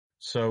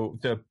So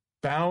the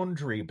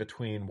boundary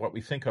between what we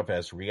think of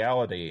as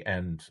reality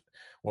and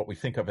what we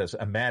think of as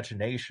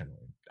imagination,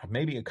 I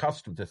may be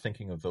accustomed to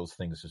thinking of those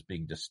things as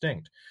being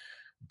distinct,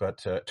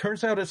 but it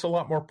turns out it's a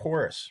lot more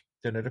porous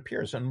than it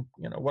appears. And,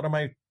 what am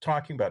I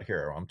talking about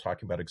here? I'm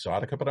talking about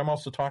exotica, but I'm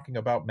also talking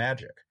about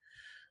magic.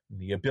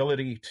 The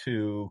ability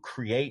to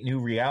create new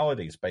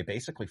realities by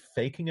basically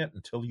faking it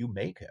until you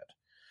make it.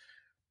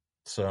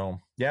 So,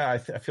 yeah, I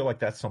feel like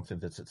that's something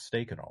that's at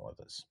stake in all of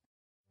this.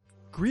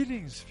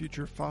 Greetings,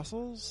 future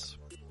fossils.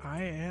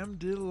 I am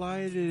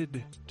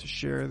delighted to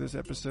share this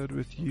episode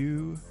with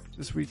you.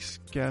 This week's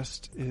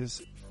guest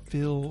is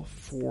Phil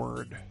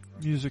Ford,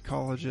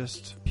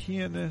 musicologist,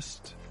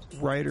 pianist,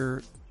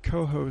 writer,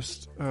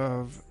 co-host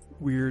of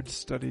Weird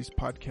Studies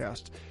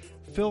podcast.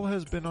 Phil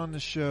has been on the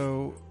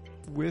show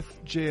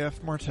with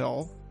J.F.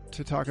 Martel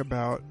to talk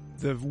about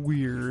the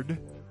weird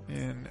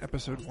in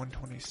episode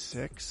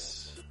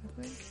 126,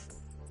 I think.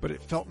 But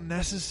it felt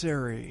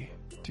necessary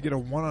to get a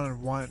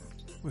one-on-one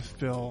with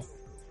Phil,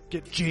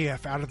 get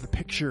JF out of the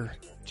picture.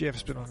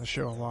 JF's been on the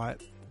show a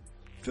lot.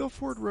 Phil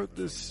Ford wrote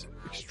this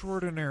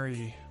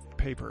extraordinary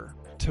paper,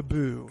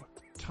 Taboo,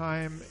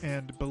 Time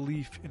and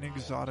Belief in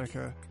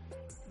Exotica,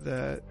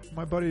 that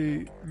my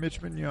buddy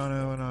Mitch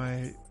Mignano and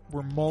I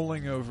were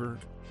mulling over.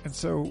 And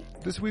so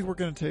this week we're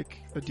going to take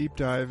a deep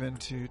dive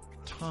into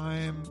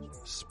time,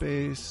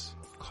 space,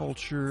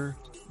 culture,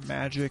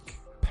 magic,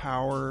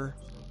 power,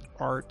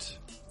 art.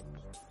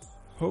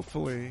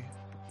 Hopefully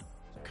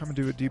come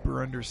to a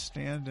deeper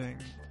understanding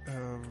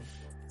of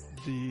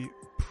the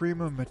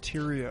prima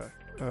materia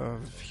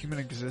of human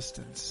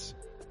existence.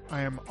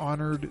 I am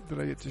honored that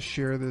I get to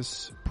share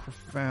this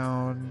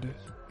profound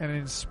and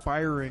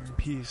inspiring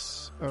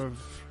piece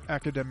of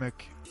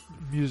academic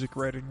music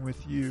writing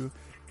with you.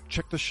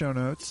 Check the show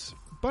notes.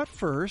 But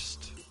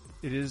first,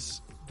 it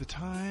is the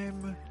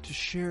time to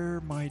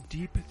share my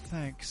deep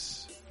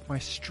thanks, my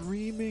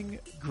streaming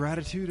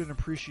gratitude and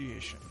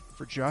appreciation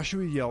for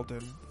Joshua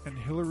Yeldon and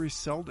Hillary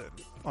Selden,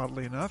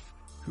 oddly enough,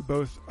 who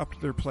both upped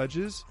their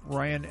pledges,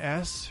 Ryan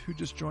S., who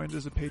just joined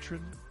as a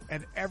patron,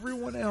 and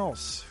everyone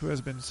else who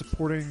has been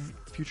supporting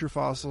Future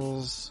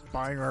Fossils,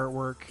 buying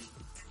artwork.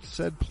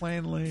 Said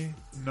plainly,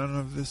 none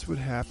of this would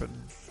happen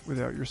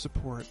without your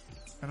support,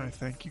 and I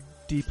thank you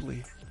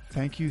deeply.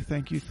 Thank you,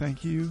 thank you,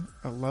 thank you.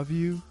 I love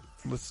you.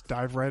 Let's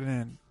dive right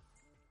in.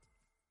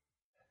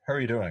 How are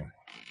you doing?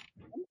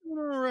 I'm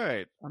doing all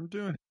right. I'm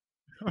doing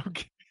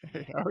okay.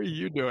 How are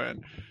you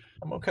doing?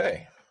 I'm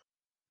okay.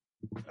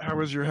 How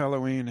was your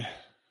Halloween?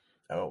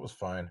 Oh, it was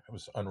fine. It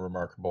was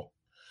unremarkable.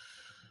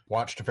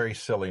 Watched a very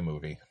silly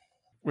movie.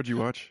 What'd you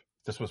watch?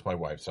 This was my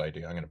wife's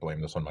idea. I'm going to blame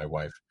this on my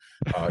wife.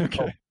 Okay.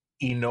 Called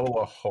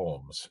Enola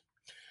Holmes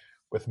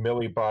with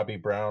Millie Bobby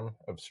Brown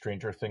of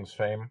Stranger Things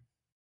fame.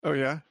 Oh,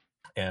 yeah?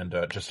 And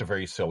just a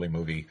very silly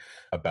movie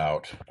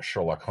about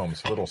Sherlock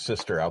Holmes' little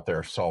sister out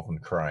there solving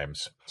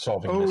crimes,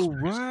 solving mysteries.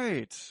 Oh,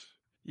 right.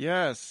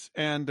 Yes.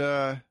 And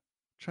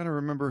trying to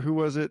remember who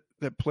was it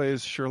that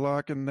plays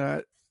Sherlock in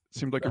that.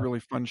 Seemed like a really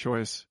fun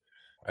choice.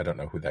 I don't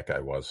know who that guy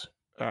was.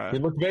 He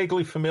looked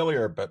vaguely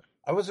familiar, but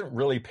I wasn't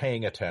really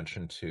paying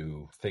attention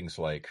to things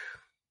like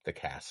the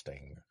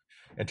casting.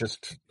 And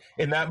just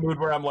in that mood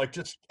where I'm like,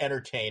 just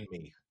entertain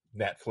me,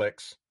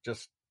 Netflix.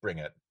 Just bring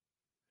it.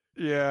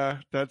 Yeah,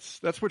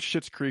 that's what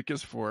Schitt's Creek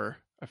is for.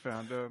 I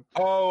found out.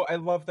 Oh, I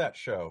love that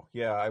show.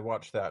 Yeah, I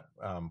watched that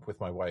with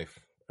my wife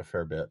a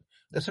fair bit.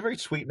 It's a very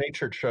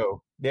sweet-natured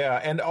show. Yeah,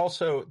 and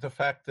also the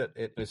fact that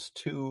it is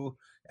two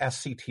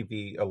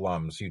SCTV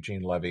alums,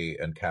 Eugene Levy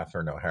and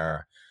Catherine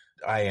O'Hara.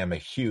 I am a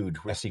huge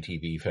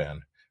SCTV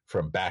fan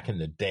from back in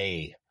the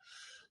day,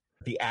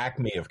 the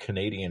acme of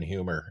Canadian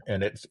humor,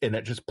 and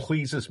it just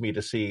pleases me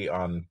to see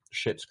on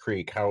Schitt's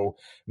Creek how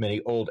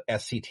many old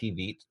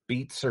SCTV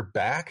beats are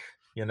back.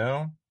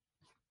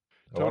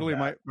 Totally.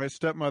 My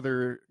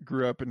stepmother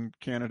grew up in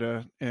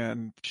Canada,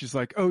 and she's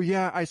like, oh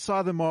yeah, I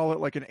saw them all at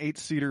like an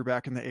 8-seater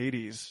back in the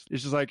 80s.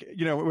 It's just like,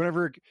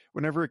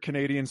 whenever a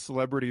Canadian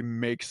celebrity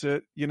makes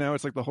it,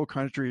 it's like the whole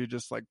country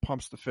just like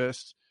pumps the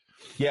fist.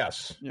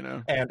 Yes.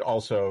 And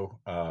also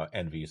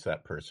envies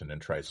that person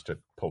and tries to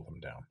pull them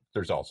down.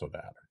 There's also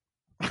that.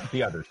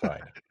 The other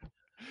side.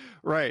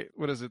 Right.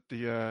 What is it?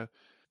 The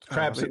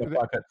crabs in the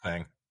bucket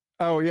thing.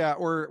 Oh yeah.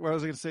 Or what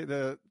was I going to say?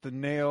 The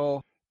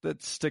nail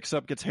that sticks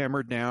up gets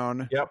hammered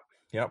down. Yep.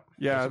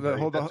 Yeah,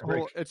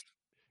 it's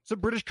a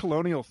British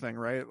colonial thing,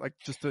 right? Like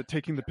just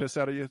taking the piss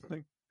out of you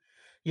thing.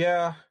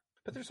 Yeah,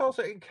 but there's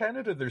also in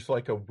Canada, there's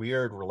like a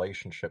weird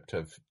relationship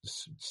to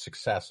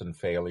success and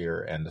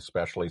failure, and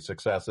especially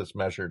success is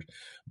measured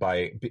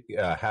by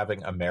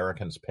having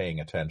Americans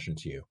paying attention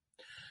to you,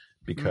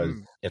 because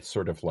it's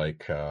sort of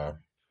like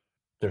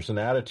there's an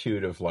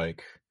attitude of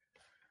like,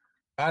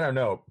 I don't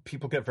know,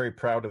 people get very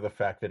proud of the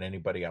fact that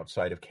anybody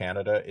outside of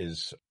Canada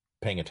is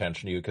paying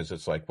attention to you, because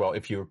it's like, well,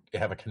 if you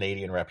have a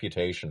Canadian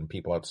reputation,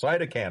 people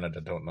outside of Canada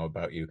don't know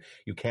about you,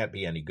 you can't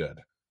be any good.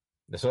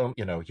 So,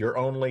 you're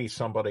only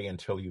somebody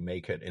until you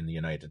make it in the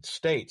United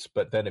States.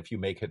 But then if you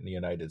make it in the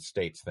United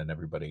States, then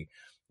everybody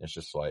is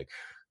just like,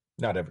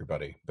 Not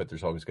everybody, but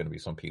there's always going to be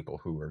some people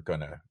who are going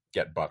to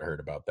get butthurt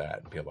about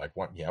that and be like,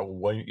 "What? Yeah, well,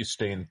 why don't you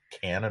stay in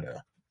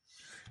Canada?"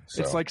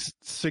 So, It's like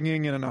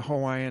singing in a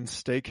Hawaiian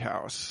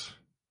steakhouse.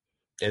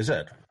 is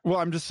it? Well,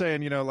 I'm just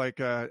saying,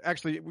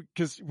 actually,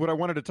 because what I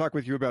wanted to talk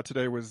with you about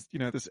today was,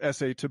 this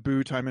essay,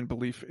 Taboo, Time and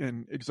Belief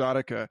in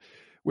Exotica,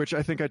 which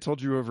I think I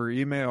told you over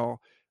email.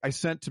 I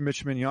sent to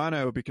Mitch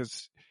Mignano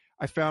because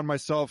I found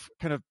myself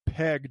kind of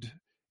pegged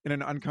in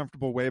an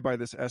uncomfortable way by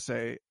this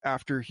essay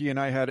after he and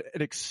I had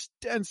an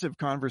extensive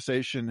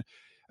conversation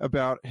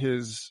about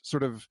his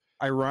sort of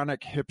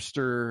ironic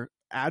hipster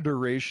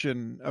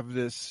adoration of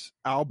this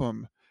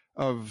album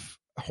of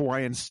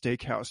Hawaiian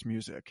steakhouse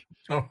music.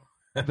 Oh.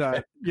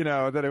 That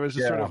it was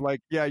just sort of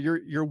like, yeah,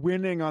 you're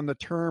winning on the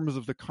terms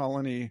of the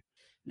colony,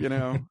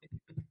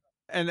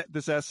 and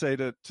this essay,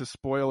 to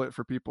spoil it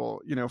for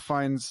people,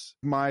 finds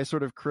my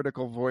sort of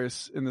critical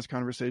voice in this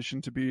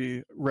conversation to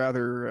be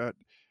rather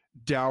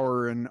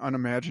dour and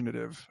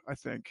unimaginative. I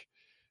think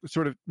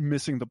sort of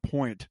missing the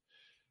point.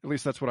 At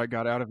least that's what I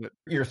got out of it.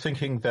 You're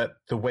thinking that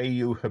the way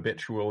you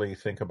habitually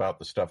think about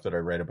the stuff that I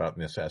write about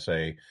in this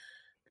essay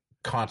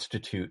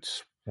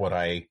constitutes what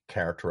I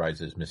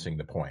characterize as missing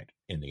the point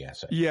in the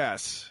essay.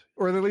 Yes.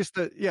 Or at least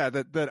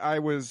that I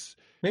was...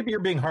 Maybe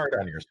you're being hard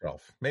on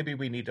yourself. Maybe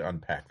we need to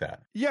unpack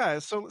that. Yeah.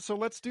 So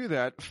let's do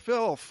that.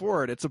 Phil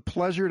Ford, it's a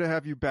pleasure to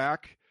have you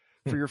back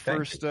for your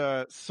first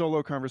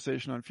solo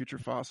conversation on Future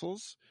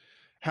Fossils.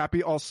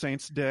 Happy All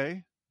Saints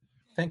Day.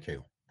 Thank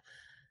you.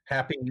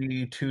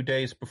 Happy 2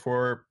 days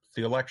before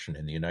the election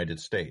in the United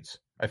States.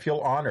 I feel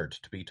honored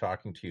to be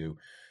talking to you.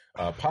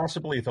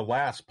 Possibly the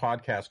last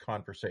podcast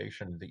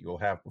conversation that you'll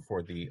have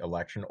before the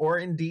election, or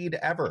indeed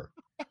ever.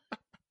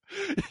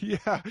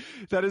 Yeah,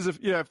 that is if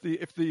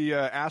the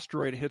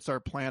asteroid hits our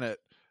planet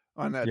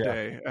on that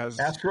day. As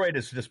asteroid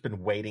has just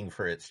been waiting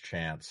for its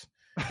chance.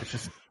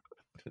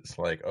 It's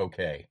like,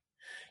 okay,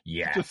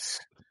 yes,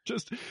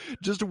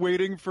 just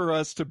waiting for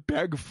us to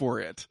beg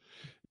for it.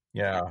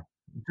 Yeah,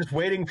 just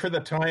waiting for the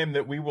time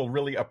that we will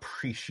really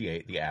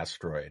appreciate the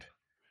asteroid.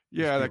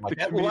 Yeah, the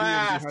comedian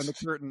behind the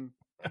curtain.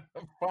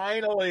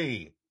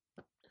 Finally.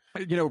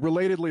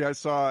 Relatedly, I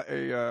saw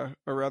a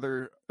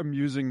rather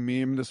amusing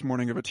meme this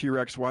morning of a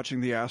T-Rex watching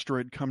the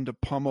asteroid come to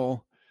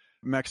pummel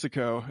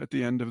Mexico at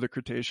the end of the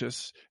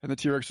Cretaceous, and the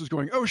T-Rex was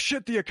going, "Oh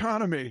shit, the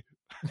economy."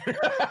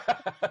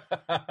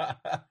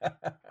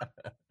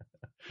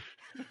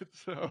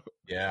 So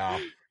yeah,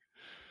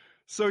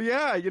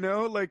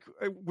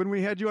 when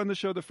we had you on the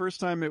show the first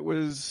time, it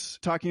was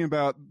talking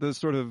about the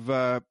sort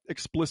of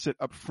explicit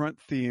upfront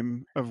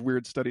theme of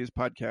Weird Studies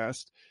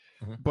podcast.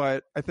 Mm-hmm.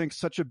 But I think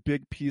such a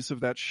big piece of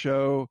that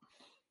show,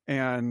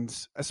 and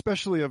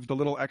especially of the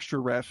little extra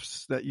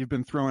refs that you've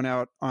been throwing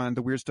out on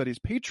the Weird Studies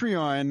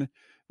Patreon,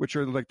 which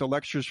are like the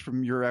lectures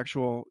from your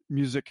actual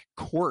music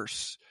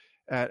course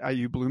at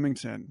IU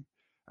Bloomington,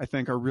 I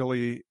think are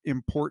really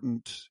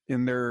important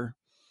in the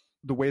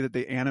way that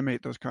they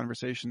animate those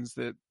conversations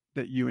that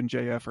you and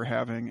JF are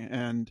having.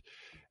 And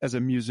as a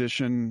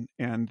musician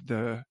and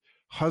the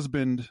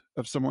husband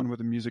of someone with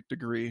a music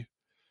degree,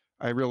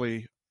 I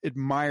really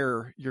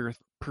admire your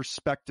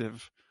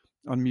perspective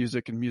on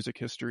music and music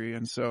history.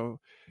 And so,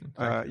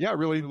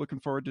 really looking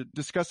forward to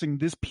discussing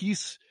this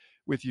piece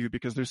with you,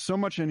 because there's so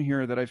much in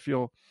here that I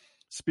feel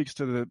speaks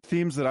to the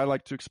themes that I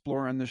like to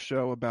explore on this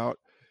show about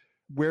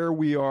where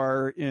we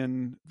are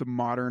in the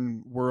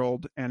modern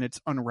world and its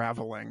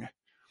unraveling.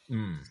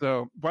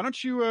 So why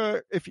don't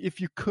you, if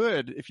you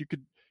could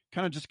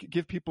kind of just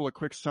give people a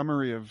quick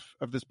summary of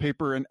this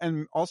paper,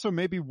 and also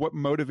maybe what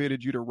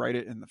motivated you to write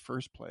it in the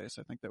first place.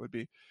 I think that would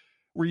be,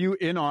 were you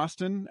in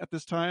Austin at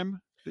this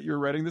time that you were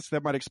writing this?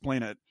 That might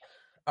explain it.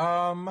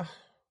 I'm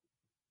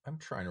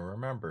trying to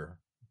remember.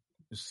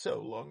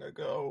 So long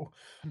ago.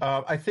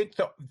 I think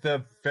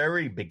the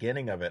very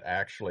beginning of it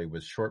actually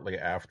was shortly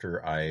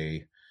after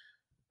I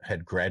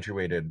had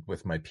graduated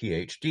with my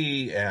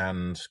PhD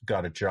and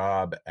got a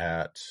job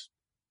at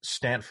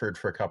Stanford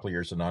for a couple of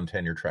years, a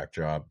non-tenure track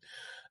job.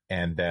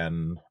 And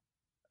then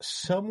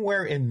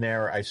somewhere in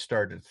there, I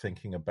started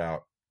thinking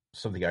about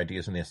some of the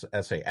ideas in this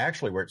essay.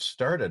 Actually, where it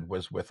started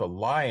was with a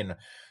line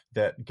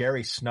that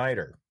Gary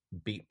Snyder,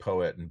 beat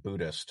poet and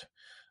Buddhist,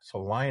 it's a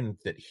line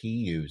that he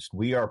used.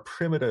 "We are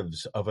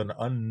primitives of an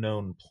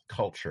unknown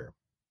culture."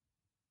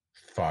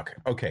 Fuck.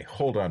 Okay,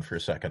 hold on for a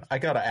second. I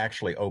got to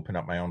actually open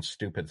up my own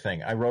stupid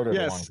thing. I wrote it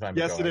a long time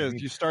ago. Yes, it is.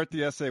 You start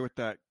the essay with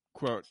that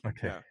quote.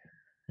 Okay.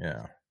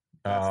 Yeah.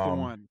 That's the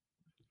one.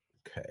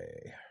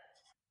 Okay.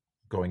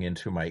 Going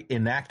into my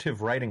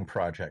inactive writing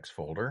projects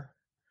folder.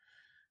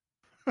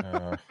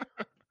 Because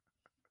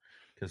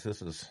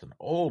this is an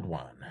old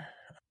one.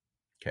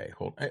 Okay,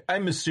 hold.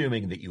 I'm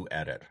assuming that you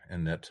edit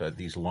and that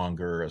these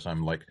longer, as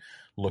I'm like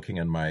looking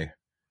in my.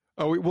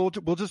 Oh, we'll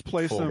just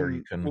play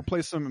folder, we'll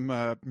play some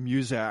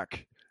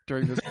Muzak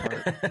during this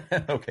part.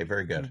 Okay,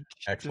 very good.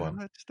 Excellent.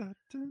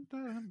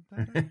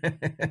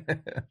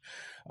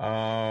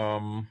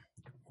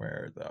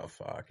 Where the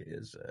fuck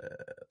is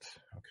it?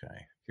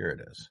 Okay, here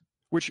it is.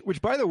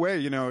 Which by the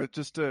way,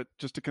 just to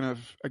kind of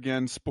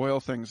again spoil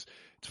things.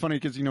 It's funny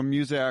because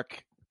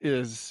Muzak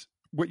is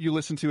what you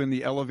listen to in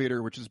the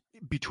elevator, which is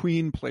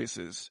between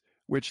places,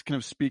 which kind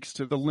of speaks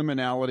to the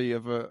liminality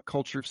of a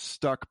culture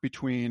stuck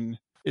between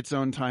its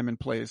own time and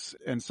place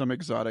and some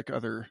exotic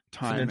other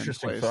time and place.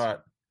 It's an interesting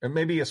thought. And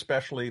maybe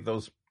especially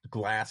those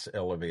glass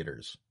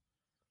elevators.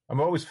 I'm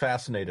always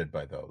fascinated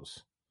by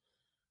those,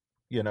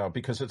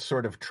 because it's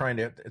sort of trying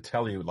to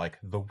tell you, like,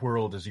 the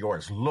world is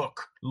yours.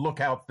 Look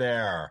out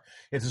there.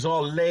 It is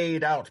all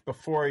laid out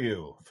before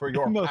you for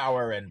your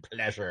power and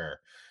pleasure.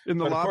 In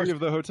the lobby of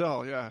the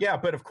hotel, yeah. Yeah,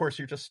 but of course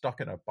you're just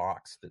stuck in a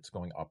box that's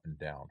going up and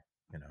down,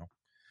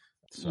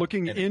 So,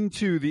 looking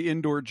into the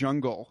indoor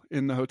jungle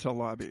in the hotel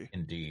lobby.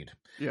 Indeed.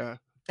 Yeah.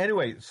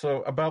 Anyway,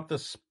 so about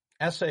this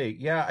essay,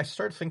 I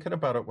started thinking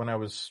about it when I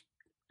was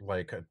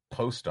like a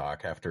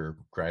postdoc after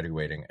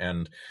graduating,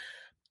 and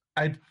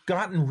I'd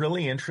gotten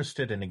really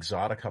interested in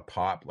exotica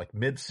pop, like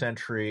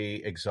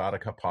mid-century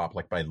exotica pop,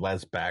 like by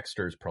Les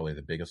Baxter is probably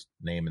the biggest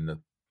name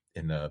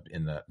in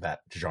that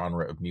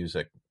genre of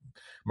music.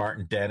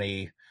 Martin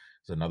Denny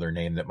is another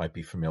name that might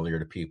be familiar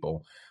to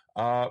people.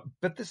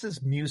 But this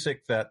is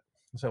music that,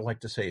 as I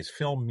like to say, is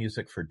film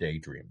music for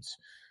daydreams.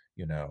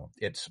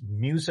 It's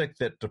music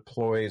that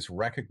deploys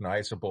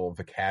recognizable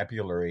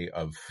vocabulary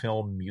of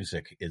film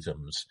music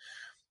isms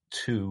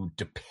to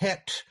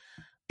depict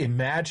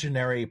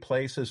imaginary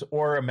places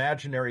or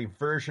imaginary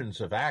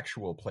versions of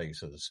actual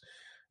places,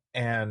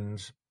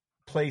 and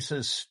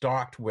places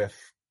stocked with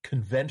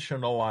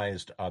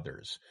conventionalized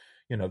others.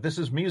 This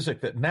is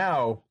music that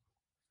now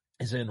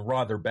is in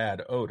rather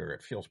bad odor.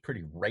 It feels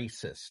pretty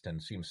racist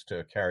and seems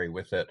to carry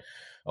with it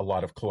a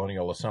lot of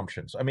colonial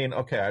assumptions. I mean,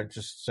 okay, I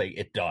just say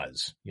it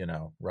does,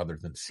 rather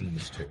than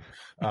seems to.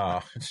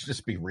 Let's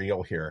just be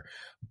real here.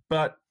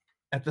 But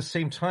at the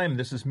same time,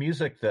 this is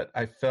music that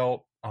I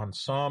felt on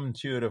some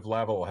intuitive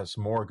level has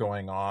more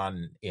going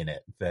on in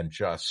it than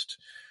just,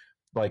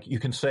 like, you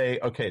can say,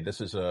 okay,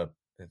 this is a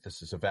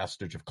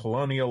vestige of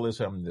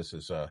colonialism. This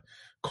is a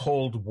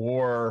Cold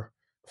War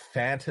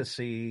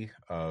fantasy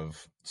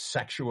of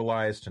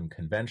sexualized and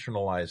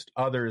conventionalized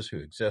others who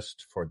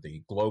exist for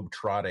the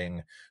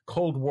globe-trotting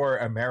Cold War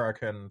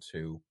American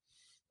to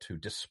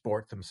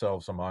disport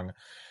themselves among,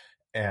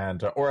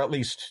 and or at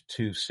least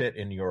to sit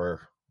in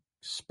your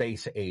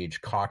space age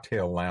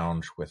cocktail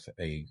lounge with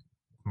a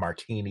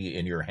martini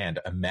in your hand,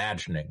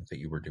 imagining that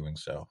you were doing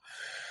so.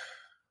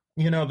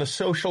 The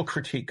social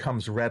critique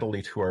comes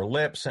readily to our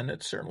lips, and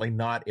it's certainly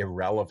not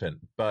irrelevant,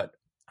 but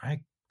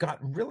I got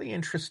really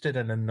interested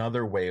in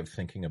another way of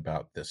thinking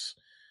about this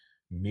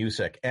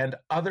music and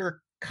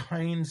other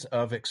kinds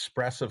of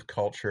expressive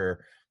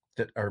culture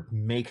that are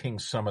making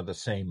some of the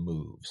same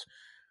moves.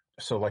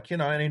 So, like,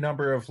 any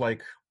number of,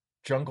 like,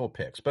 jungle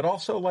picks, but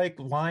also like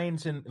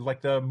lines in, like,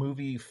 the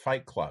movie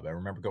Fight Club. I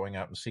remember going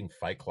out and seeing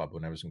Fight Club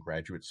when I was in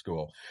graduate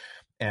school,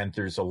 and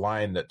there's a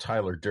line that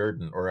Tyler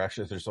Durden, or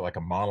actually there's like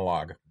a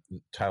monologue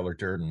Tyler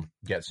Durden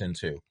gets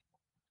into,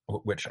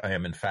 which I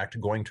am in fact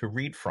going to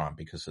read from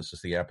because this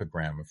is the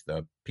epigram of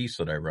the piece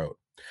that I wrote.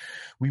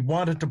 We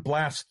wanted to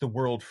blast the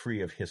world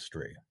free of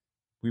history.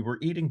 We were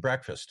eating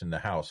breakfast in the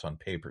house on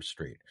Paper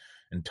Street,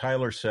 and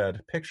Tyler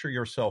said, "Picture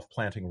yourself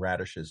planting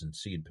radishes and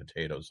seed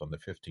potatoes on the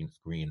 15th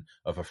green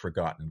of a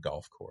forgotten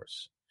golf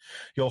course.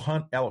 You'll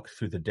hunt elk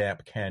through the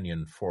damp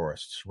canyon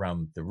forests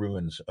round the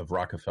ruins of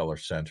Rockefeller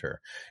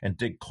Center and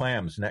dig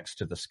clams next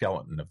to the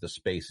skeleton of the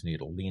Space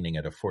Needle leaning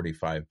at a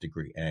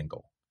 45-degree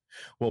angle.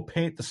 We'll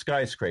paint the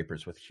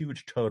skyscrapers with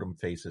huge totem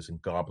faces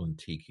and goblin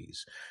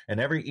tikis, and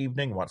every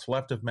evening what's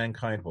left of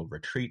mankind will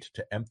retreat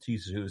to empty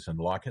zoos and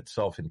lock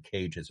itself in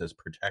cages as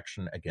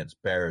protection against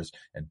bears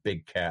and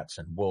big cats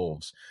and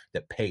wolves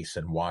that pace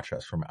and watch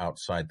us from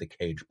outside the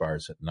cage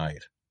bars at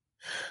night."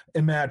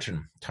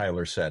 Imagine,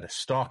 Tyler said,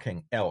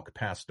 stalking elk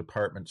past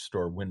department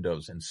store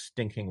windows and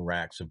stinking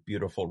racks of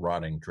beautiful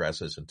rotting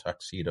dresses and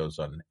tuxedos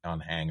on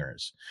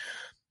hangers.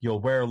 You'll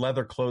wear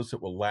leather clothes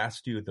that will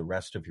last you the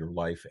rest of your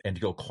life, and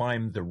you'll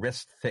climb the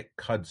wrist-thick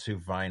kudzu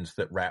vines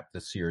that wrap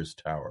the Sears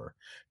Tower.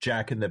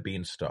 Jack and the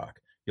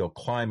Beanstalk. You'll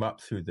climb up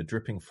through the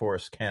dripping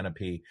forest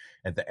canopy,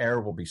 and the air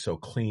will be so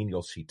clean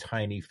you'll see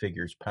tiny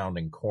figures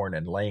pounding corn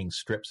and laying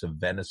strips of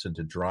venison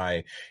to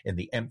dry in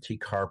the empty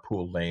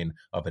carpool lane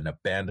of an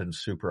abandoned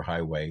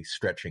superhighway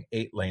stretching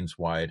 8 lanes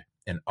wide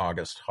and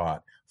August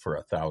hot for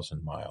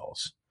 1,000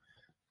 miles.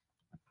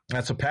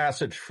 That's a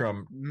passage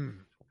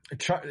from...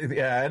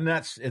 Yeah, and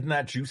isn't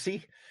that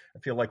juicy? I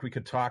feel like we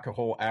could talk a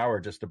whole hour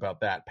just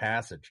about that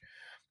passage.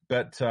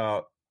 But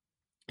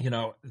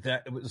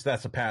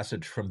that's a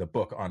passage from the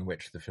book on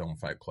which the film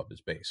Fight Club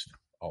is based,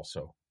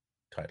 also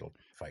titled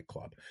Fight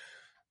Club.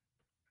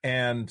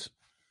 And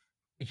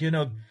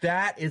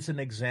that is an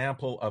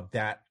example of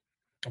that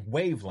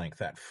wavelength,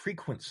 that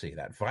frequency,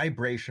 that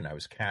vibration I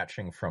was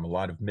catching from a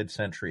lot of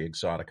mid-century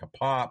exotica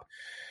pop,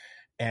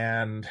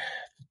 and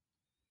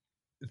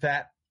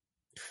that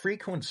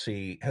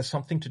frequency has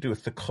something to do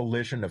with the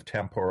collision of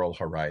temporal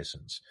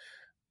horizons,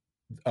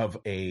 of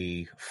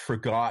a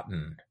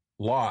forgotten,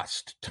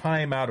 lost,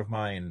 time out of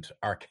mind,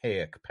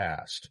 archaic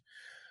past,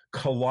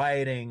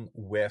 colliding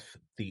with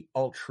the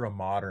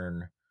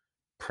ultra-modern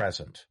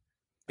present,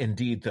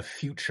 indeed the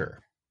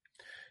future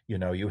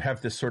You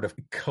have this sort of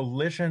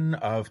collision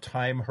of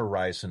time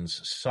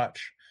horizons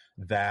such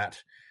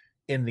that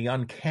in the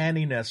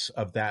uncanniness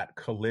of that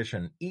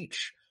collision,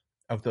 each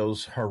of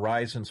those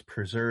horizons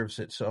preserves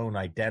its own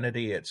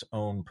identity, its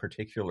own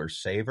particular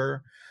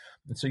savor.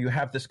 And so you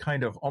have this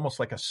kind of almost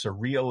like a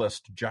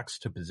surrealist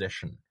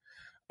juxtaposition.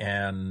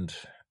 And,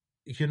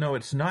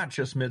 it's not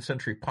just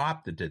mid-century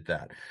pop that did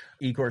that.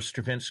 Igor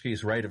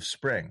Stravinsky's Rite of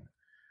Spring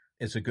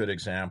is a good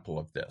example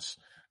of this.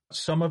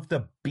 Some of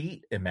the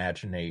beat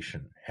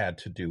imagination had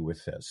to do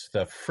with this.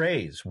 The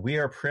phrase, "we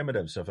are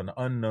primitives of an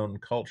unknown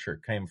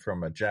culture," came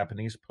from a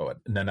Japanese poet,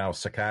 Nanao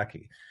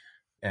Sakaki.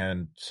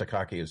 And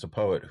Sakaki is a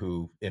poet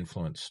who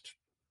influenced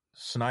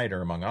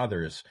Snyder, among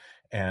others.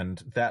 And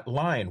that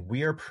line,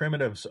 "we are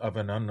primitives of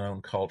an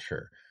unknown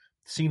culture,"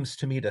 seems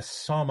to me to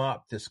sum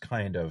up this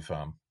kind of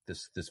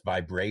this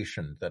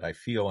vibration that I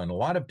feel in a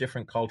lot of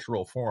different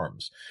cultural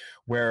forms,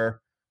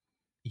 where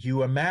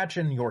you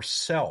imagine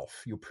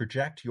yourself, you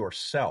project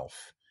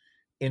yourself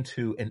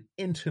into an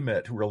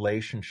intimate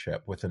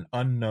relationship with an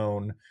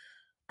unknown,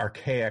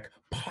 archaic,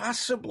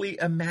 possibly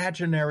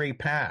imaginary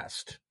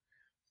past.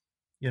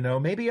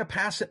 Maybe a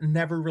past that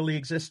never really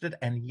existed,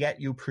 and yet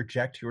you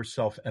project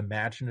yourself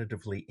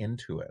imaginatively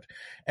into it.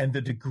 And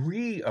the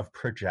degree of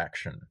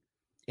projection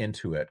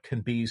into it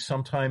can be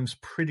sometimes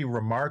pretty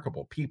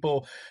remarkable.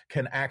 People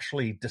can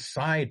actually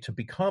decide to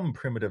become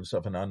primitives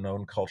of an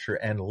unknown culture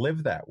and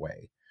live that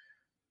way.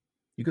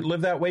 You could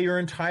live that way your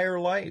entire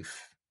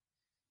life.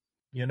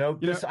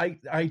 This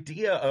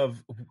idea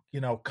of,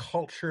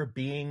 culture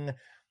being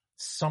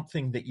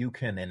something that you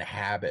can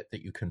inhabit,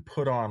 that you can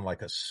put on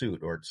like a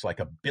suit, or it's like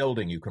a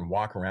building you can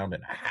walk around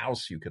in, a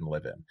house you can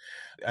live in,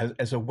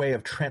 as a way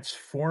of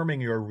transforming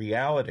your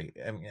reality.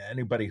 I mean,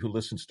 anybody who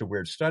listens to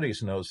Weird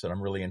Studies knows that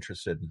I'm really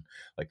interested in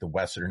like the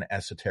Western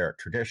esoteric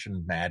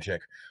tradition,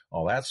 magic,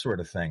 all that sort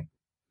of thing.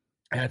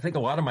 And I think a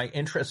lot of my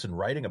interest in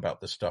writing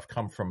about this stuff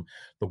come from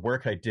the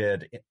work I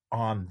did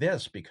on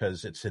this,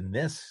 because it's in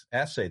this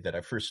essay that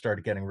I first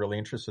started getting really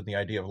interested in the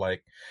idea of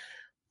like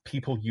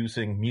people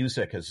using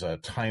music as a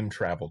time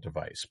travel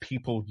device,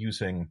 people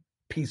using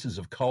pieces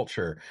of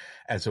culture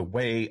as a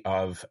way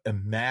of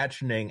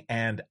imagining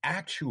and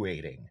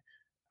actualizing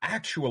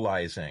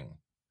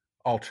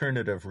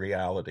alternative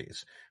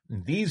realities.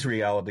 And these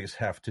realities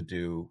have to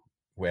do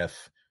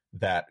with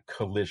that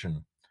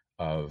collision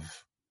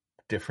of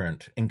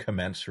different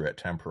incommensurate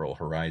temporal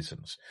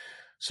horizons.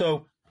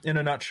 So in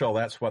a nutshell,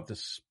 that's what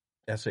this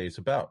essay is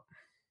about.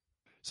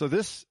 So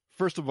this,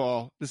 first of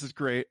all, this is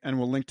great, and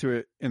we'll link to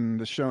it in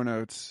the show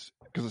notes,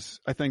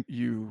 because I think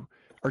you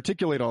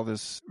articulate all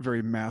this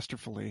very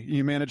masterfully.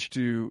 You managed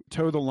to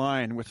toe the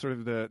line with sort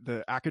of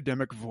the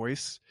academic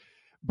voice,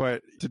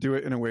 but to do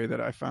it in a way that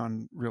I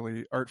found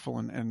really artful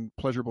and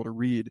pleasurable to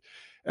read.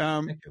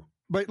 Thank you.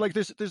 But like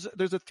there's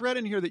a thread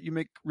in here that you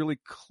make really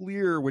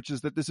clear, which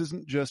is that this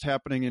isn't just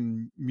happening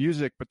in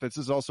music, but this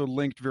is also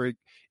linked very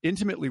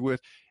intimately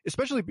with,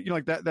 especially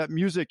like that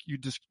music you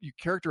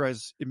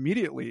characterize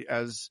immediately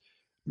as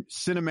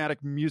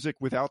cinematic music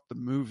without the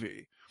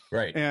movie.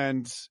 Right.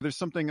 And there's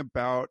something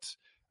about,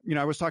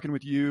 I was talking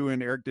with you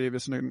and Eric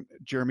Davis and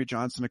Jeremy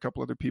Johnson, a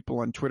couple other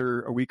people on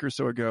Twitter a week or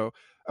so ago,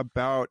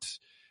 about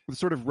the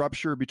sort of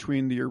rupture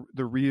between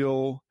the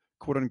real,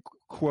 quote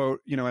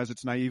unquote, as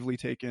it's naively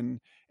taken,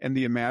 and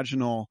the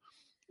imaginal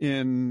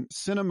in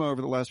cinema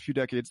over the last few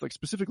decades, like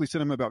specifically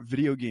cinema about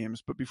video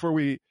games. But before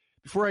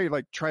I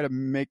like try to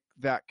make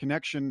that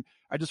connection,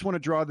 I just want to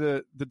draw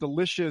the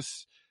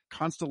delicious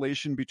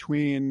constellation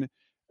between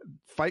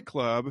Fight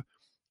Club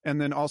and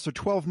then also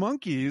 12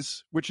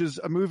 Monkeys, which is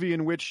a movie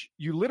in which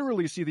you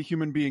literally see the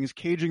human beings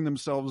caging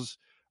themselves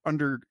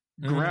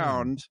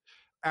underground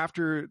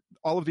after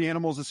all of the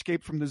animals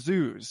escape from the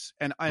zoos.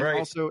 And Right.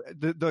 also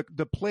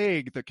the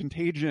plague, the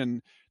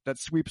contagion that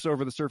sweeps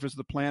over the surface of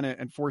the planet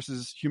and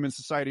forces human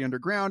society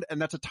underground. And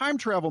that's a time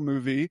travel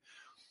movie.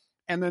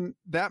 And then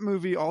that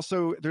movie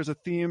also, there's a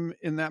theme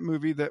in that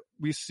movie that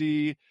we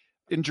see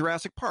in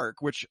Jurassic Park,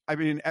 which, I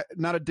mean,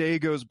 not a day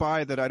goes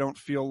by that I don't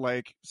feel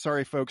like,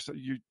 sorry folks,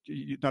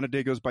 not a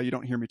day goes by you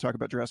don't hear me talk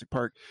about Jurassic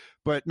Park,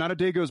 but not a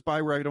day goes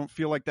by where I don't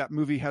feel like that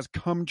movie has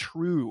come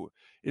true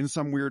in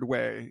some weird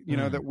way,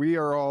 that we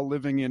are all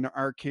living in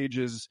our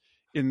cages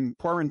in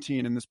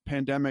quarantine in this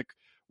pandemic,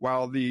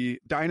 while the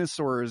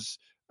dinosaurs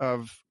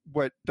of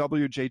what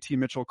W.J.T.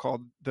 Mitchell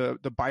called the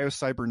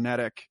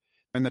biocybernetic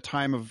and the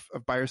time of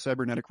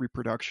biocybernetic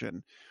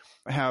reproduction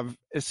have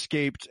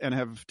escaped and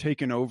have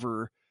taken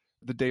over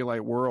the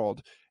daylight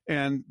world,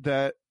 and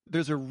that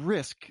there's a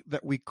risk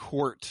that we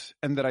court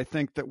and that I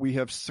think that we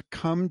have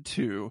succumbed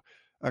to,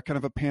 a kind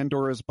of a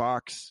Pandora's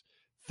box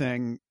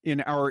thing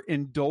in our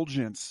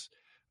indulgence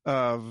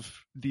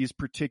of these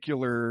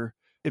particular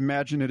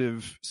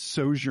imaginative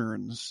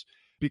sojourns,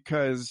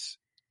 because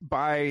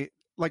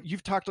like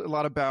you've talked a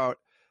lot about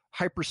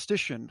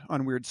hyperstition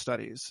on Weird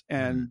Studies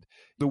and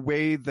the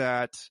way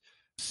that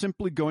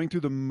simply going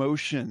through the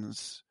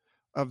motions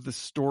of the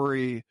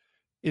story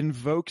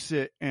invokes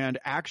it and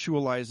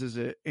actualizes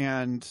it,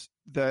 and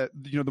that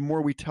the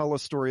more we tell a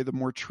story, the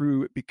more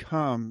true it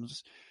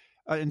becomes.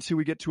 until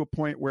we get to a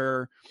point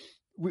where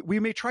we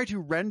may try to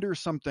render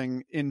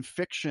something in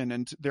fiction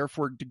and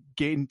therefore to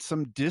gain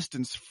some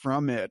distance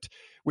from it,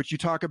 which you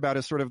talk about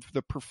as sort of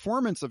the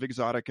performance of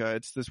Exotica.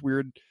 It's this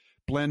weird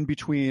blend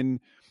between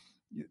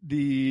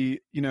there's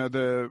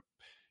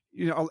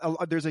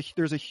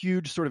a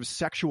huge sort of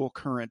sexual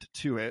current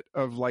to it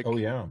of like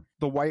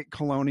the white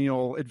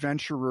colonial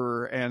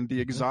adventurer and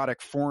the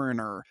exotic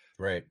foreigner.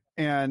 Right.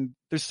 And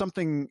there's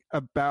something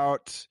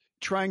about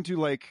trying to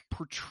like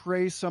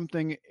portray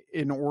something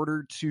in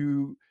order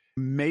to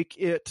make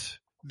it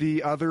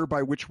the other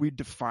by which we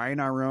define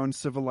our own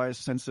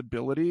civilized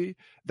sensibility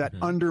that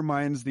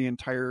undermines the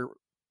entire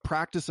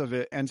practice of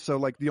it. And so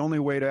like the only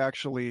way to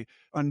actually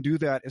undo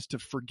that is to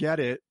forget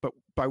it. But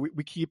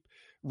we keep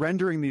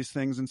rendering these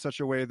things in such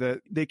a way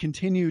that they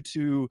continue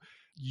to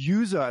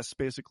use us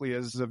basically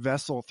as a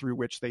vessel through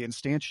which they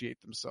instantiate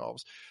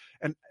themselves.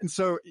 And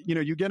so,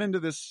 you get into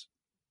this,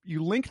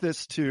 you link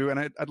this to, and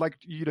I'd like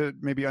you to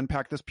maybe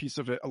unpack this piece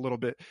of it a little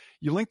bit.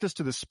 You link this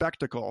to the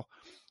spectacle,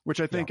 which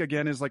I think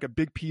again is like a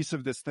big piece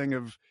of this thing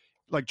of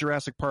like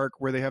Jurassic Park,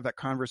 where they have that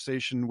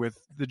conversation with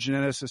the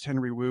geneticist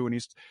Henry Wu,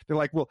 and they're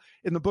like, well,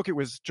 in the book it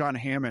was John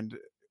Hammond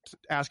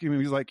asking him,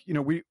 he's like,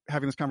 we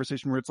having this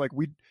conversation where it's like,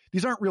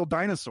 these aren't real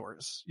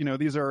dinosaurs,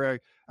 these are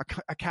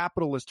a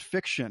capitalist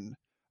fiction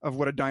of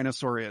what a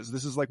dinosaur is.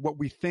 This is like what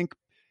we think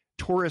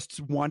tourists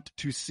want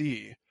to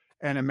see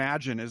and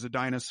imagine as a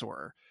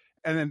dinosaur.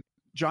 And then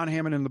John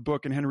Hammond in the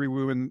book and Henry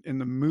Wu in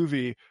the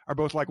movie are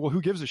both like, well,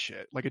 who gives a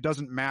shit? Like, it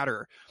doesn't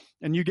matter.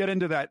 And you get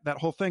into that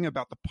whole thing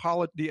about the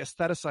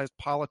aestheticized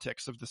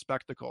politics of the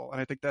spectacle. And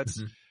I think that's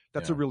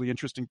a really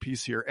interesting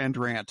piece here. And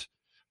rant.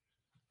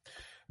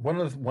 One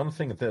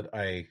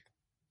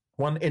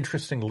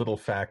interesting little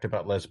fact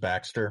about Les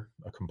Baxter,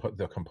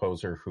 the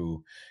composer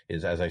who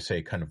is, as I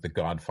say, kind of the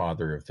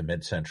godfather of the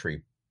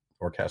mid-century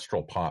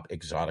orchestral pop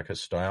exotica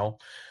style.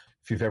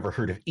 If you've ever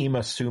heard of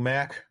Yma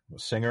Sumac, a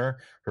singer,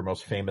 her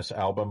most famous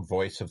album,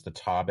 Voice of the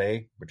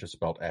Tabe, which is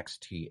spelled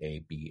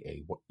Xtabay,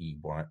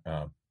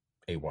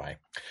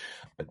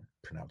 but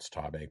pronounced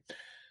Tabe.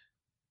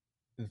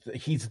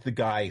 He's the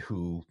guy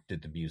who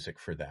did the music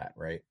for that,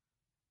 right?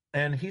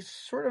 And he's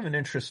sort of an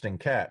interesting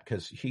cat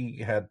because he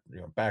had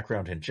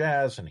background in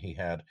jazz, and he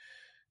had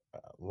a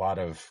lot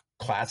of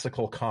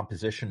classical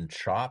composition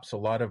chops. A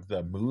lot of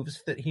the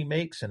moves that he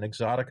makes in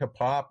exotica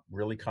pop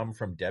really come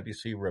from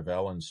Debussy,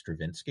 Ravel, and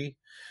Stravinsky.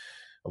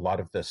 A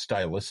lot of the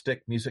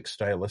stylistic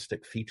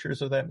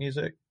features of that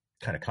music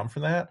kind of come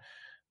from that.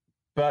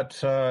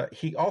 But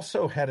he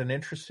also had an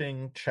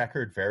interesting,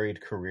 checkered,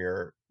 varied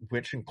career,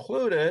 which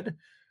included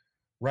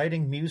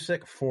writing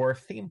music for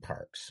theme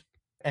parks.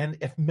 And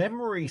if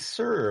memory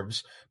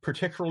serves,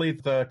 particularly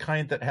the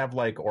kind that have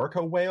like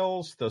orca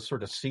whales, the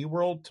sort of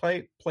SeaWorld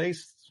type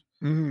places,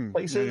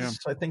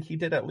 I think he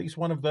did at least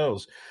one of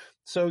those.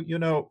 So,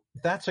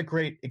 that's a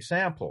great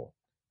example.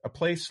 A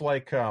place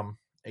like a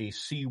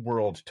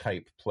SeaWorld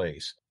type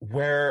place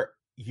where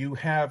you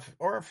have,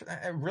 or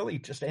really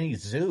just any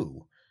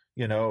zoo,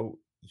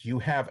 you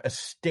have a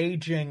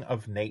staging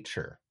of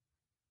nature.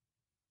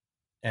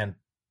 And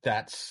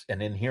that's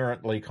an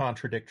inherently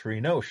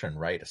contradictory notion,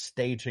 right? A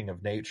staging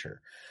of nature.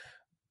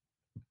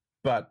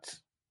 But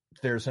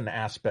there's an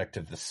aspect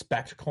of the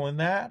spectacle in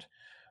that.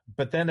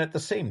 But then at the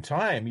same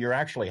time, you're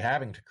actually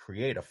having to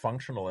create a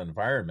functional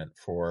environment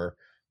for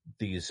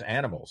these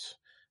animals.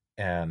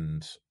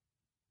 And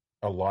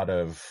a lot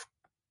of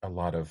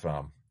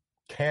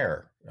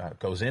care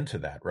goes into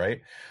that,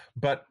 right?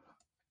 But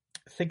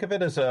think of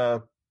it as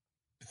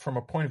from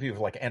a point of view of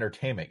like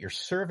entertainment. You're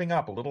serving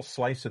up a little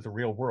slice of the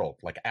real world,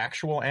 like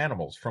actual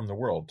animals from the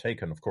world,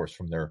 taken, of course,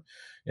 from their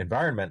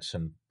environments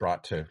and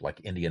brought to like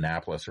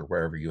Indianapolis or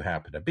wherever you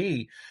happen to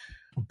be.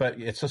 But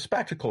it's a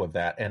spectacle of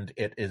that, and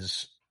it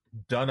is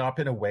done up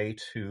in a way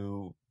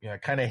to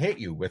kind of hit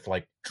you with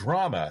like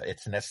drama.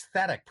 It's an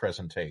aesthetic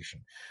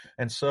presentation.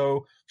 And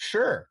so,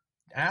 sure,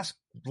 ask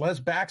Les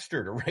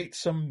Baxter to write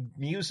some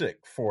music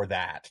for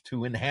that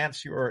to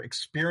enhance your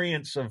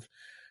experience of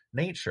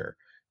nature.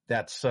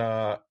 That's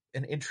an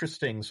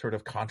interesting sort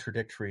of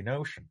contradictory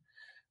notion.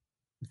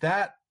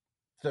 That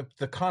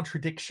the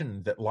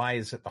contradiction that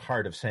lies at the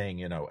heart of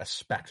saying, a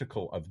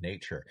spectacle of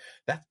nature,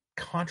 that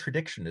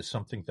contradiction is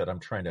something that I'm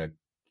trying to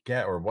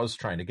get, or was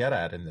trying to get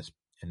at in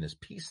this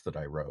piece that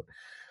I wrote.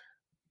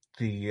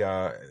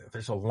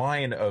 There's a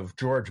line of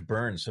George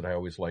Burns that I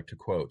always like to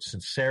quote: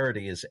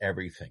 "Sincerity is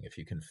everything. If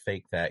you can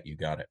fake that, you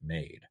got it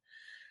made."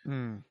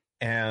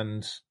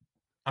 And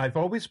I've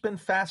always been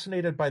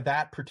fascinated by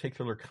that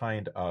particular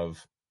kind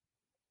of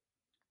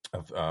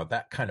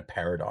that kind of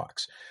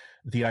paradox,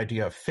 the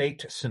idea of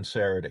faked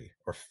sincerity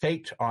or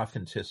faked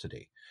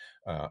authenticity,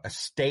 a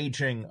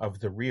staging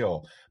of the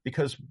real.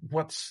 Because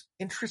what's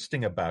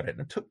interesting about it, and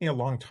it took me a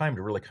long time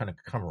to really kind of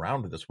come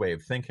around to this way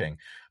of thinking,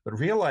 but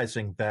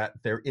realizing that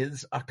there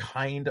is a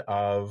kind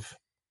of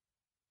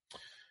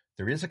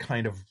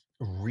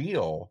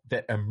real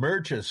that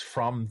emerges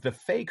from the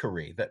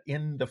fakery, that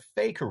in the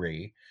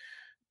fakery.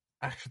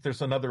 Actually,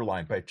 there's another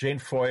line by Jane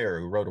Foyer,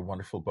 who wrote a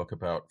wonderful book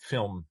about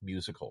film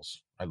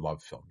musicals. I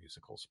love film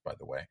musicals, by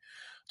the way.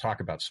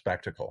 Talk about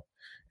spectacle.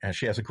 And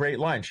she has a great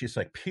line. She's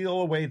like, peel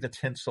away the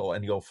tinsel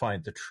and you'll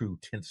find the true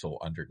tinsel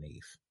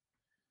underneath.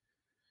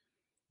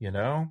 You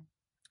know,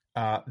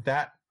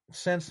 that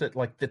sense that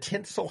like the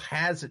tinsel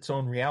has its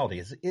own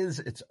reality, is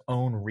its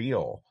own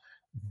real.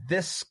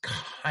 This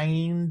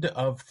kind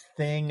of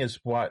thing is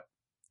what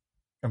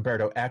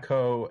Umberto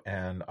Eco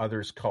and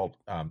others called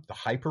the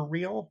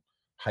hyperreal,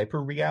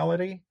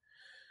 hyperreality.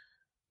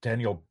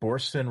 Daniel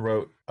Boorstin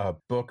wrote a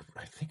book,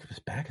 I think it was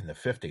back in the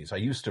 50s. I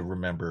used to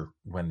remember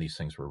when these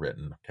things were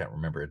written. I can't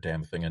remember a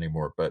damn thing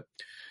anymore, but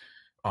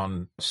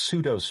on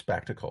pseudo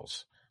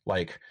spectacles,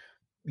 like,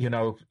 you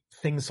know,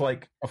 things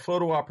like a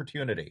photo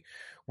opportunity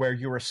where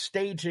you are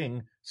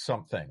staging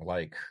something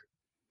like,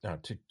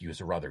 to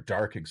use a rather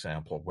dark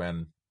example,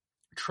 when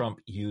Trump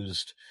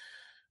used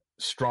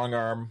strong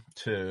arm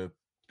to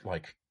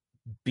like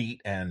beat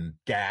and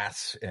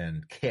gas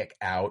and kick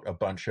out a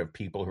bunch of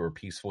people who were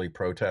peacefully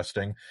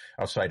protesting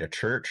outside a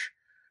church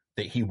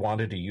that he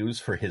wanted to use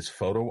for his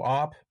photo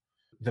op.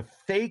 The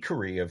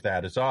fakery of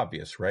that is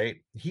obvious, right?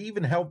 He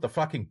even held the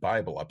fucking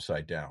Bible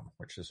upside down,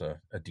 which is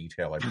a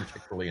detail I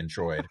particularly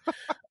enjoyed.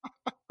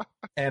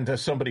 And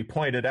as somebody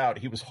pointed out,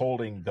 he was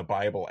holding the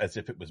Bible as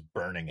if it was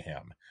burning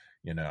him.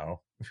 You know,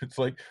 it's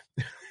like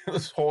he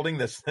was holding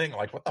this thing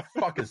like, what the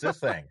fuck is this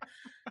thing?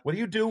 What do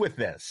you do with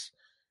this?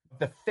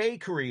 The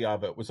fakery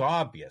of it was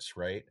obvious,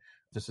 right?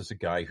 This is a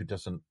guy who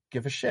doesn't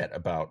give a shit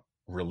about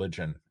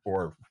religion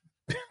or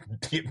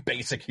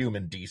basic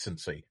human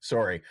decency.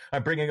 Sorry,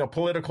 I'm bringing a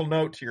political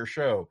note to your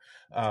show.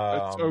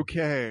 It's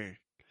okay,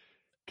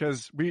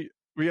 because we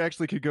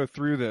actually could go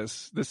through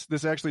this.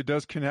 This actually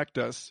does connect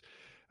us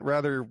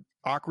rather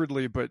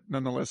awkwardly, but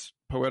nonetheless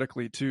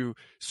poetically, to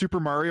Super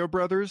Mario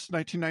Brothers,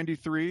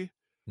 1993.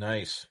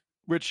 Nice.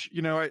 Which,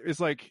 you know, is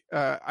like,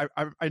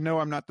 I know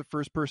I'm not the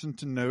first person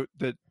to note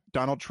that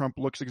Donald Trump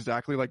looks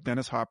exactly like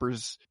Dennis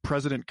Hopper's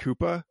President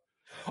Koopa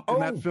in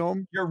that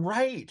film. You're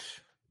right.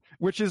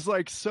 Which is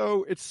like,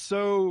 and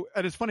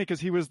it's funny because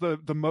he was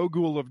the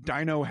mogul of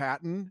Dino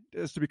Hatton,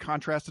 is to be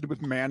contrasted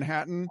with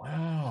Manhattan.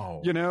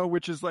 Wow. You know,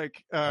 which is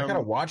like, I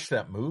gotta watch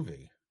that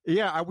movie.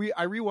 Yeah, I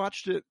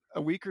rewatched it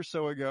a week or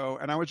so ago,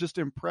 and I was just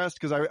impressed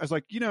because I was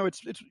like, you know,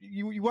 it's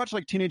you watch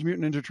like Teenage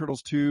Mutant Ninja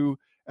Turtles 2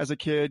 as a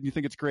kid, and you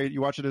think it's great.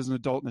 You watch it as an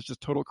adult, and it's just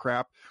total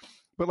crap.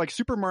 But like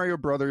Super Mario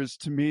Brothers,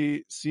 to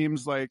me,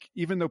 seems like,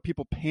 even though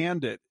people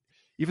panned it,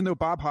 even though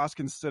Bob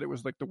Hoskins said it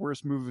was like the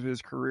worst move of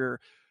his career,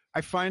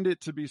 I find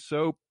it to be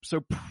so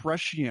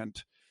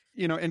prescient.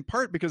 You know, in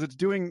part because it's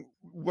doing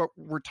what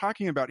we're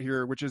talking about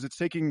here, which is it's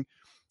taking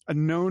a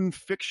known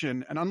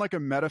fiction, and unlike a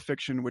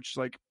metafiction, which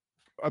like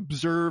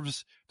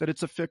observes that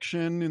it's a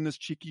fiction in this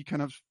cheeky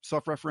kind of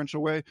self-referential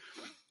way,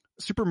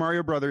 Super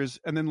Mario Brothers,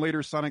 and then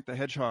later Sonic the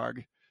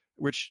Hedgehog,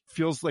 which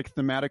feels like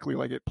thematically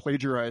like it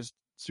plagiarized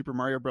Super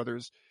Mario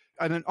Brothers,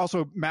 and then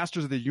also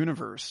Masters of the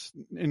Universe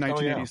in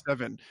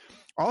 1987.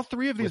 All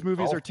three of these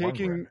movies are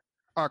taking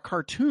a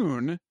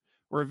cartoon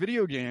or a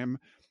video game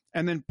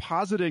and then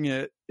positing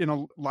it in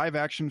a live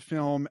action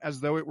film as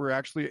though it were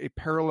actually a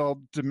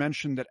parallel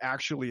dimension that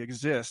actually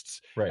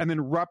exists, and then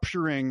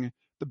rupturing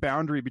the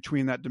boundary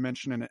between that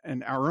dimension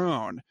and our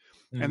own.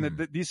 And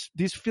that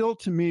these feel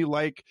to me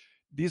like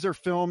these are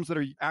films that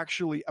are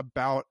actually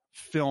about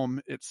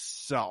film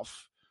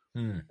itself.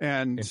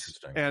 And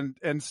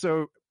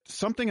so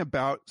something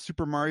about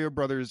Super Mario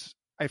Brothers,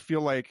 I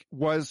feel like,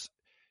 was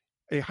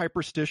a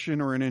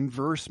hyperstition or an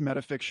inverse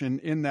metafiction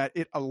in that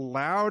it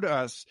allowed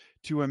us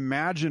to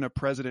imagine a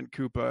President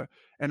Koopa.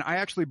 And I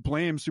actually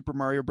blame Super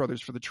Mario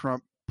Brothers for the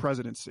Trump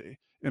presidency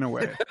in a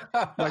way.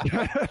 Like,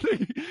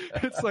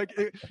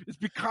 it's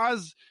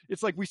because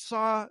it's like we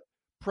saw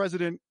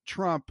President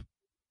Trump,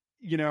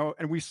 you know,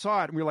 and we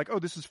saw it and we were like, oh,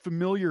 this is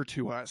familiar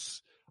to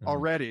us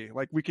already.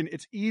 Like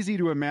it's easy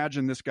to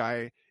imagine this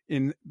guy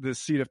in the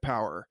seat of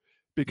power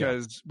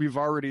because we've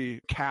already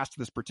cast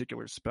this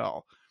particular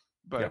spell.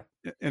 But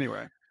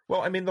anyway.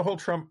 Well, I mean, the whole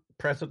Trump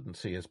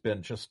presidency has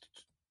been just,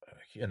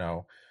 you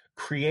know,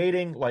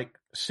 creating like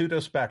pseudo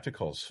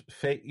spectacles,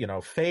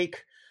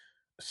 fake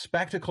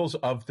spectacles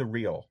of the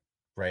real,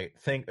 right?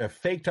 A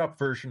faked up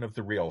version of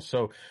the real.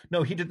 So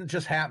no, he didn't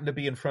just happen to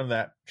be in front of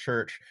that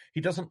church.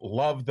 He doesn't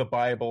love the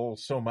Bible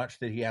so much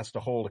that he has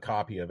to hold a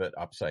copy of it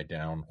upside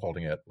down,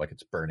 holding it like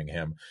it's burning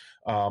him.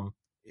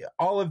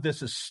 All of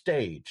this is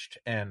staged.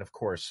 And of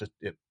course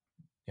it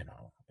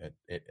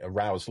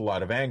aroused a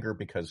lot of anger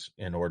because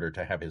in order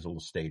to have his little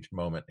staged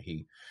moment,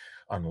 he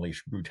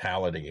unleashed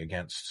brutality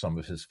against some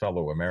of his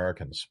fellow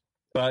Americans.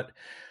 But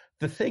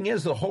the thing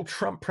is, the whole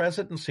Trump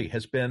presidency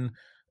has been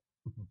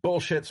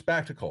bullshit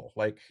spectacle,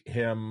 like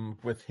him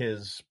with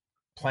his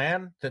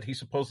plan that he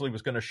supposedly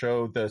was going to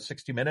show the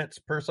 60 Minutes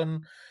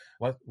person,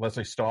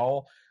 Leslie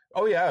Stahl.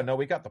 Oh yeah, no,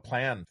 we got the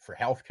plan for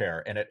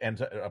healthcare, and it ends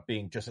up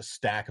being just a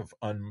stack of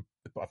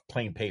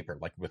plain paper,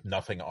 like with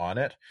nothing on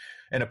it.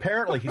 And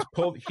apparently he's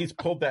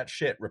pulled that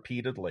shit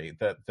repeatedly.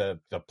 The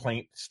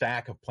plain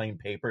stack of plain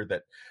paper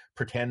that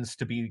pretends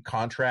to be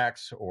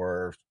contracts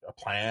or a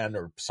plan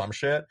or some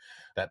shit.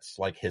 That's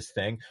like his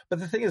thing. But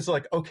the thing is,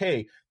 like,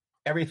 okay,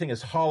 everything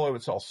is hollow.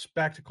 It's all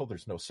spectacle.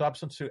 There's no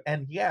substance to it.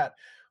 And yet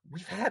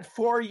we've had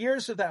 4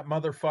 years of that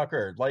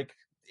motherfucker. Like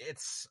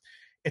it's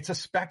a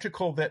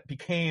spectacle that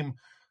became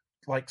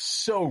like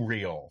so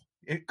real.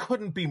 It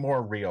couldn't be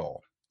more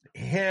real.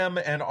 Him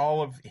and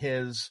all of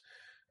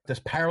this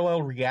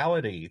parallel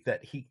reality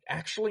that he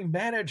actually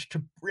managed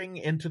to bring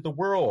into the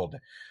world,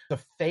 the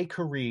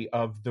fakery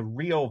of the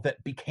real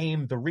that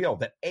became the real,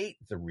 that ate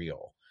the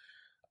real.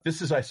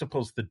 This is, I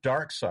suppose, the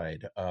dark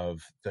side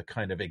of the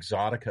kind of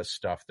exotica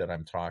stuff that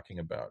I'm talking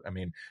about. I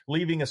mean,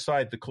 leaving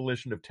aside the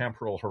collision of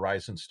temporal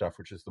horizon stuff,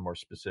 which is the more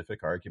specific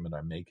argument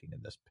I'm making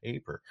in this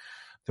paper,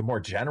 the more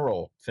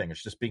general thing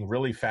is just being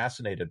really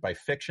fascinated by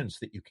fictions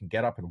that you can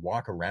get up and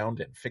walk around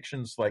in.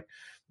 Fictions like,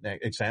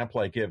 the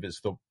example I give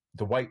is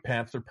the White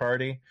Panther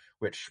Party,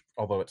 which,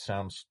 although that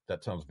sounds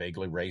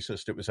vaguely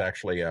racist, it was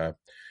actually a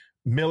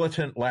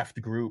militant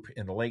left group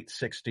in the late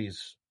 60s,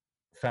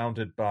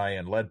 founded by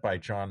and led by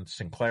John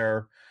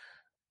Sinclair,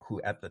 who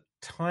at the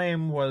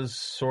time was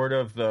sort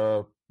of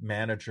the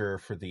manager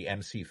for the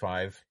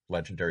MC5,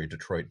 legendary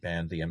Detroit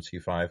band, the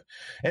MC5.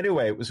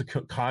 Anyway, it was a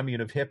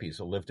commune of hippies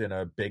who lived in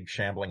a big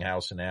shambling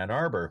house in Ann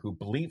Arbor who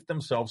believed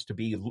themselves to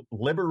be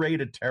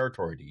liberated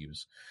territory, to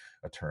use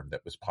a term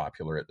that was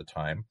popular at the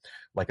time,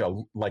 like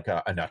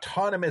an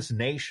autonomous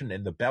nation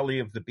in the belly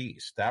of the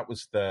beast. That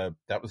was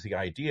the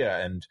idea.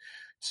 And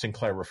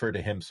Sinclair referred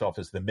to himself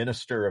as the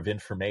Minister of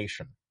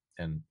Information.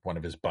 And one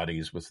of his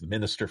buddies was the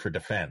Minister for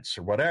Defense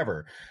or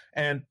whatever.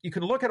 And you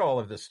can look at all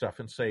of this stuff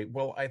and say,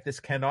 well, this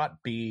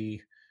cannot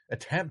be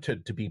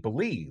attempted to be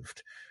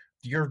believed.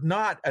 You're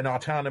not an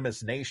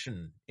autonomous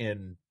nation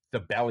in the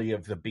belly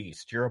of the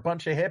beast. You're a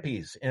bunch of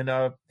hippies in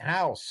a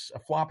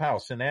flop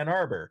house in Ann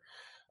Arbor.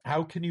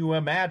 How can you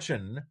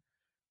imagine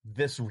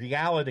this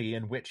reality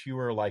in which you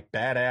are like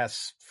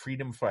badass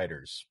freedom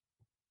fighters?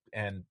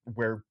 And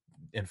where,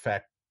 in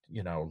fact,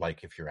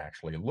 like if you're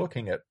actually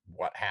looking at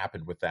what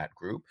happened with that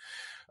group,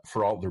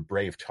 for all their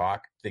brave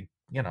talk,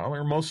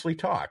 they're mostly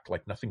talk,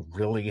 like nothing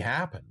really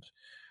happened.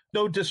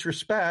 No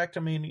disrespect. I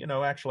mean,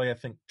 actually, I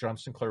think John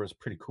Sinclair was a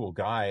pretty cool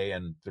guy,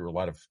 and there were a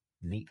lot of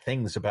neat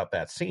things about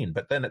that scene.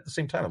 But then at the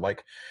same time,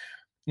 like,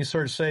 you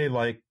sort of say,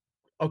 like,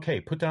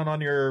 okay, put down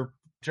on your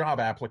job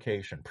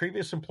application,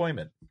 previous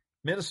employment,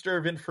 Minister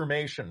of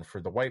Information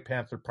for the White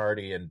Panther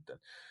Party and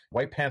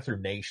White Panther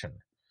Nation.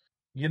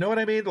 You know what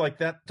I mean? Like,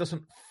 that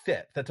doesn't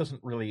fit. That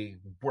doesn't really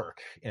work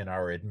in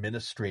our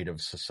administrative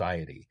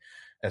society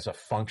as a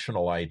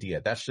functional idea.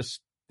 That's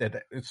just,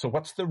 so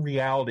what's the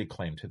reality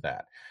claim to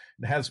that?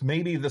 It has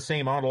maybe the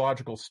same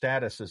ontological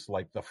status as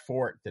like the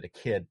fort that a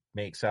kid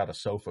makes out of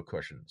sofa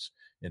cushions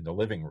in the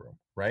living room,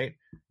 right?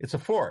 It's a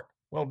fort.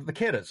 Well, the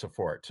kid, it's a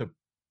fort. To,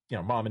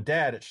 mom and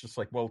dad, it's just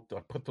like, well,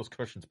 put those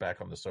cushions back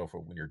on the sofa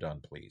when you're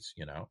done, please,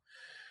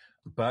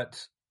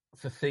 But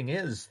the thing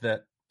is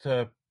that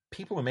the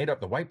people who made up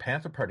the White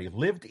Panther Party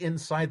lived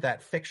inside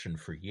that fiction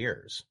for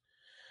years.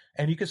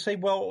 And you could say,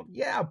 well,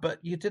 yeah, but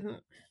you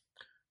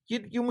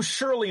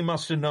surely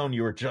must have known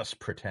you were just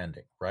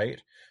pretending, right?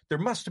 There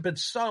must have been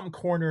some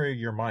corner of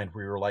your mind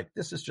where you were like,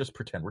 this is just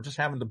pretend. We're just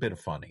having a bit of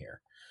fun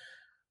here.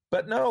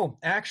 But no,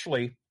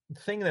 actually, the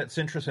thing that's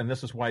interesting,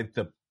 this is why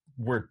the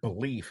word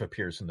belief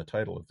appears in the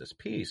title of this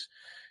piece,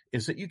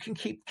 is that you can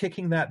keep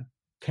kicking that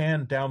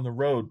can down the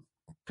road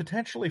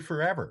potentially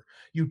forever.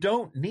 You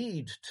don't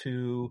need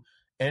to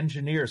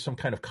engineer some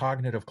kind of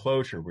cognitive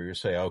closure where you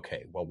say,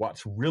 okay, well,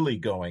 what's really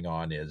going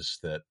on is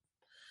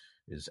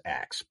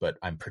X, but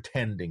I'm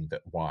pretending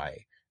that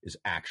Y is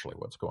actually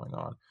what's going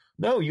on.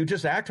 No, you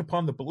just act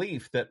upon the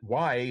belief that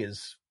Y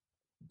is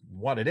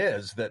what it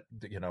is, that,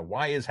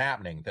 Y is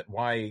happening, that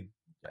Y,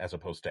 as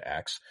opposed to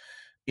X,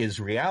 is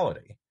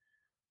reality.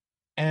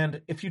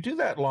 And if you do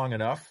that long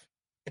enough,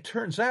 it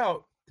turns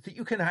out that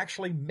you can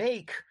actually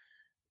make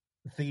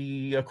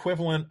the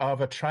equivalent of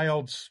a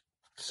child's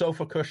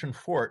sofa cushion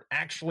fort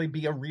actually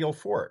be a real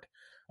fort.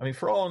 I mean,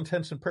 for all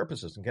intents and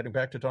purposes, and getting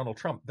back to Donald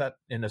Trump, that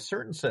in a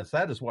certain sense,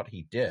 that is what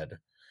he did.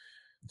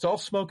 It's all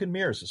smoke and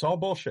mirrors. It's all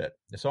bullshit.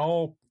 It's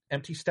all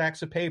empty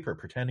stacks of paper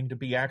pretending to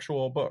be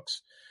actual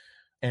books.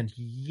 And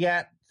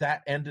yet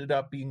that ended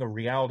up being a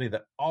reality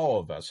that all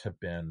of us have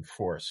been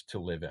forced to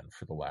live in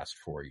for the last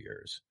 4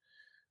 years.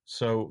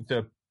 So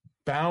the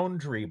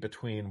boundary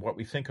between what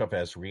we think of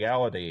as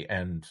reality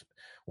and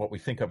what we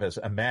think of as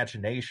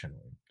imagination,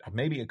 I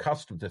may be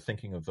accustomed to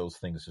thinking of those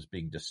things as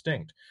being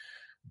distinct,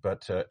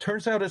 but it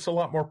turns out it's a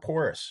lot more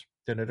porous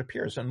than it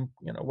appears. And,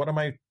 what am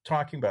I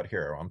talking about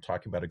here? I'm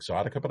talking about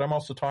exotica, but I'm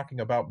also talking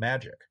about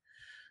magic,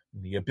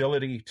 the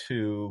ability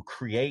to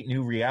create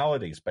new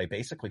realities by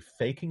basically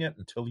faking it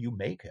until you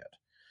make it.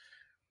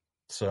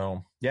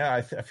 So, yeah,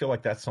 I feel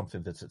like that's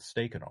something that's at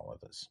stake in all of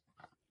this.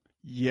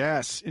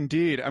 Yes,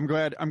 indeed. I'm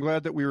glad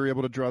that we were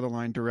able to draw the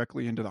line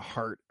directly into the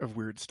heart of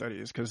weird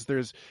studies, because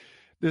there's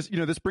this,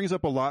 this brings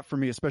up a lot for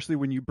me, especially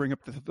when you bring up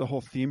the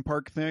whole theme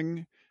park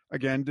thing,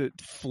 again, to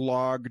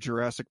flog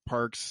Jurassic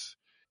Park's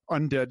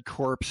undead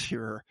corpse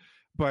here.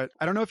 But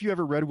I don't know if you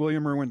ever read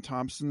William Irwin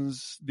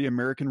Thompson's The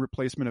American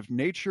Replacement of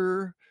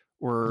Nature,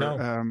 or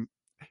no.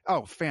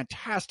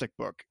 fantastic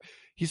book.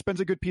 He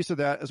spends a good piece of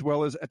that, as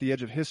well as At the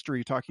Edge of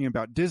History, talking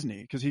about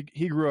Disney, because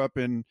he grew up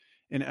in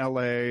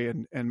LA,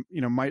 and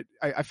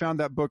I found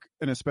that book,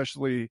 and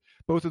especially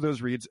both of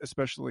those reads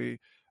especially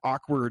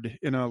awkward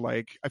in a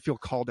I feel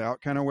called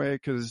out kind of way,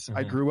 because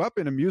I grew up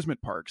in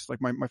amusement parks. Like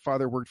my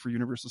father worked for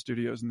Universal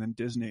Studios and then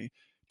Disney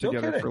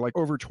together for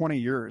over 20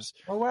 years.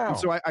 Oh, wow. And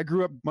so I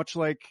grew up much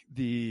like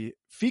the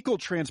fecal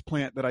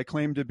transplant that I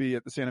claimed to be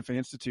at the Santa Fe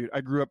Institute.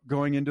 I grew up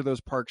going into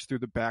those parks through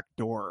the back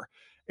door.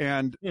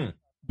 And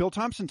Bill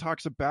Thompson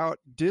talks about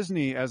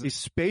Disney as a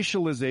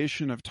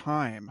spatialization of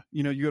time.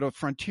 You go to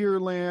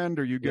Frontierland,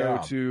 or you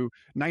go to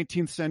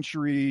 19th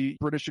century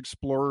British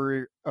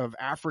explorer of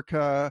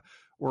Africa,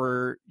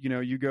 or,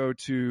 you go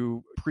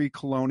to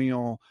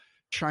pre-colonial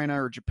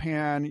China or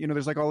Japan.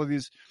 There's all of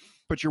these,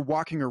 but you're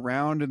walking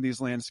around in these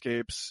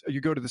landscapes.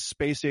 You go to the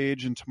space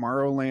age in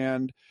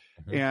Tomorrowland,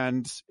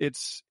 and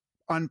it's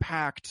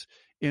unpacked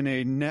in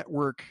a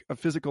network of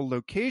physical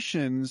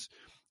locations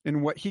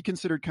in what he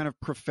considered kind of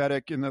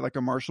prophetic, in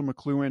a Marshall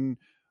McLuhan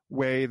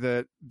way,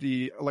 that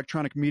the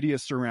electronic media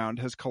surround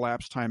has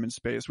collapsed time and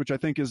space, which I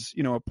think is,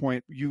 a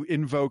point you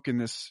invoke in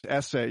this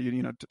essay,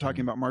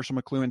 talking about Marshall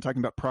McLuhan, talking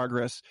about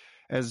progress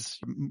as,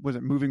 was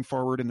it moving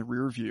forward in the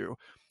rear view,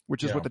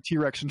 which is what the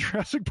T-Rex in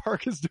Jurassic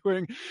Park is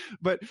doing.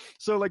 But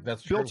so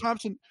That's Bill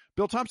true.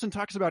 Thompson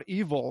talks about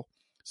evil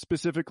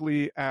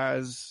specifically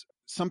as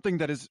something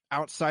that is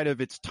outside of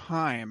its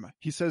time.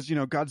 He says,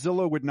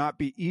 Godzilla would not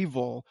be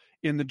evil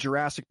in the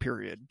Jurassic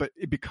period, but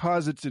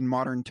because it's in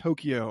modern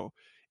Tokyo,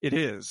 it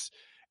is.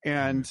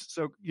 And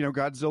so,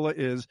 Godzilla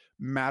is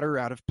matter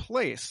out of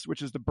place,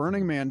 which is the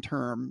Burning Man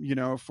term,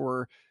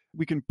 for,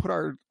 we can put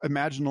our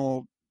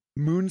imaginal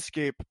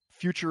moonscape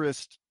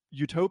futurist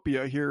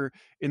utopia here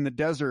in the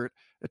desert,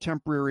 a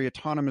temporary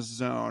autonomous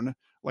zone,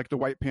 like the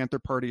White Panther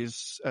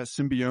Party's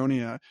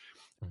Symbionia.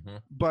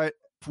 But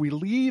if we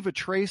leave a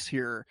trace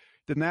here,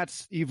 then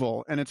that's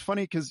evil. And it's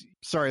funny because,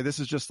 sorry, this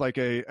is just like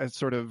a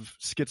sort of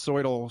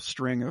schizoidal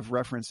string of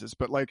references,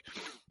 but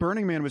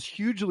Burning Man was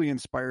hugely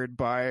inspired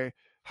by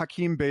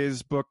Hakeem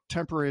Bey's book,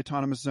 Temporary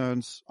Autonomous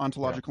Zones,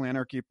 Ontological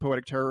Anarchy,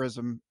 Poetic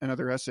Terrorism, and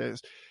Other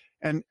Essays.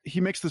 And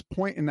he makes this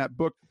point in that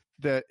book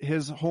that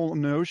his whole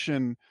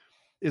notion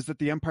is that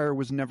the empire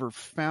was never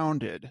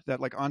founded,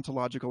 that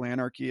ontological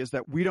anarchy is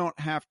that we don't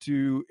have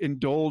to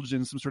indulge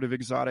in some sort of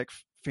exotic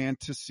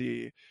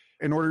fantasy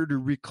in order to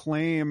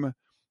reclaim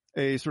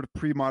a sort of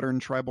pre-modern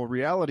tribal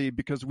reality,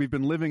 because we've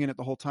been living in it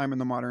the whole time in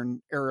the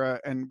modern era,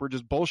 and we're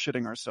just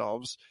bullshitting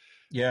ourselves.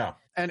 Yeah.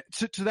 And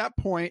to that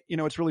point,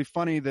 it's really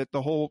funny that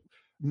the whole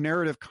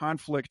narrative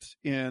conflict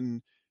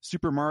in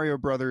Super Mario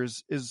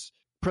Brothers is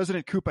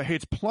President Koopa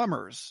hates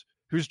plumbers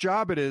whose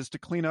job it is to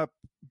clean up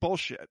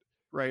bullshit,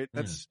 right?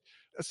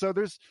 So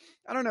there's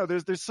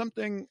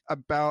something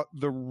about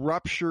the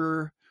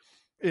rupture.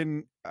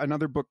 In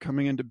another book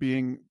coming into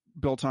being,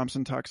 Bill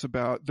Thompson talks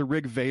about the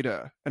Rig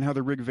Veda, and how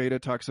the Rig Veda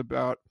talks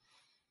about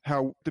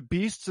how the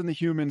beasts and the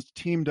humans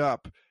teamed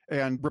up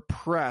and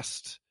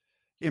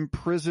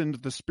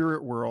imprisoned the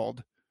spirit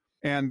world.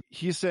 And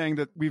he's saying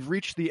that we've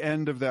reached the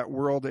end of that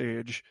world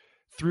age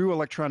through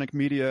electronic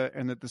media,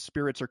 and that the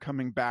spirits are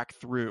coming back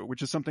through,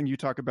 which is something you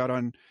talk about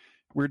on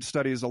Weird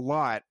Studies a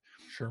lot.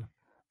 Sure.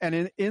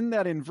 And in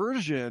that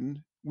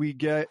inversion, we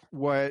get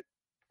what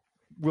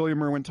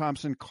William Irwin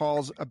Thompson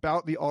calls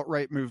about the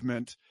alt-right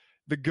movement,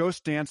 the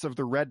ghost dance of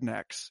the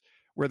rednecks,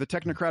 where the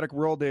technocratic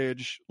world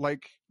age,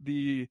 like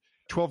the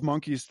 12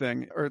 Monkeys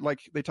thing, or like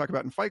they talk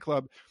about in Fight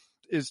Club,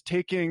 is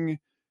taking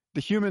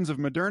the humans of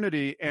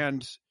modernity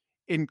and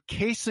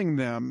encasing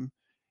them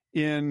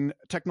in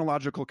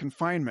technological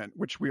confinement,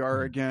 which we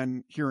are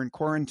again here in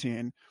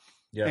quarantine,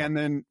 and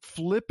then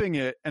flipping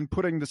it and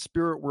putting the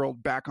spirit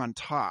world back on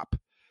top.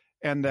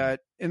 And that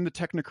in the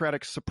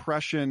technocratic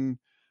suppression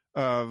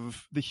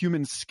of the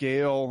human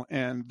scale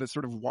and the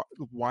sort of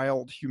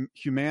wild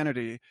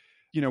humanity,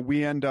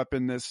 we end up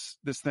in this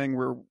thing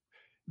where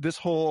this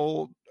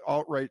whole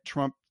alt-right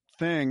Trump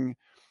thing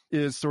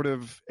is sort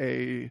of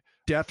a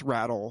death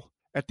rattle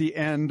at the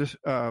end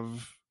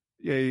of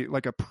a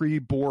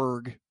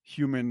pre-Borg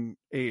human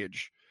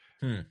age.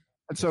 And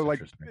so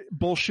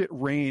bullshit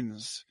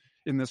reigns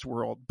in this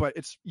world. But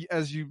it's,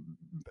 as you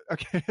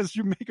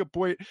make a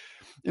point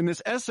in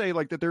this essay,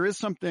 that there is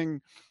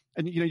something,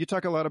 and you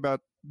talk a lot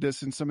about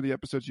this in some of the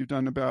episodes you've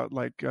done about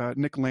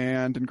Nick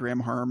Land and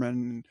Graham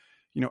Harman,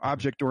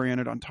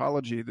 object-oriented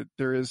ontology, that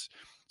there is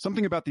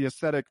something about the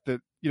aesthetic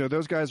that,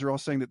 those guys are all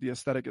saying that the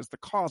aesthetic is the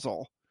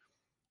causal.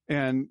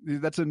 And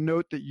that's a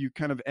note that you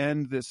kind of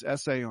end this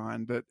essay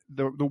on, that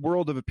the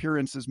world of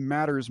appearances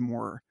matters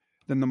more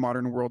than the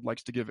modern world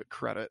likes to give it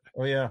credit.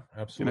 Oh yeah,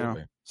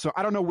 absolutely. So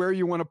I don't know where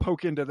you want to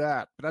poke into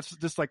that, but that's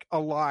just a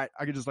lot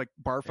I could just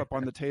barf up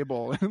on the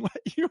table and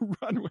let you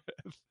run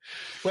with.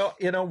 Well,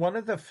 one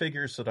of the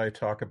figures that I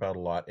talk about a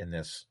lot in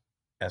this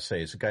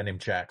essay is a guy named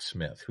Jack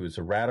Smith, who is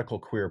a radical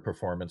queer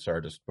performance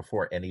artist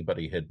before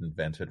anybody had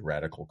invented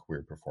radical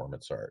queer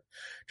performance art.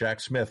 Jack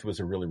Smith was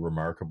a really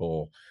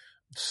remarkable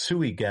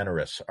sui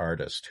generis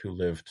artist who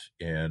lived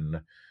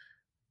in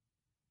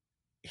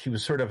he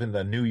was sort of in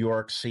the New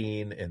York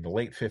scene in the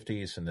late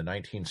 50s and the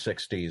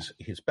 1960s.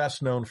 He's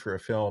best known for a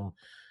film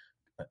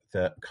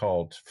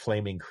called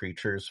Flaming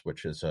Creatures,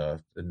 which is a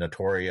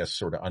notorious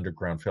sort of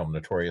underground film,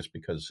 notorious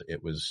because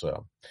it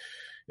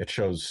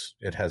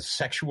has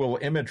sexual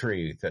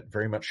imagery that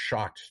very much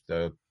shocked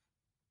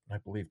I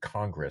believe,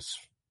 Congress.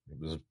 It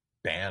was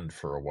banned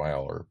for a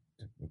while or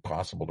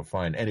impossible to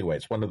find. Anyway,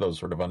 it's one of those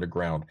sort of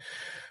underground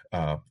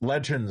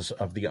legends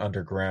of the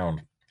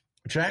underground.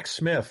 Jack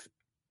Smith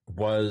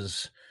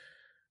was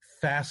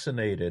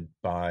fascinated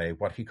by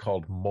what he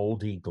called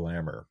moldy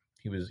glamour.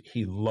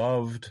 He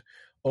loved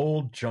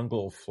old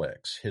jungle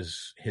flicks.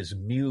 His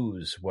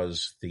muse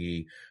was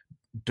the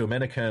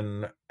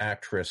Dominican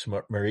actress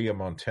Maria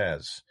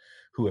Montez,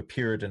 who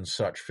appeared in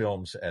such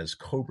films as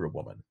Cobra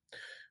Woman,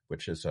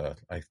 which is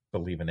I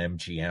believe an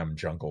MGM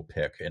jungle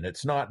pick, and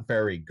it's not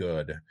very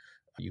good.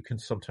 You can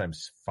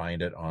sometimes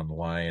find it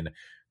online.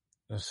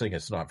 I was saying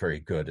it's not very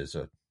good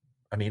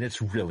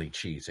it's really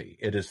cheesy.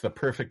 It is the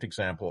perfect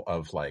example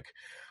of like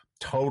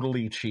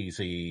totally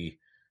cheesy,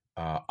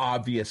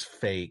 obvious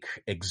fake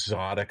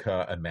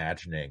exotica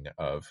imagining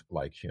of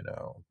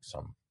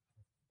some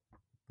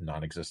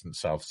non-existent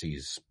South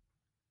Seas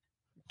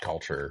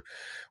culture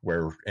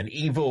where an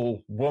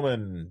evil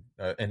woman,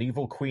 an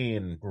evil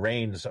queen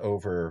reigns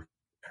over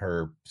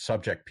her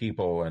subject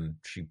people and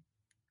she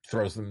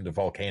throws them into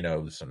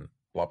volcanoes and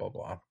blah, blah,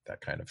 blah.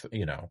 That kind of,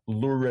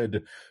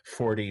 lurid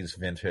 40s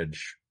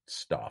vintage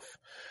stuff.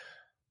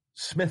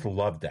 Smith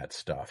loved that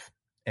stuff.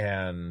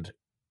 And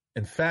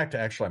in fact,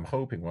 actually, I'm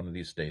hoping one of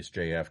these days,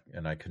 JF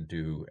and I can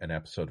do an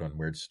episode on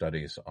Weird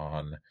Studies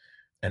on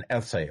a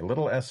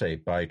little essay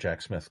by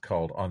Jack Smith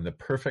called On the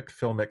Perfect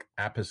Filmic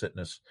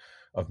Appositeness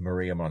of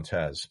Maria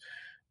Montez.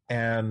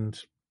 And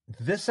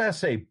this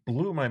essay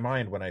blew my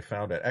mind when I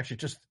found it. Actually,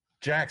 just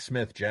Jack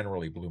Smith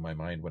generally blew my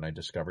mind when I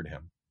discovered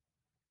him.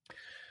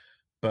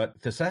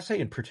 But this essay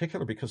in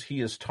particular, because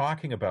he is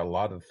talking about a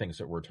lot of the things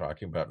that we're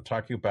talking about, and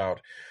talking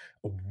about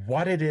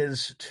what it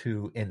is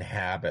to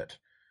inhabit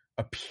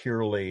a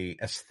purely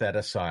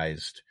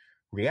aestheticized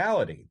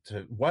reality,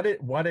 to what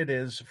it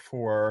is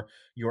for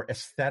your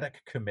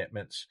aesthetic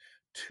commitments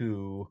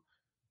to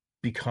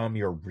become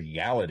your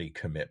reality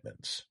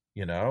commitments,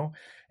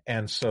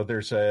 And so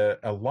there's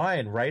a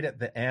line right at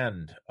the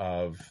end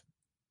of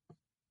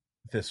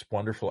this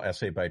wonderful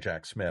essay by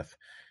Jack Smith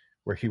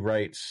where he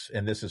writes,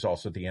 and this is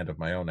also the end of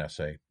my own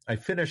essay, I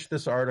finished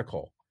this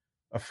article.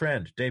 A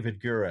friend,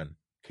 David Gurin,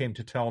 came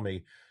to tell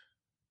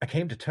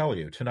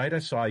you, tonight I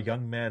saw a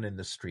young man in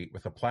the street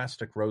with a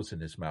plastic rose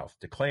in his mouth,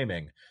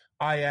 declaiming,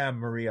 I am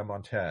Maria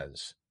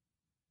Montez.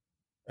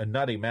 A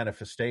nutty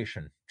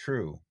manifestation,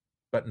 true,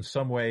 but in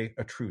some way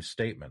a true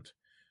statement.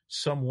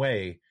 Some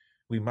way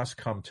we must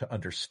come to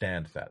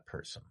understand that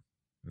person.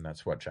 And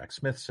that's what Jack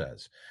Smith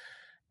says.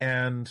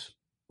 And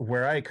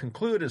where I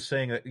conclude is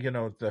saying that,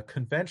 the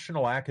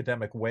conventional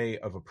academic way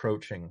of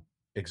approaching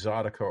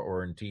exotica,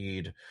 or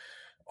indeed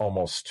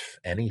almost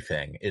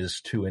anything,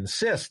 is to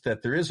insist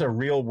that there is a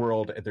real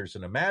world, there's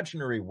an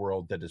imaginary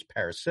world that is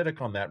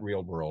parasitic on that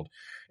real world,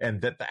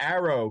 and that the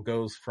arrow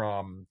goes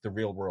from the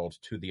real world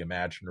to the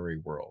imaginary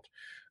world.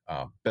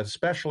 But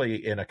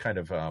especially in a kind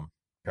of a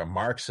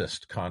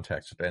Marxist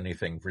context,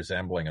 anything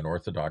resembling an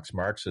orthodox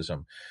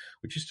Marxism,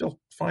 which you still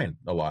find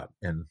a lot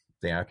in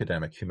the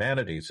academic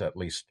humanities, at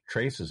least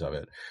traces of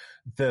it,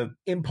 the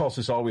impulse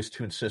is always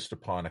to insist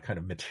upon a kind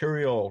of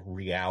material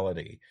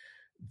reality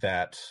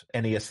that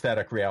any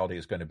aesthetic reality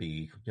is going to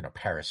be,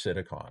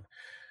 parasitic on.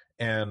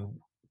 And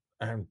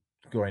I'm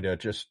going to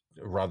just,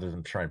 rather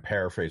than try and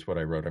paraphrase what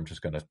I wrote, I'm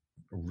just going to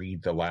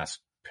read the last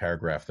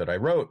paragraph that I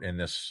wrote in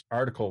this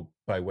article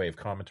by way of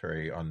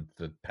commentary on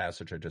the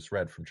passage I just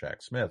read from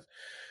Jack Smith.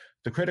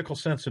 The critical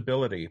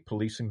sensibility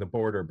policing the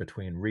border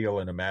between real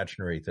and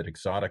imaginary that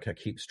exotica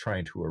keeps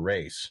trying to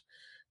erase.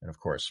 And of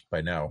course,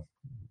 by now,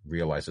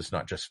 realize it's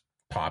not just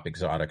pop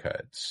exotica,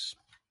 it's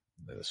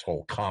this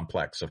whole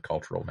complex of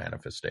cultural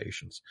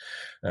manifestations.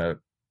 The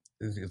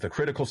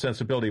critical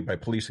sensibility by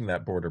policing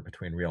that border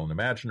between real and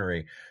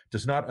imaginary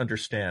does not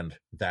understand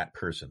that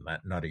person,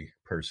 that nutty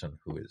person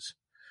who is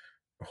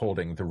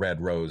holding the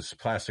red rose,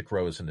 plastic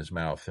rose in his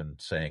mouth and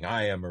saying,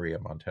 I am Maria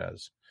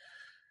Montez.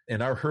 In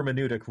our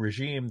hermeneutic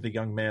regime, the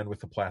young man with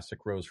the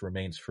plastic rose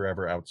remains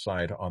forever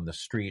outside on the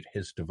street,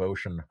 his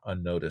devotion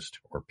unnoticed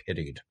or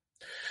pitied.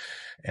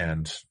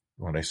 And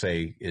what I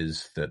say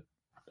is that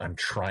I'm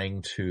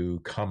trying to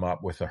come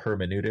up with a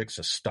hermeneutics,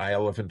 a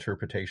style of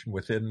interpretation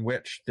within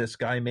which this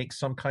guy makes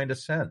some kind of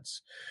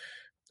sense,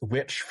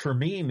 which for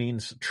me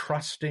means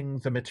trusting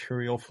the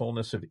material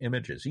fullness of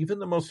images, even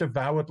the most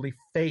avowedly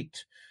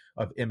faked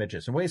of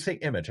images. And when I say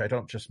image, I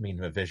don't just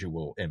mean a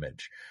visual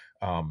image.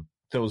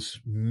 Those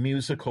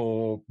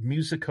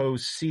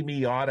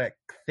musico-semiotic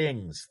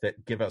things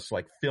that give us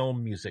like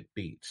film music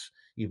beats,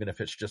 even if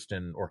it's just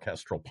in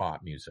orchestral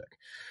pop music.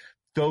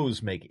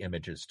 Those make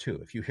images too.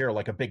 If you hear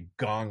like a big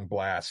gong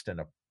blast and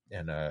a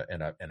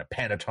a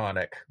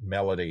pentatonic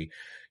melody.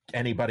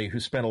 Anybody who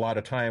spent a lot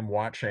of time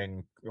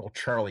watching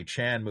Charlie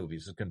Chan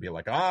movies is going to be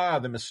like,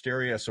 the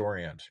Mysterious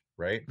Orient,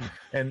 right?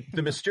 And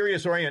the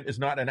Mysterious Orient is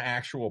not an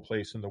actual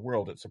place in the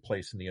world. It's a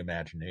place in the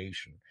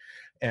imagination.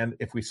 And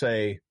if we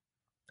say,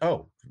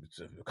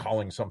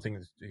 calling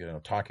something,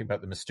 talking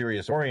about the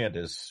Mysterious Orient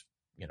is,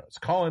 it's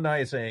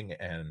colonizing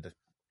and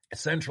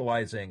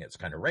essentializing, it's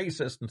kind of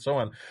racist and so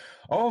on,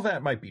 all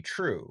that might be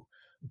true.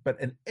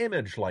 But an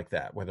image like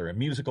that, whether a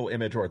musical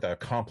image or the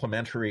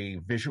complementary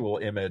visual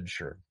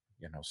image or,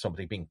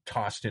 somebody being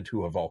tossed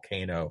into a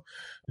volcano,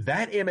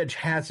 that image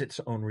has its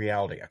own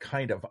reality, a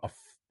kind of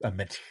a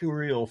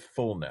material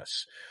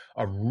fullness,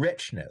 a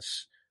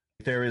richness.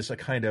 There is a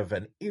kind of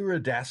an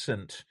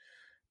iridescent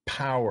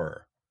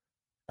power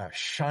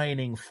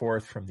shining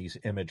forth from these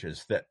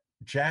images that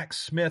Jack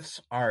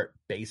Smith's art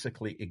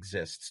basically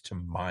exists to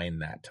mine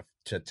that,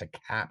 to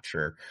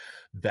capture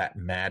that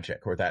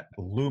magic or that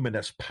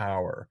luminous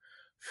power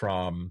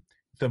from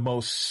the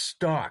most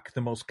stock,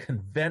 the most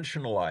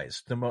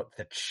conventionalized, the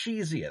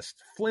cheesiest,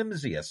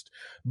 flimsiest,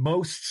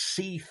 most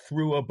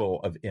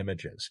see-throughable of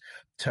images.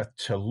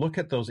 To look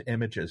at those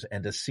images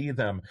and to see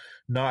them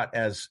not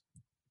as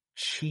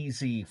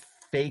cheesy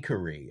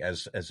fakery,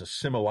 as a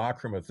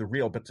simulacrum of the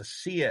real, but to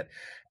see it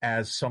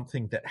as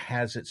something that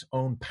has its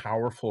own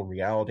powerful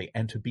reality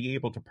and to be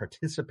able to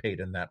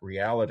participate in that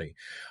reality.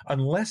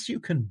 Unless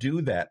you can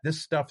do that,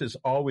 this stuff is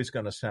always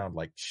going to sound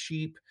like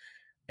cheap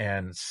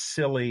and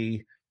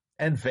silly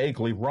and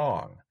vaguely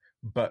wrong.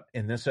 But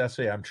in this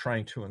essay, I'm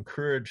trying to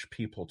encourage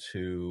people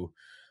to,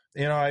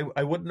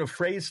 I wouldn't have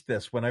phrased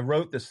this when I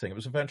wrote this thing. It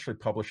was eventually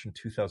published in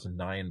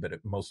 2009,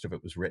 but most of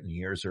it was written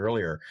years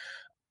earlier.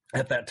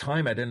 At that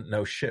time, I didn't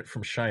know shit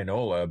from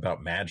Shinola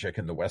about magic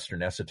and the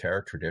Western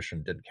esoteric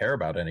tradition, didn't care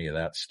about any of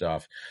that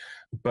stuff.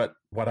 But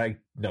what I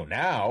know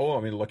now,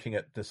 looking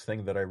at this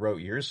thing that I wrote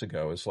years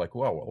ago, is like,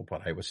 well,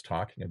 what I was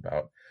talking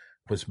about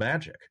was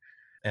magic.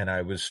 And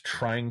I was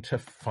trying to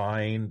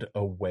find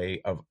a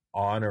way of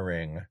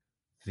honoring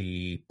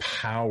the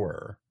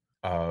power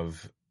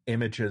of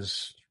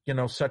images,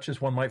 such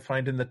as one might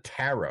find in the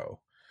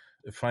tarot,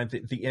 find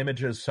the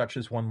images such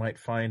as one might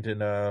find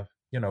in a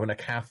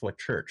Catholic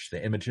church,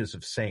 the images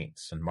of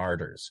saints and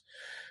martyrs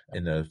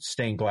in the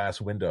stained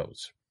glass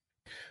windows.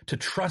 To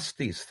trust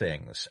these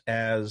things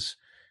as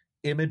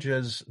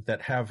images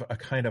that have a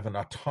kind of an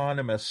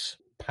autonomous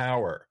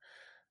power,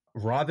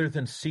 rather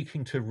than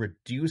seeking to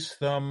reduce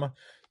them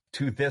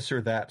to this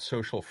or that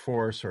social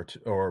force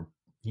or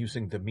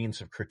using the means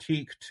of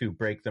critique to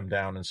break them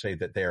down and say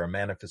that they are a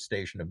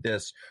manifestation of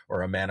this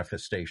or a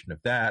manifestation of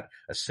that,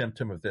 a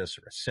symptom of this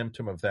or a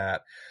symptom of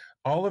that.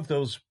 All of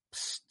those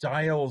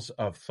styles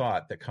of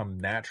thought that come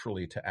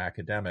naturally to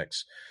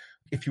academics,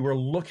 if you were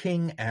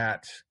looking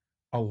at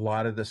a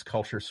lot of this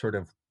culture sort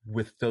of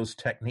with those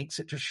techniques,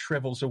 it just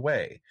shrivels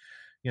away.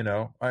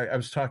 I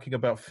was talking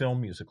about film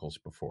musicals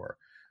before.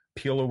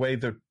 Peel away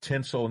the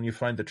tinsel and you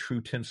find the true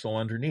tinsel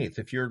underneath.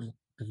 If you're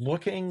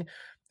looking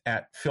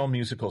at film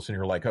musicals and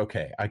you're like,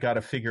 okay, I got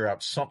to figure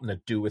out something to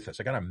do with this.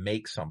 I got to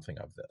make something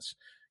of this.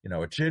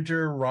 A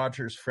Ginger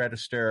Rogers, Fred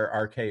Astaire,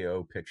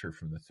 RKO picture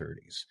from the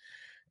 30s.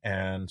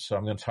 And so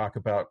I'm going to talk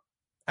about,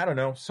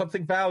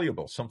 something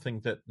valuable, something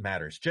that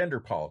matters. Gender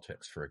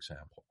politics, for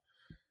example.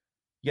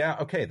 Yeah,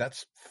 okay,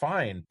 that's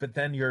fine. But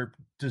then you're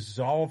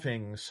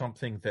dissolving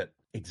something that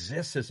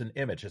exists as an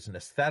image, as an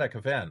aesthetic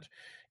event,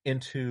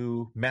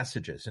 into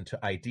messages, into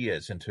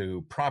ideas,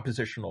 into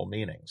propositional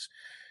meanings.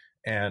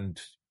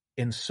 And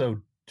in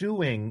so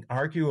doing,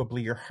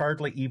 arguably, you're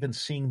hardly even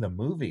seeing the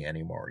movie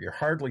anymore. You're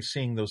hardly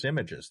seeing those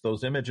images.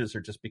 Those images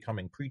are just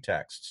becoming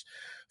pretexts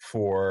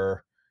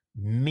for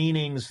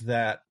meanings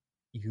that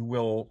you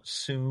will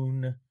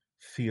soon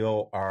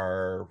feel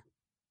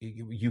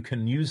you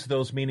can use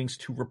those meanings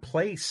to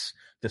replace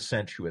the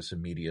sensuous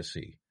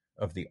immediacy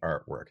of the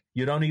artwork.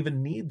 You don't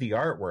even need the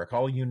artwork.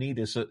 All you need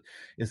is the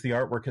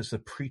artwork as the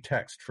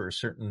pretext for a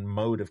certain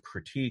mode of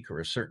critique or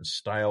a certain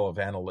style of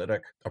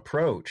analytic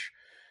approach.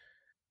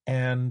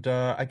 And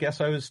I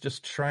guess I was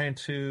just trying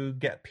to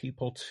get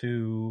people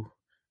to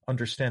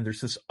understand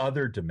there's this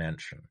other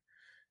dimension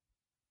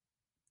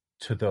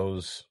to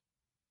those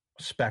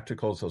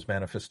spectacles, those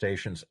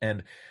manifestations.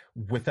 And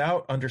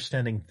without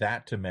understanding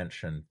that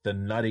dimension, the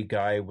nutty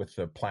guy with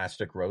the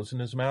plastic rose in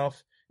his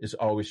mouth is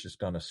always just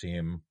going to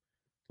seem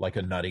like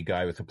a nutty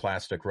guy with a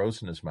plastic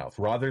rose in his mouth,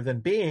 rather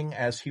than being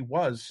as he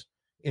was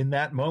in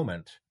that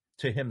moment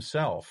to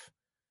himself.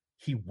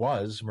 He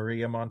was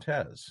Maria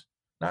Montez,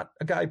 not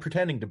a guy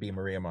pretending to be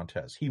Maria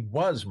Montez. He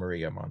was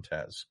Maria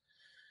Montez.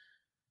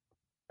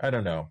 I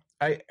don't know.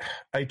 I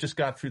just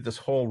got through this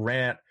whole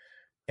rant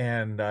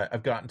and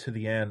I've gotten to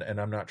the end and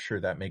I'm not sure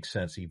that makes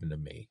sense even to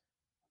me.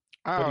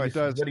 Oh, it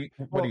does.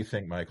 What do you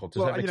think, Michael?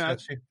 Does that make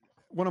sense to you?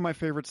 One of my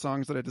favorite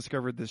songs that I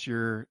discovered this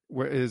year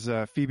is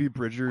Phoebe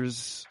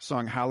Bridgers'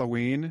 song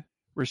Halloween,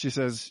 where she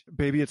says,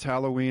 "Baby, it's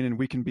Halloween and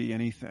we can be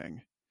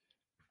anything."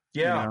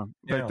 Yeah.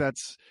 But Yeah.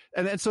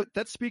 and so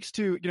that speaks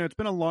to, it's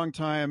been a long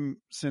time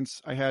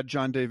since I had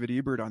John David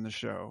Ebert on the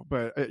show,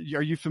 but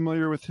are you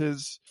familiar with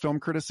his film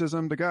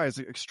criticism? The guy is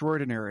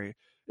extraordinary,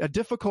 a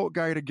difficult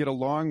guy to get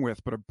along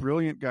with, but a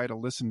brilliant guy to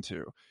listen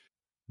to.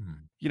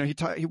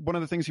 One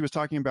of the things he was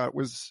talking about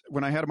was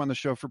when I had him on the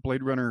show for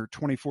Blade Runner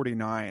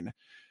 2049,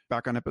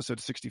 back on episode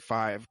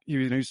 65, he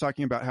was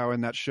talking about how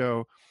in that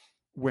show,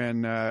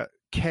 when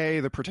Kay,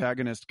 the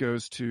protagonist,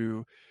 goes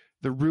to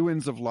the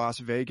ruins of Las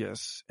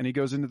Vegas, and he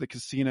goes into the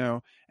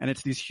casino, and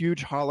it's these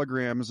huge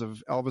holograms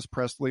of Elvis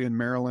Presley and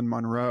Marilyn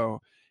Monroe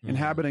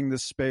inhabiting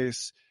this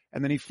space.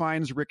 And then he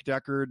finds Rick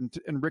Deckard,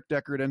 and Rick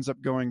Deckard ends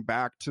up going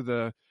back to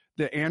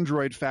the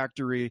android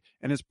factory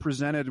and is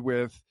presented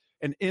with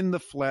an in the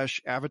flesh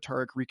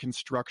avataric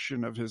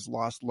reconstruction of his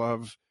lost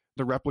love,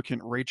 the replicant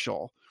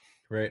Rachel.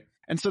 Right.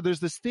 And so there's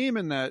this theme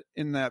in that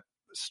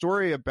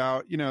story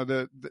about,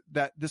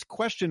 that this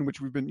question, which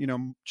we've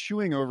been,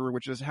 chewing over,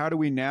 which is how do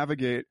we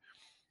navigate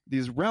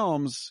these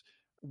realms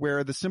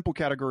where the simple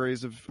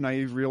categories of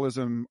naive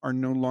realism are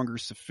no longer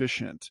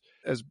sufficient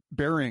as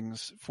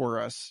bearings for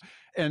us.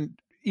 And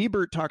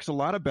Ebert talks a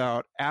lot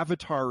about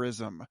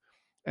avatarism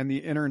and the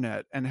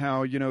internet, and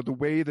how, the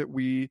way that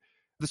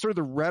the sort of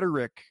the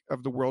rhetoric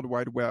of the World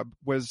Wide Web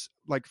was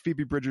like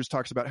Phoebe Bridgers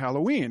talks about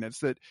Halloween. It's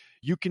that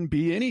you can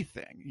be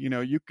anything,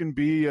 you can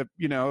be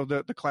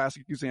the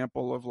classic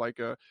example of like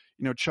a,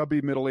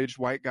 chubby middle-aged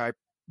white guy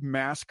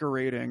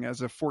masquerading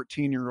as a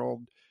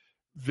 14-year-old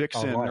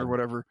vixen or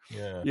whatever.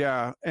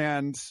 Yeah.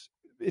 And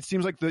it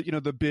seems like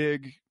the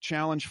big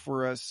challenge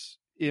for us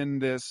in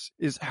this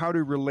is how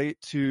to relate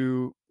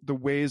to the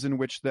ways in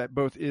which that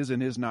both is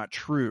and is not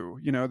true.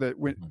 That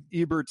when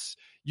Ebert's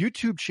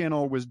YouTube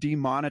channel was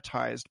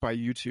demonetized by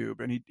YouTube,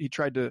 and he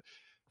tried to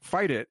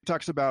fight it,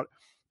 talks about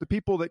the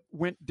people that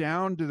went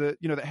down to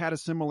that had a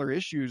similar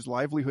issues,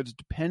 livelihoods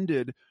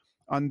depended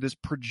on this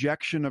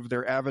projection of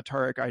their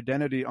avataric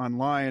identity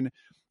online.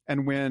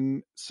 And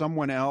when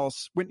someone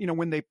else,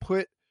 when they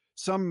put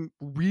some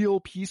real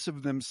piece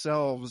of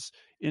themselves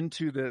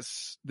into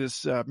this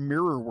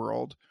mirror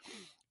world,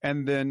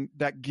 and then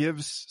that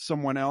gives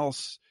someone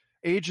else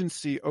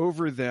agency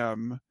over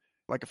them,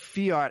 like a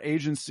fiat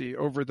agency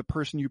over the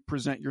person you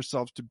present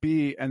yourselves to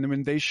be. And then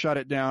when they shut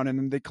it down and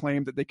then they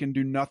claim that they can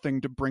do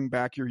nothing to bring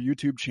back your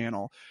YouTube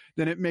channel,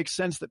 then it makes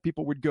sense that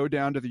people would go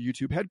down to the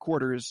YouTube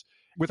headquarters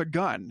with a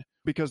gun,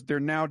 because they're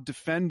now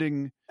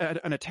defending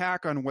an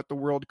attack on what the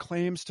world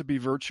claims to be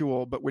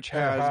virtual, but which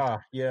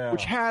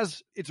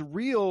has it's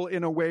real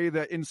in a way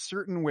that in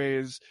certain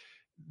ways,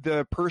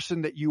 the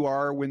person that you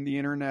are when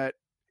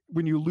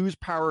you lose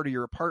power to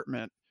your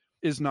apartment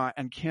is not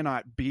and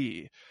cannot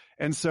be.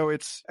 And so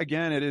it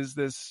is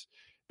this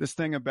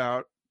thing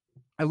about,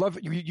 I love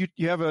you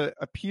have a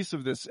piece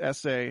of this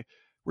essay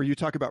where you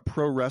talk about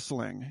pro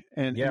wrestling,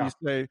 and you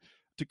say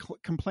to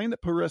complain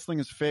that pro wrestling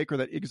is fake or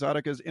that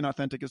Exotica is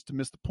inauthentic is to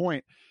miss the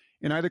point.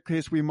 In either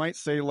case, we might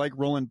say, like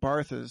Roland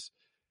Barthes,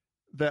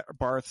 that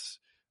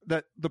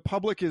the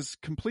public is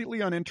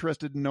completely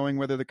uninterested in knowing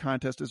whether the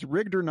contest is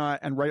rigged or not,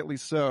 and rightly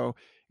so.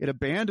 It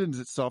abandons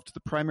itself to the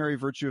primary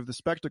virtue of the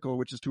spectacle,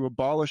 which is to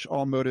abolish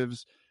all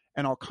motives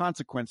and all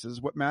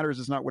consequences. What matters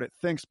is not what it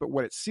thinks, but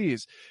what it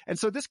sees. And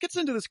so this gets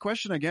into this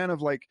question again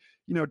of like,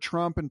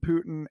 Trump and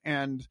Putin,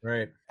 and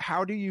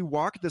how do you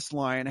walk this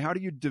line? How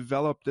do you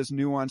develop this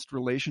nuanced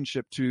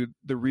relationship to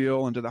the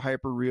real and to the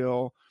hyper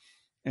real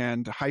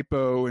and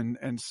hypo and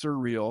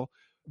surreal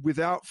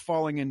without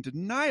falling into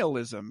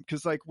nihilism?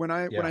 Because like when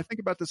I think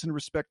about this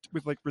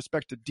with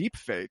respect to deep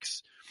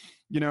fakes,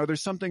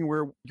 there's something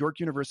where York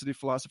University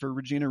philosopher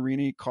Regina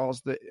Rini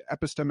calls the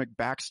epistemic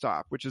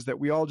backstop, which is that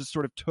we all just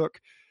sort of took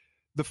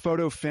the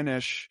photo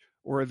finish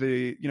or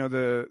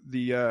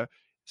the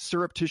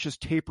surreptitious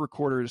tape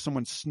recorder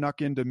someone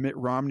snuck into Mitt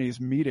Romney's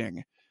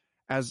meeting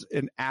as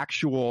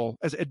admissible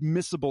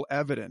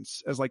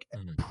evidence, as like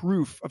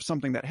proof of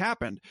something that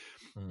happened,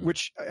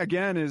 which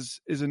again is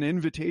an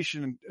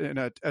invitation in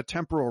a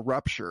temporal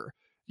rupture,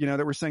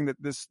 that we're saying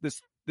that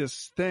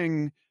this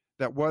thing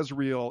that was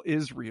real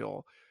is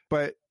real.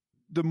 But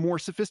the more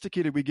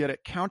sophisticated we get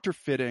at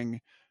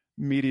counterfeiting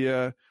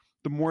media,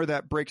 the more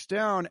that breaks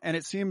down. And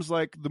it seems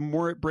like the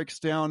more it breaks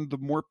down, the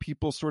more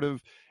people sort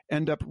of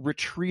end up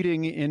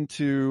retreating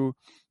into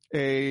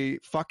a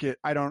fuck it,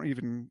 I don't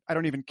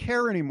even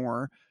care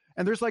anymore.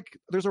 And there's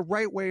a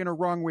right way and a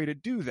wrong way to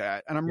do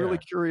that. And I'm really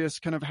curious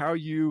kind of how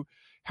you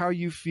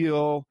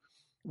feel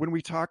when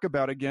we talk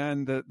about,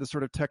 again, the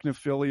sort of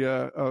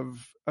technophilia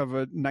of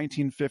a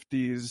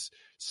 1950s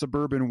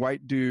suburban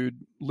white dude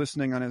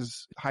listening on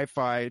his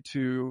hi-fi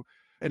to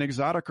an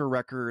Exotica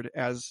record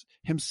as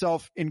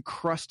himself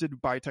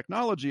encrusted by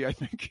technology, I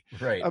think,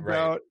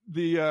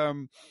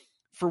 the,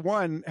 for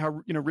one,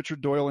 how,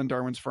 Richard Doyle in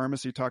Darwin's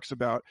Pharmacy talks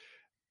about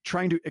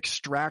trying to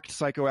extract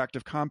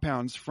psychoactive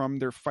compounds from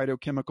their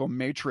phytochemical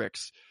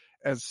matrix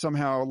as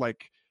somehow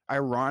like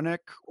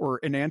ironic or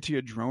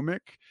enantiodromic,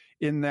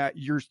 in that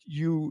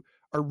you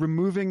are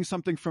removing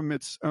something from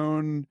its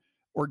own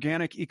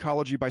organic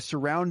ecology by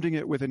surrounding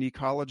it with an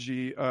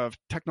ecology of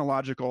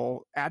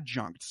technological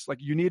adjuncts. Like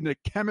you need a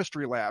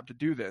chemistry lab to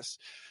do this.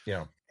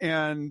 Yeah.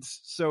 And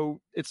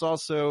so it's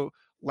also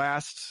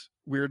last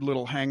weird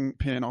little hang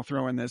pin I'll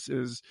throw in this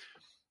is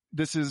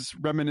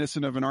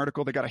reminiscent of an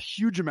article that got a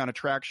huge amount of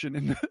traction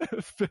in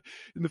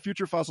the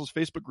Future Fossils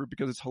Facebook group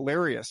because it's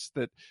hilarious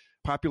that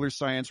Popular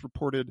Science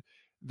reported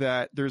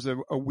that there's a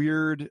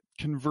weird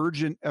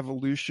convergent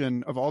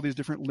evolution of all these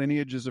different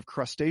lineages of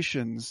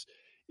crustaceans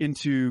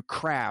into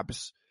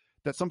crabs.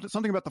 That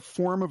something about the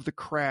form of the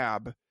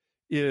crab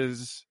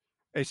is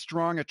a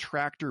strong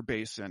attractor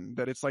basin,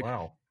 that it's like,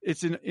 wow.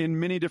 It's in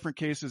many different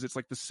cases, it's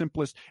like the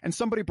simplest. And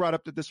somebody brought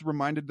up that this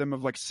reminded them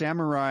of like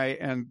samurai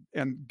and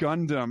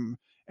Gundam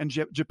and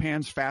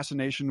Japan's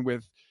fascination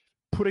with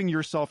putting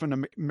yourself in a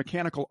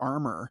mechanical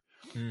armor.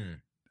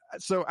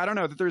 So I don't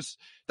know,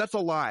 that's a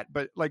lot,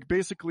 but like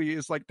basically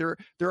is like there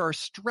are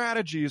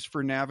strategies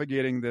for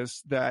navigating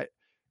this that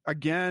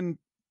again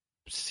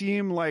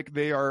seem like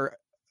they are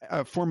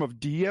a form of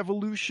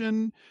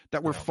de-evolution,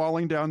 that we're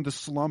falling down the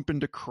slump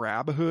into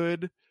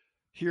crabhood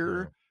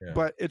here. Yeah.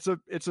 But it's a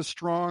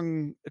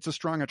strong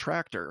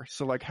attractor.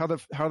 So like how the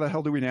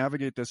hell do we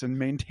navigate this and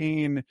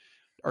maintain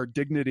our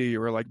dignity,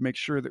 or like make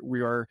sure that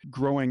we are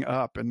growing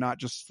up and not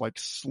just like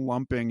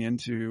slumping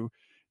into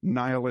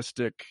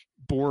nihilistic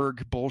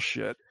Borg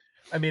bullshit?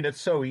 I mean,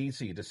 it's so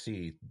easy to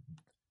see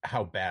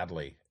how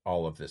badly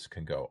all of this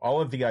can go.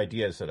 All of the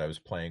ideas that I was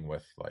playing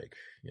with, like,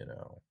 you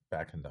know,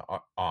 back in the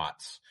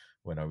aughts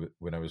when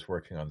I was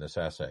working on this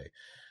essay,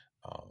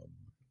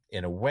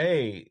 in a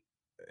way,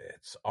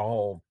 it's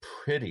all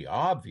pretty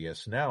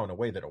obvious now in a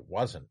way that it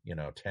wasn't,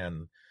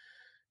 10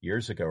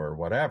 years ago or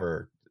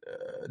whatever.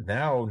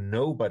 Now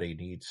nobody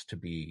needs to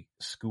be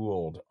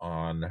schooled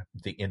on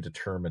the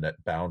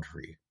indeterminate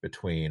boundary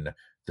between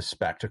the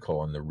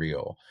spectacle and the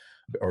real,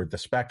 or the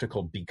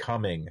spectacle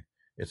becoming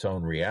its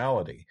own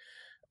reality.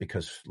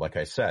 Because, like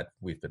I said,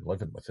 we've been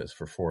living with this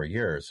for 4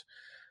 years.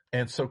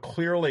 And so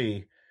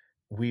clearly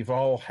we've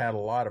all had a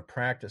lot of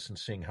practice in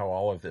seeing how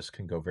all of this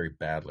can go very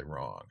badly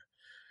wrong.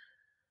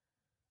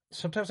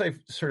 Sometimes I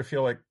sort of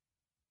feel like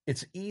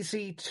it's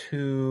easy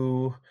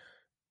to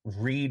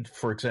read,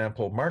 for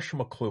example,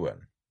 Marshall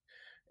McLuhan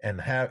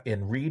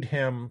and read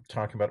him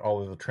talking about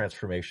all of the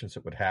transformations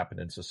that would happen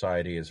in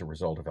society as a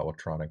result of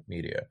electronic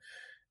media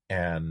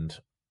and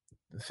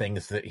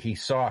things that he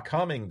saw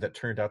coming that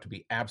turned out to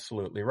be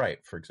absolutely right.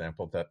 For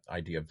example, that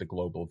idea of the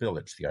global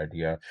village, the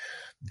idea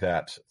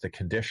that the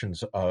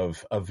conditions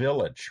of a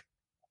village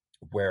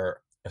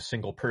where a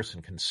single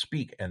person can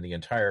speak and the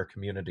entire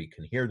community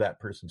can hear that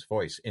person's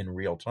voice in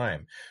real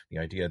time. The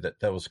idea that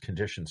those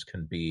conditions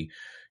can be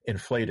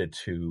inflated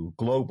to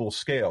global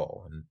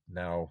scale. And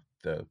now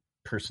the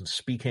person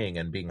speaking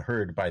and being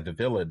heard by the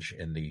village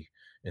in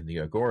the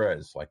agora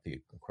is like the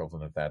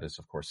equivalent of that is,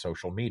 of course,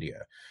 social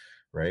media,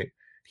 right?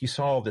 He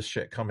saw all this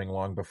shit coming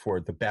long before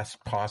the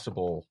best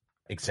possible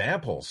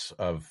examples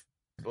of,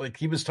 like,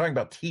 he was talking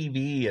about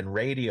TV and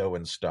radio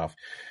and stuff,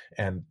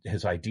 and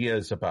his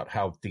ideas about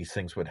how these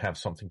things would have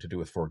something to do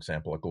with, for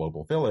example, a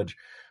global village,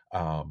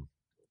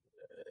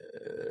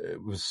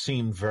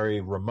 seemed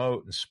very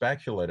remote and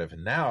speculative.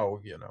 And now,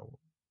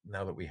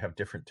 now that we have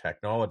different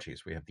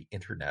technologies, we have the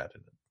internet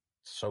and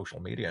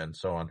social media and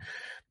so on,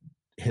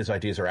 his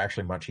ideas are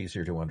actually much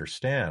easier to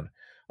understand.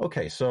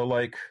 Okay, so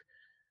like,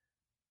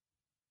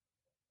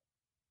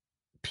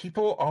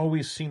 people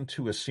always seem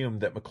to assume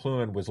that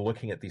McLuhan was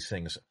looking at these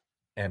things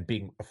and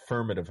being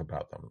affirmative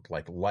about them,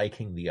 like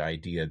liking the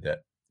idea that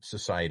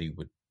society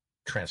would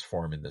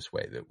transform in this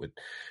way, that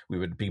we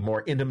would be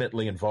more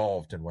intimately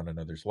involved in one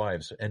another's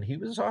lives. And he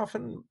was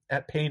often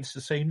at pains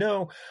to say,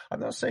 no,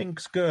 I'm not saying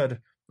it's good.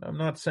 I'm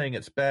not saying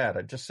it's bad.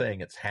 I'm just saying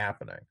it's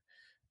happening.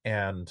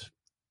 And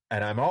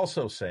I'm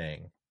also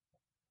saying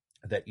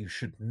that you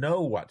should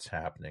know what's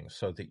happening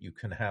so that you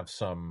can have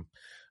some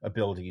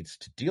abilities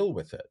to deal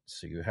with it.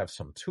 So you have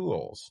some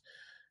tools.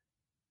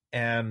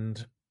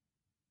 And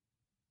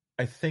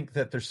I think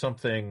that there's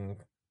something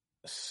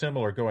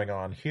similar going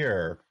on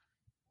here,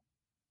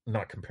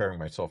 not comparing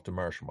myself to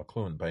Marshall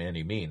McLuhan by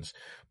any means,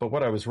 but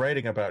what I was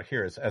writing about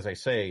here is, as I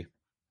say,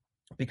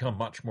 become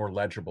much more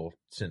legible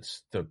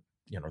since the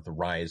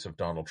rise of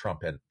Donald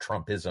Trump and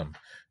Trumpism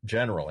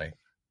generally.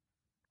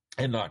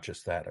 And not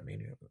just that. I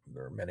mean,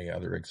 there are many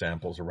other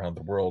examples around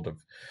the world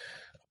of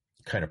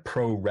kind of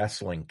pro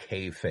wrestling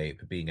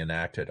kayfabe being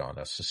enacted on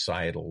a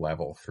societal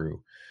level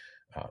through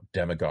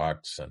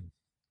demagogues and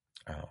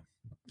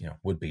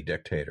would-be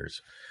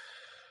dictators.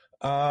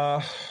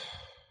 But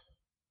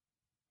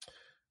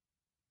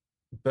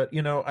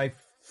I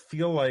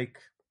feel like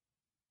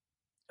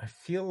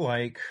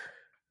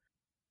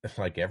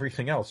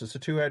everything else, it's a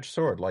two-edged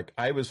sword. Like,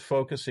 I was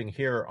focusing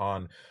here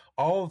on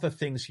all of the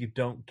things you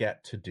don't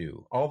get to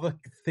do, all the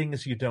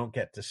things you don't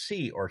get to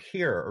see or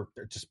hear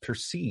or just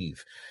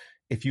perceive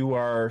if you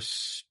are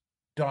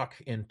stuck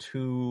in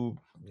too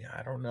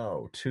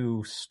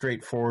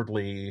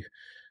straightforwardly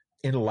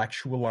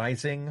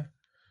intellectualizing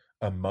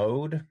a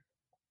mode.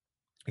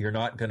 you're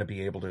not going to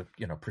be able to,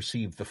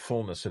 perceive the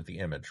fullness of the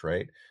image,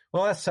 right?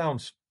 Well, that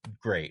sounds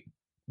great.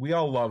 We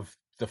all love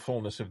the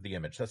fullness of the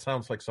image. That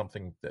sounds like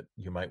something that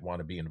you might want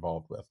to be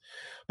involved with.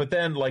 But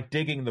then, like,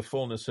 digging the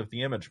fullness of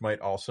the image might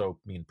also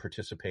mean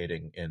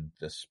participating in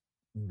this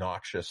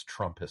noxious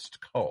Trumpist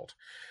cult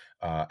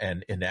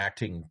and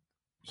enacting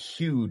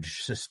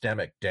huge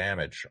systemic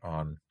damage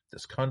on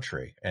this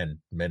country and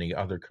many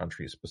other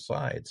countries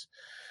besides.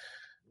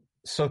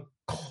 So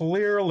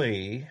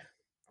clearly,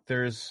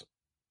 there's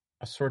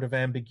a sort of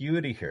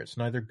ambiguity here. It's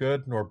neither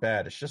good nor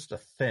bad. It's just a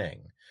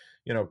thing.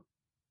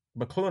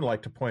 McLuhan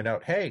liked to point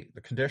out, hey,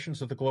 the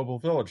conditions of the global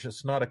village,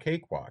 it's not a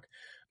cakewalk.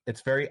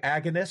 It's very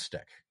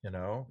agonistic,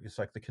 It's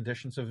like the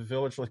conditions of a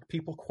village, like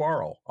people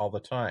quarrel all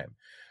the time.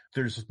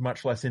 There's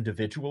much less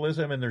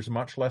individualism and there's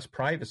much less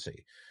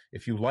privacy.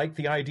 If you like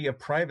the idea of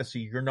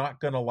privacy, you're not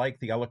going to like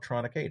the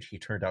electronic age. He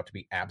turned out to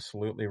be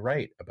absolutely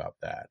right about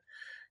that.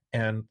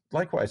 And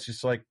likewise,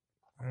 just like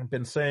I've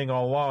been saying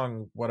all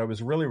along, what I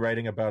was really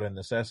writing about in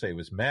this essay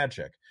was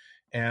magic.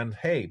 And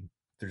hey,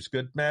 there's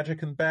good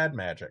magic and bad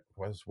magic.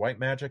 There's white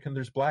magic and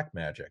there's black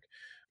magic.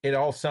 It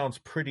all sounds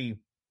pretty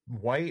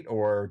white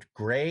or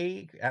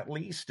gray, at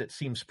least. It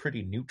seems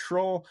pretty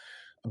neutral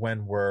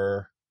when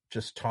we're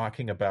just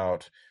talking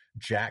about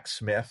Jack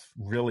Smith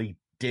really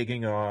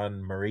digging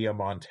on Maria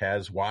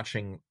Montez,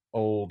 watching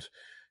old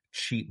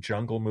cheap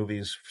jungle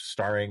movies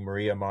starring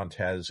Maria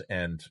Montez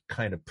and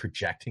kind of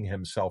projecting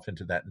himself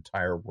into that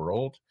entire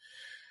world.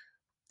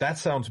 That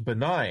sounds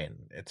benign.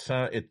 It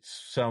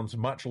sounds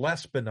much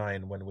less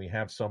benign when we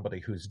have somebody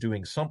who's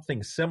doing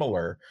something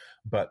similar,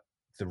 but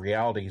the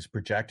reality he's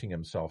projecting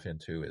himself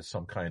into is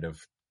some kind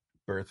of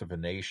birth of a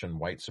nation,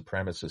 white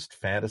supremacist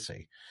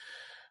fantasy.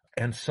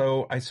 And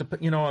so I suppose,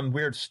 on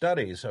Weird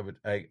Studies,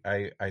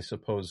 I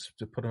suppose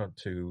to put on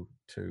to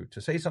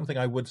say something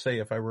I would say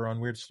if I were on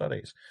Weird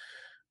Studies.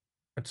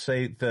 I'd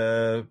say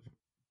the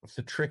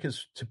trick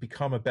is to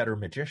become a better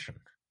magician.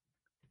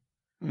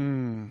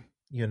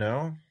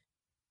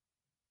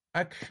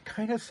 I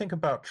kind of think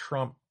about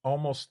Trump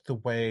almost the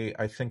way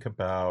I think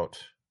about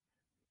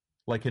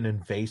like an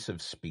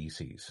invasive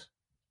species,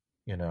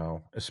 a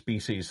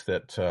species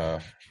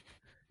that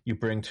you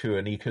bring to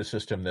an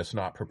ecosystem that's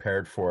not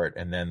prepared for it,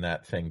 and then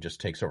that thing just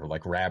takes over,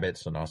 like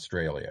rabbits in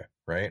Australia,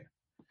 right?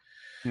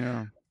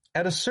 Yeah.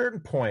 At a certain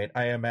point,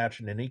 I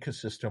imagine an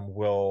ecosystem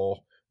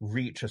will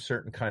reach a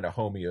certain kind of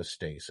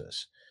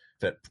homeostasis,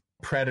 that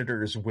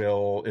predators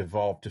will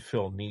evolve to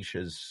fill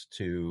niches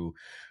to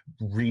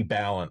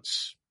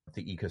rebalance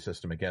the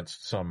ecosystem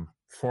against some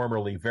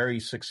formerly very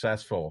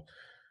successful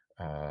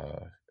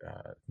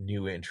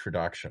new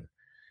introduction.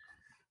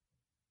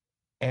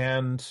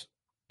 And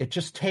it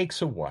just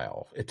takes a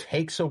while. It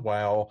takes a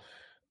while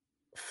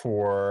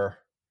for...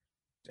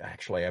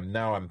 Actually,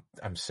 I'm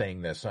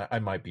saying this. I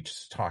might be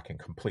just talking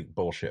complete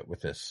bullshit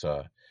with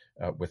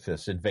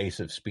this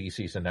invasive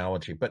species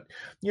analogy, but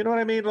you know what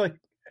I mean? Like,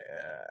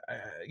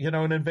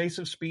 an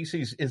invasive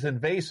species is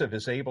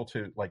able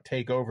to like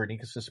take over an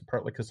ecosystem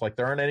partly because like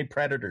there aren't any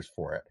predators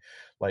for it.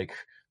 Like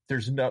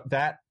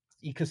that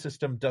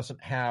ecosystem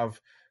doesn't have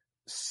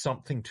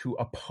something to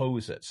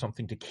oppose it,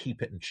 something to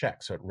keep it in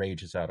check, so it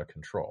rages out of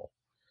control.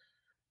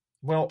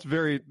 Well,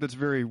 that's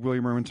very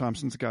William Herman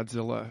Thompson's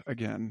Godzilla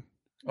again.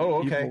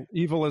 Oh, okay.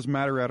 Evil is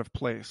matter out of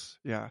place.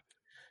 Yeah.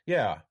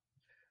 Yeah.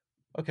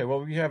 Okay.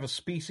 Well, you have a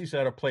species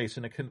out of place,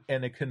 and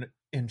it can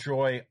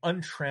enjoy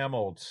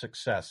untrammeled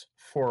success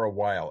for a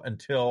while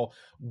until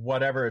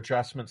whatever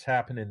adjustments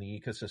happen in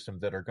the ecosystem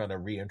that are going to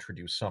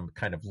reintroduce some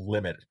kind of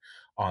limit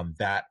on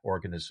that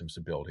organism's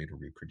ability to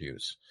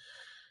reproduce.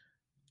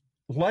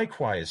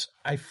 Likewise,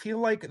 I feel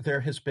like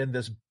there has been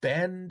this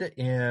bend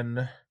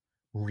in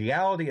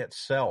reality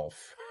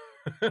itself.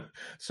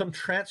 Some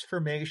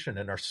transformation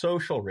in our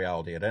social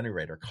reality, at any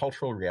rate, our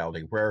cultural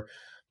reality, where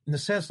in the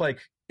sense,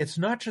 like, it's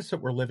not just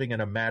that we're living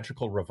in a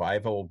magical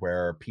revival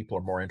where people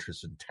are more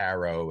interested in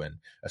tarot and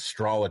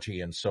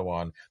astrology and so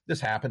on. This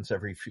happens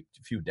every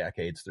few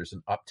decades. There's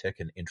an uptick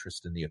in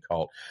interest in the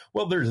occult.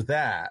 Well, there's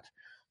that.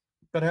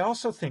 But I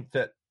also think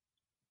that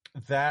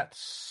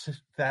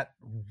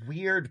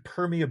weird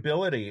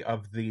permeability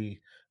of the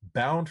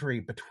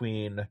boundary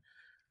between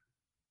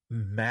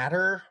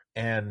matter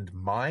and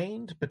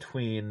mind,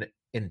 between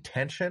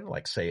intention,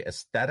 like say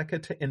aesthetic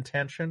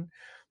intention,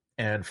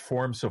 and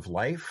forms of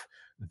life,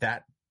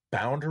 that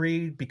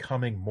boundary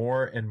becoming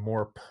more and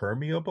more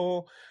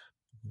permeable,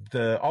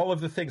 all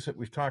of the things that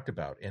we've talked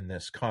about in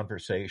this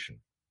conversation.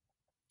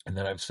 And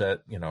then I've said,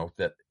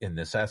 that in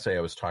this essay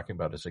I was talking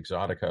about as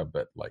exotica,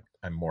 but like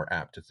I'm more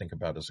apt to think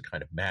about as a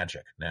kind of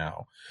magic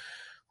now.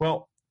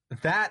 Well,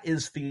 that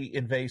is the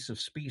invasive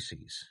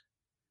species,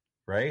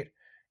 right?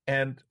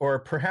 Or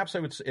perhaps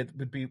it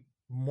would be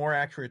more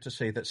accurate to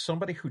say that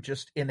somebody who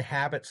just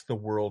inhabits the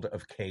world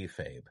of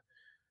kayfabe.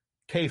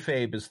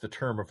 Kayfabe is the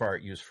term of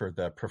art used for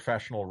the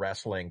professional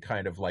wrestling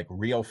kind of like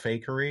real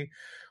fakery,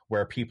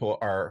 where people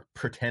are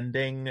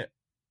pretending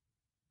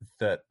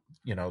that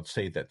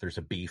say that there's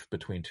a beef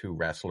between two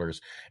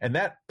wrestlers, and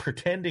that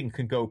pretending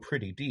can go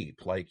pretty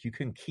deep. Like, you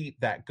can keep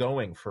that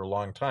going for a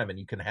long time, and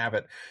you can have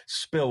it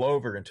spill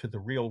over into the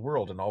real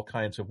world in all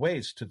kinds of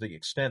ways, to the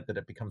extent that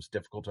it becomes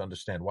difficult to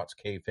understand what's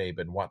kayfabe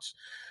and what's,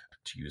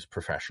 to use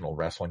professional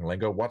wrestling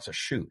lingo, what's a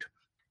shoot,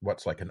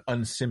 what's like an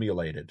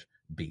unsimulated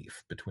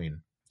beef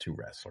between two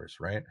wrestlers,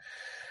 right?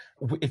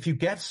 If you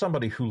get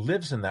somebody who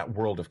lives in that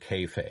world of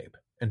kayfabe,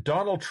 and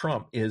Donald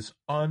Trump is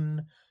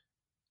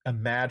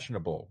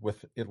unimaginable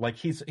with it, like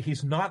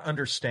he's not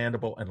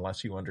understandable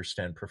unless you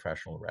understand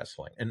professional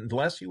wrestling, and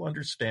unless you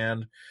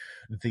understand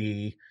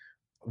the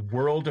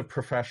world of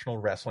professional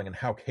wrestling and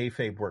how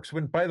kayfabe works.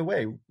 When, by the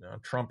way,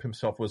 Trump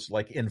himself was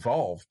like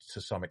involved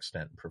to some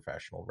extent in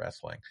professional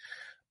wrestling.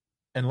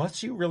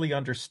 Unless you really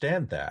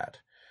understand that,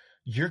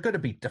 you're going to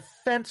be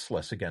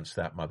defenseless against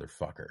that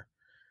motherfucker,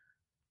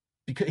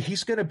 because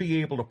he's going to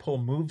be able to pull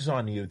moves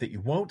on you that you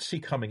won't see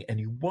coming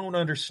and you won't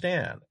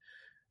understand.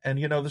 And,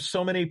 there's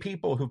so many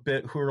people who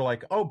are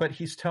like, oh, but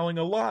he's telling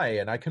a lie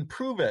and I can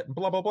prove it and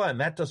blah, blah, blah. And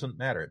that doesn't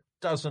matter. It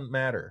doesn't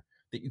matter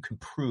that you can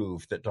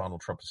prove that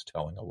Donald Trump is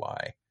telling a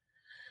lie,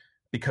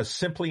 because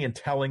simply in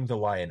telling the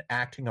lie and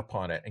acting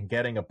upon it and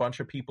getting a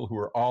bunch of people who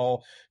are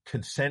all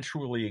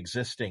consensually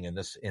existing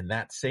in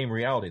that same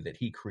reality that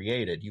he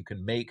created, you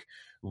can make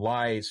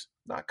lies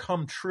not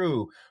come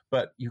true,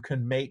 but you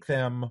can make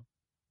them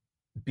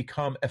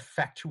become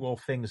effectual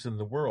things in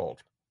the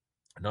world,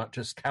 not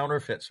just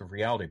counterfeits of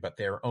reality, but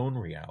their own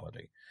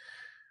reality.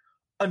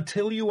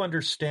 Until you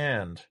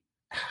understand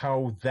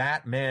how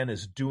that man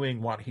is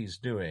doing what he's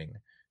doing,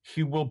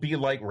 he will be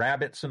like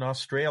rabbits in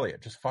Australia,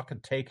 just fucking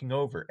taking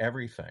over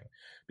everything.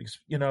 Because,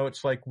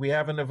 it's like we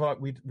haven't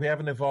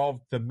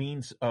evolved the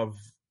means of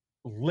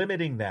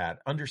limiting that,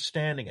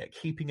 understanding it,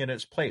 keeping it in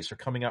its place, or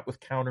coming up with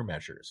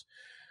countermeasures.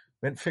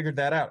 We haven't figured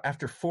that out.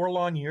 After 4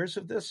 long years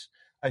of this,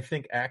 I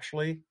think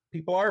actually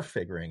people are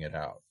figuring it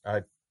out.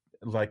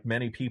 Like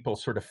many people,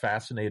 sort of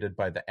fascinated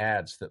by the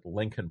ads that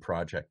Lincoln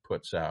Project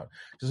puts out,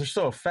 because they're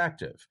so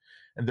effective,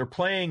 and they're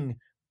playing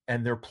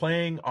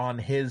on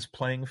his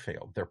playing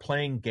field. They're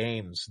playing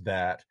games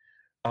that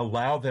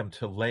allow them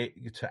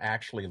to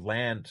actually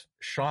land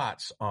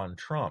shots on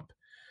Trump.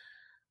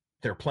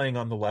 They're playing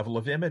on the level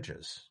of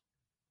images.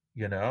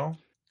 They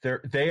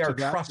are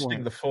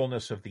trusting the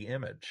fullness of the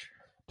image.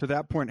 To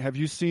that point, have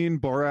you seen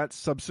Borat's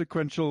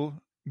subsequential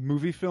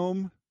movie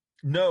film?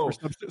 No,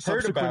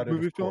 heard about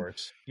it, of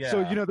course. Yeah.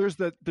 So,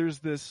 there's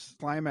this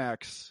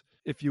climax,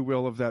 if you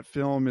will, of that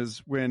film,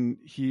 is when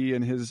he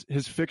and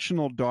his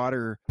fictional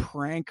daughter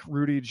prank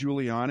Rudy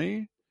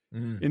Giuliani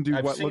into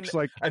looks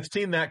like... I've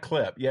seen that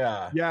clip.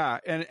 Yeah. Yeah.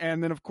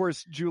 And then, of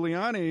course,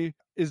 Giuliani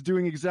is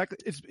doing exactly...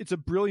 It's a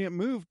brilliant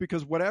move,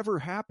 because whatever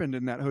happened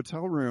in that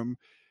hotel room,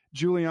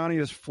 Giuliani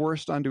is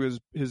forced onto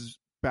his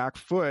back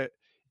foot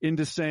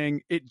into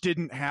saying it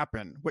didn't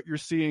happen. What you're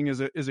seeing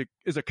is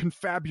a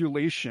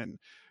confabulation,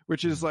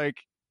 which is like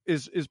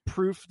is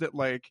proof that,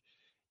 like,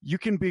 you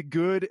can be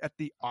good at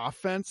the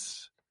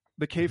offense,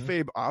 the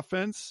kayfabe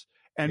offense,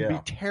 and be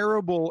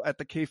terrible at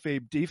the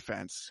kayfabe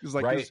defense.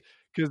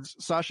 Because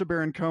Sacha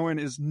Baron Cohen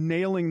is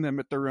nailing them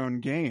at their own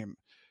game.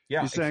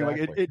 Yeah, he's saying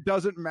like it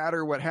doesn't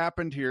matter what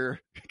happened here,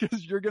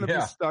 because you're going to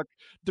be stuck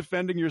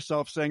defending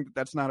yourself, saying that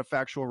that's not a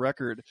factual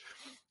record.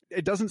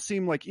 It doesn't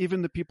seem like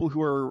even the people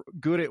who are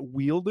good at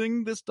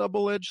wielding this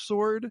double-edged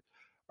sword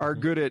are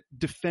good at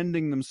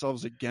defending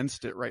themselves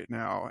against it right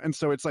now. And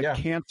so it's like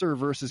cancer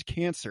versus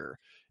cancer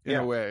in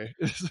a way.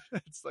 It's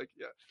like,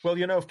 well,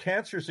 if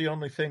cancer is the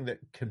only thing that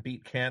can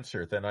beat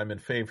cancer, then I'm in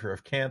favor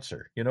of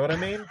cancer. You know what I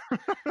mean?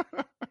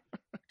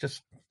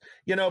 Just,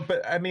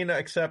 but I mean,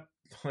 except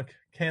like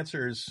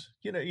cancer is,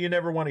 you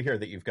never want to hear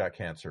that you've got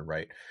cancer,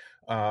 right?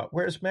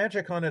 Whereas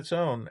magic on its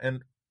own,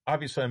 and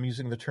obviously I'm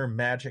using the term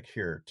magic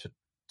here to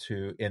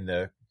in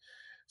the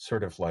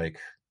sort of like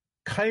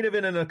kind of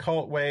in an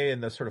occult way,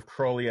 in the sort of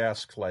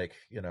Crowley-esque, like,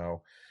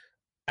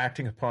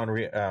 acting upon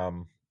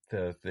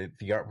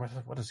the art.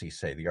 What does he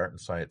say? The art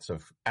and science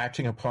of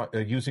acting upon,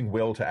 using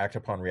will to act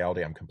upon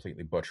reality. I'm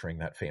completely butchering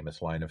that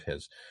famous line of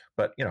his,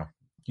 but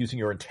using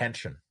your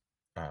intention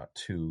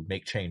to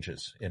make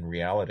changes in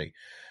reality.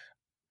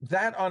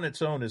 That on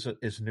its own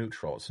is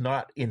neutral. It's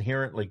not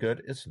inherently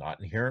good. It's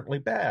not inherently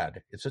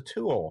bad. It's a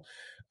tool.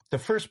 The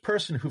first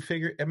person who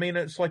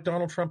it's like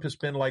Donald Trump has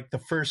been like the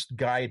first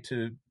guy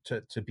to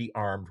be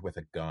armed with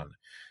a gun.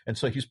 And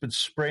so he's been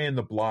spraying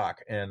the block,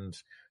 and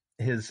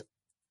his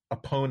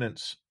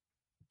opponents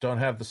don't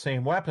have the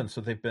same weapons.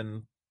 So they've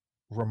been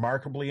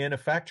remarkably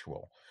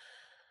ineffectual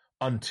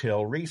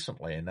until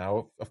recently. And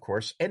now, of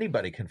course,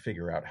 anybody can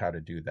figure out how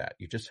to do that.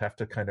 You just have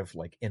to kind of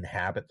like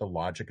inhabit the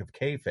logic of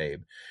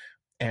kayfabe.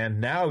 And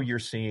now you're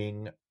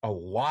seeing a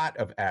lot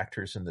of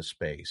actors in the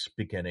space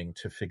beginning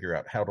to figure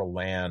out how to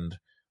land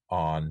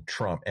on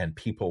Trump and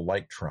people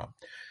like Trump.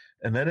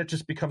 And then it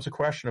just becomes a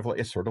question of, like,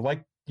 it's sort of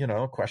like,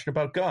 a question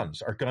about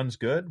guns. Are guns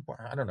good? Well,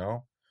 I don't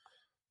know.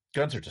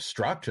 Guns are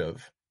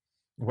destructive.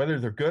 Whether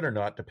they're good or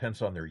not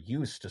depends on their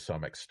use to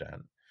some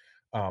extent.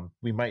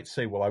 We might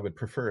say, well, I would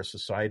prefer a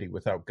society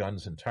without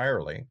guns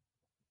entirely.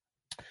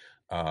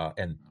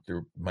 and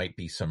there might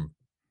be some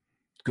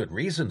good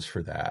reasons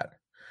for that.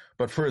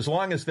 But for as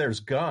long as there's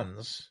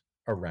guns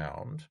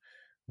around,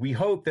 we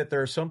hope that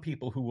there are some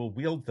people who will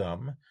wield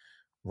them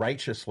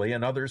righteously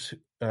and others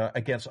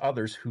against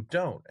others who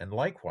don't. And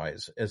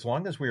likewise, as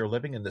long as we are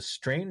living in this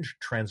strange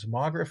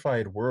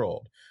transmogrified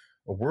world,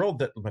 a world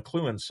that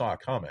McLuhan saw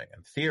coming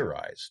and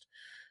theorized,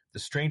 the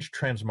strange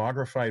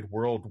transmogrified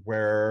world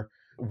where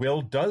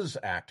will does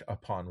act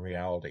upon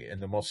reality in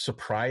the most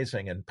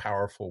surprising and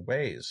powerful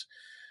ways.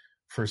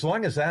 For as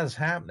long as that is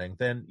happening,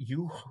 then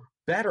you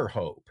better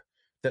hope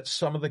that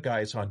some of the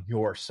guys on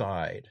your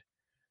side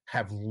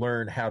have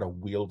learned how to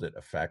wield it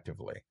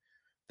effectively.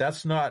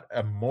 That's not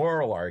a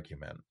moral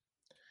argument.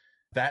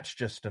 That's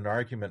just an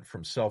argument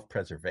from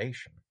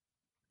self-preservation.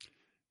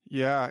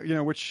 Yeah,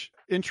 which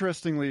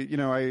interestingly,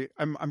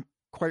 I'm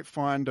quite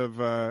fond of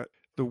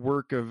the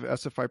work of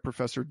SFI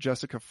professor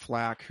Jessica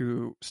Flack,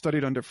 who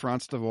studied under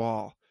Frans de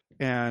Waal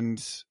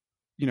and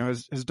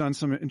has done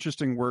some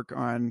interesting work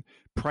on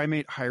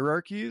primate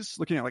hierarchies,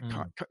 looking at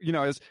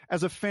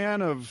as a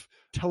fan of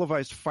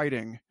televised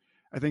fighting,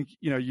 I think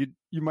you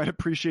might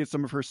appreciate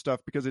some of her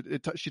stuff because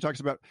she talks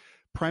about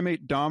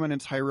primate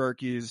dominance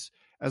hierarchies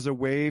as a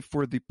way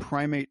for the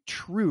primate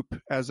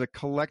troop as a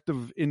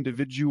collective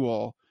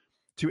individual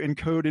to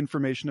encode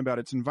information about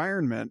its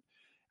environment.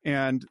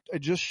 And I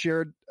just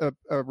shared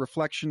a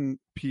reflection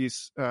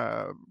piece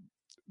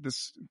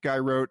this guy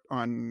wrote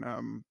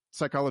on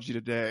Psychology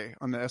Today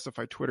on the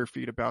SFI Twitter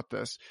feed about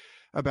this,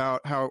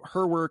 about how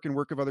her work and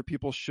work of other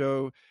people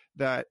show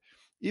that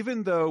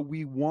even though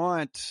we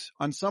want,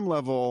 on some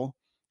level,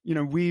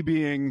 we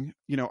being,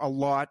 a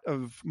lot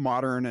of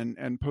modern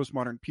and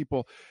postmodern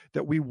people,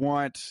 that we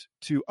want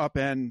to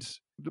upend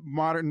the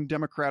modern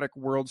democratic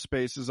world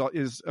space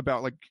is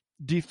about like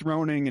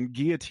dethroning and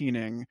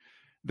guillotining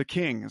the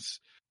kings.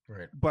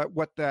 Right. But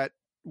what that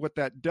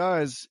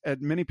does, and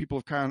many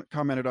people have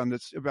commented on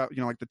this about,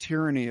 like the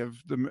tyranny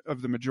of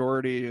the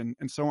majority and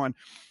so on.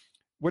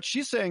 What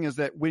she's saying is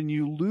that when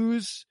you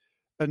lose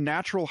a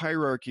natural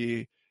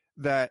hierarchy,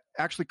 that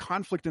actually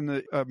conflict in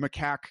the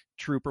macaque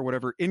troop or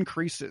whatever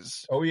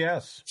increases. Oh,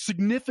 yes.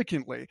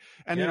 Significantly.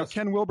 And, yes.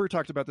 Ken Wilber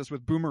talked about this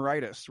with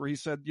boomeritis, where he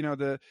said,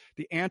 the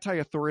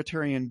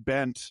anti-authoritarian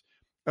bent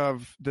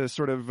of the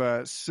sort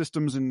of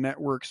systems and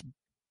networks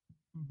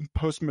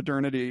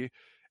post-modernity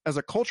as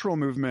a cultural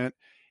movement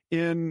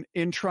in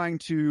trying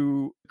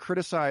to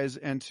criticize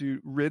and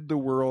to rid the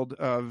world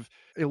of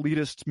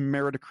elitist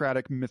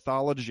meritocratic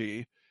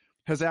mythology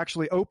has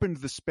actually opened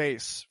the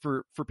space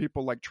for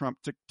people like Trump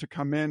to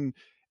come in,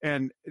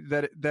 and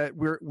that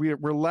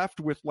we're left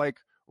with like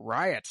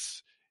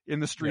riots in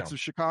the streets of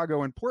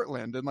Chicago and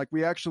Portland, and like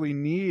we actually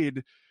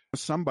need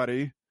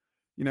somebody.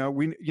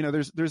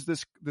 There's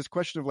this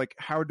question of like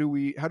how do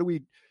we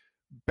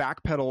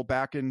backpedal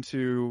back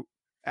into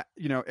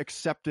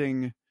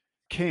accepting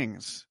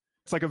kings.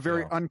 It's like a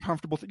very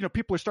uncomfortable thing.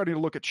 People are starting to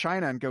look at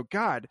China and go,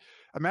 God,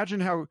 imagine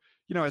how,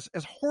 as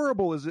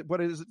horrible as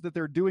what is it that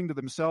they're doing to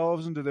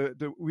themselves and to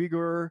the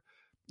Uyghur,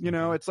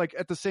 it's like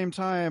at the same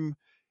time,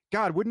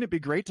 God, wouldn't it be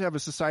great to have a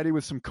society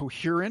with some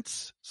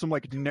coherence, some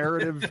like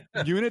narrative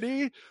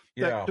unity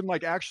that can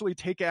like actually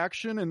take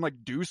action and like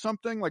do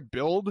something, like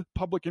build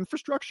public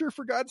infrastructure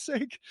for God's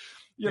sake,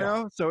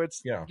 know? So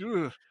it's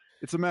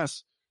a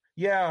mess.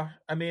 Yeah.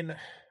 I mean,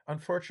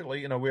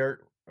 unfortunately,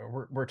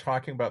 we're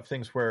talking about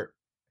things where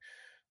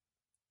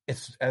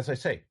it's, as I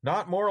say,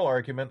 not moral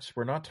arguments.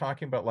 We're not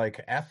talking about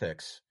like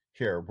ethics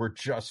here. We're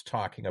just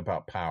talking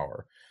about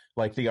power.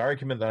 Like the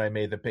argument that I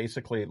made that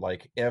basically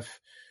like if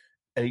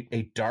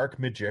a dark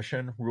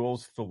magician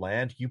rules the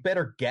land, you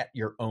better get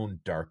your own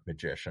dark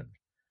magician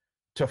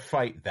to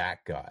fight that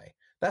guy.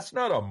 That's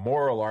not a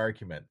moral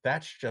argument.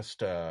 That's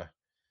just a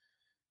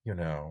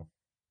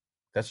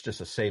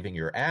saving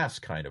your ass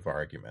kind of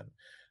argument.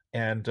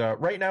 And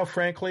right now,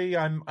 frankly,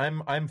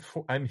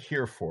 I'm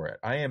here for it.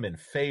 I am in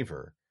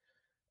favor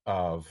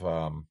of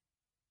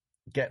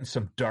getting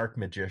some dark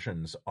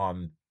magicians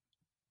on,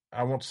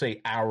 I won't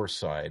say our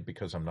side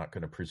because I'm not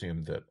going to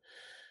presume that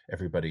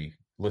everybody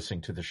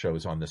listening to the show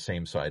is on the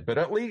same side, but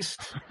at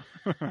least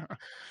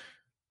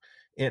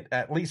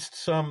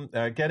some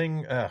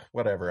getting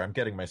whatever. I'm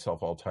getting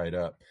myself all tied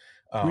up.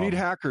 We need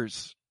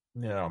hackers.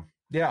 Yeah,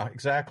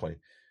 exactly.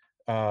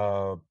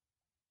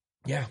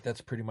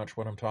 That's pretty much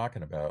what I'm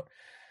talking about.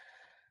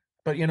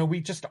 But, we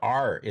just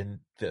are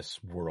in this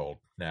world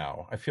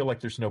now. I feel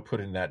like there's no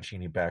putting that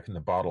genie back in the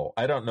bottle.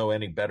 I don't know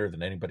any better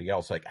than anybody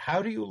else. Like,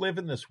 how do you live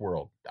in this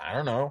world? I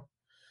don't know.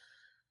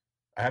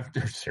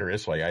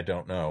 Seriously, I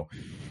don't know.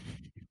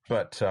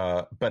 But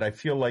I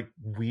feel like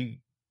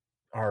we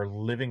are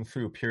living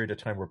through a period of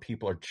time where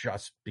people are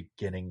just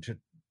beginning to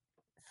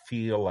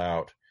feel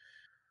out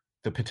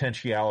the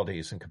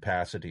potentialities and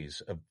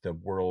capacities of the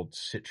world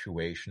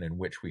situation in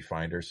which we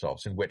find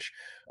ourselves, in which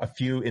a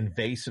few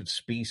invasive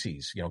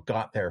species,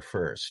 got there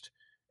first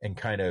and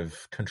kind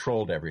of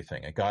controlled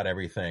everything and got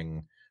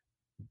everything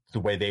the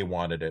way they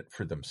wanted it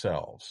for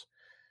themselves.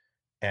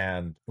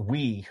 And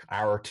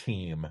our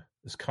team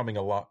is coming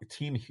along,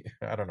 Team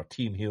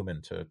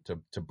Human,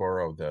 to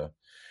borrow the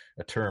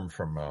a term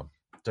from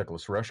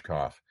Douglas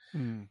Rushkoff.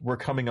 Mm. We're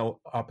coming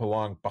up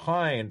along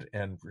behind,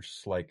 and we're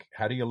just like,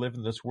 how do you live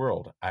in this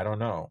world? I don't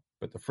know.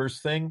 But the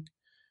first thing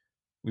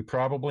we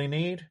probably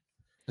need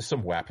is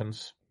some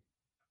weapons.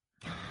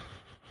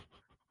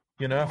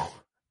 You know,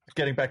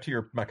 getting back to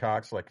your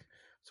macaques, like,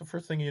 it's the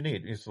first thing you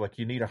need. It's like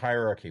you need a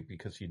hierarchy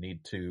because you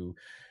need to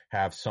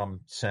have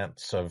some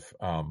sense of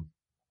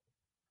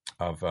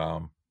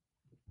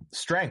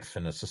strength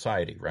in a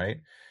society, right?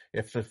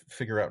 You have to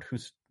figure out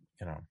who's,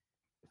 you know,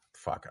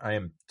 fuck.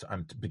 I'm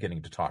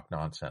beginning to talk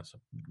nonsense.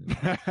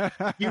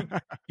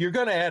 You're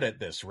going to edit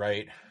this,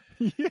 right?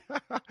 Yeah.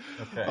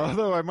 Okay.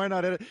 Although I might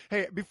not edit.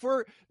 Hey,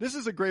 before, this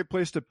is a great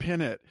place to pin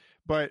it,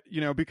 but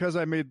you know, because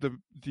I made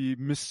the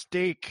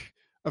mistake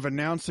of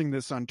announcing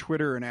this on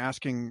Twitter and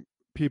asking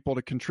people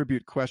to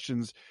contribute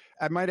questions,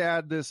 I might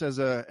add this as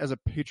a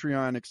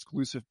Patreon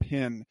exclusive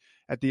pin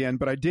at the end.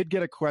 But I did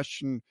get a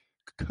question,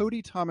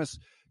 Cody Thomas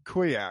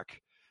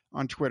Koyak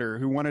on Twitter,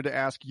 who wanted to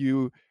ask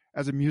you,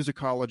 as a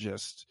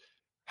musicologist,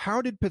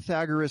 how did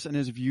Pythagoras and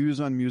his views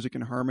on music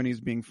and harmonies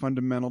being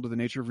fundamental to the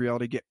nature of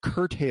reality get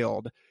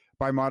curtailed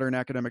by modern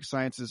academic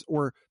sciences?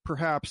 Or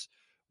perhaps,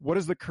 what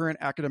is the current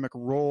academic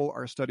role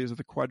our studies of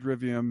the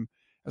quadrivium,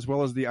 as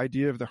well as the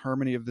idea of the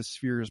harmony of the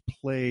spheres,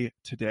 play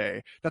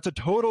today? That's a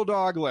total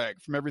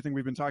dogleg from everything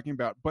we've been talking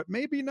about, but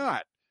maybe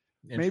not.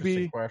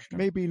 Interesting question.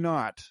 Maybe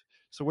not.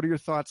 So what are your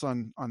thoughts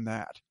on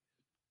that?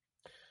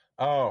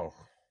 Oh,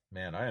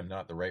 man, I am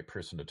not the right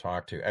person to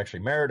talk to.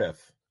 Actually,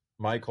 Meredith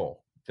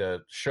Michael,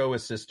 the show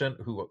assistant,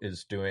 who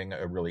is doing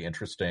a really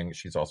interesting,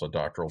 she's also a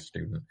doctoral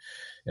student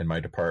in my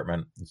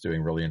department, is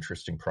doing a really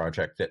interesting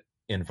project that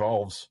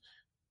involves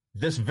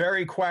this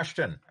very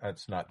question.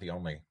 It's not the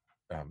only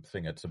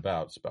thing it's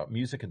about. It's about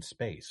music and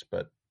space.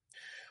 But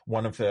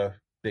one of the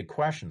big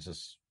questions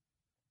is,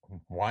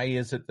 why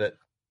is it that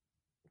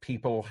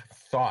people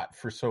thought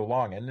for so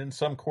long, and in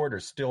some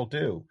quarters still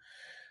do,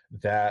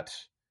 that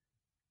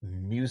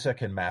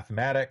music and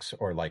mathematics,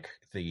 or like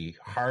the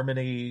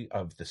harmony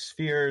of the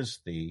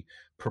spheres, the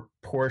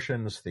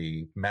proportions,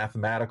 the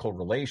mathematical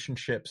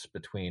relationships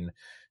between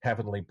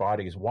heavenly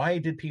bodies, why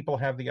did people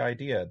have the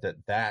idea that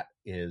that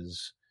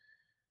is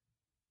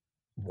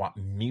what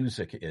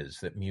music is,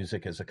 that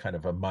music is a kind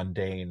of a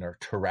mundane or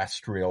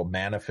terrestrial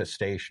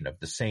manifestation of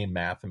the same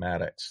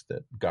mathematics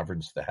that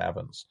governs the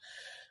heavens?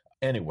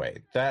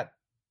 Anyway, that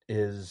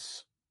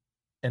is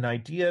an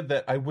idea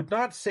that I would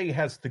not say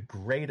has the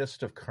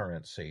greatest of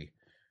currency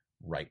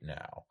right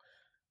now.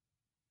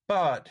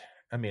 But,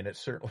 I mean, it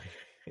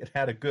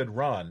had a good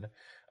run.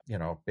 You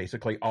know,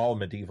 basically all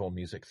medieval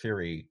music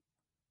theory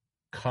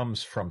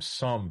comes from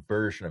some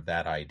version of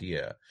that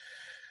idea.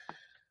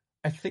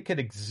 I think it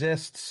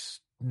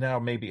exists now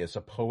maybe as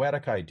a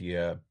poetic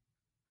idea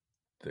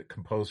that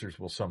composers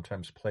will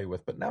sometimes play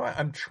with. But now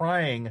I'm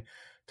trying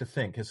to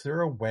think, is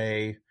there a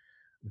way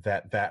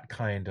that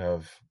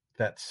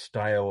that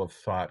style of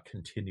thought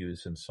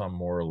continues in some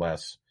more or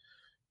less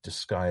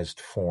disguised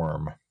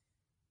form?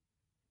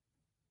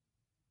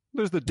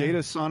 There's the data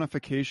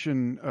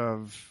sonification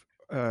of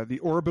the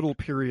orbital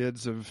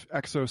periods of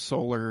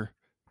exosolar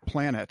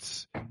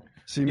planets.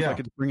 Seems like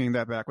it's bringing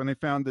that back. When they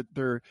found that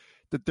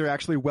they're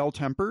actually well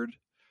tempered,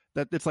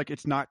 that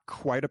it's not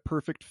quite a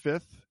perfect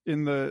fifth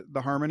in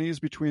the harmonies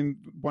between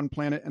one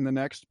planet and the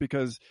next,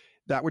 because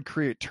that would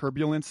create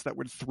turbulence that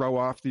would throw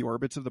off the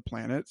orbits of the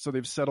planet. So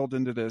they've settled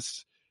into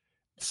this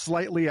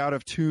slightly out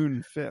of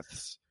tune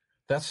fifths.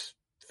 That's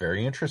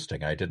very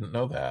interesting. I didn't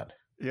know that.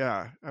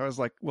 Yeah. I was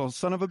like, well,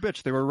 son of a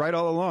bitch, they were right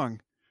all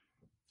along.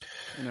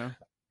 You know?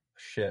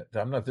 Shit.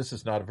 I'm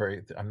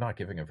not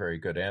giving a very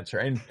good answer.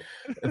 And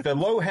the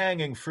low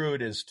hanging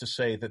fruit is to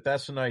say that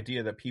that's an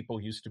idea that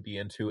people used to be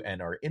into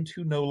and are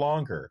into no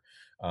longer.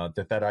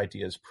 That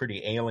idea is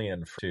pretty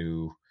alien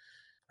to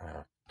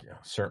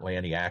certainly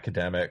any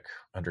academic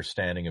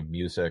understanding of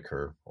music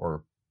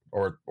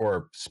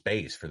or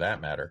space for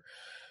that matter.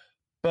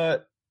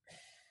 But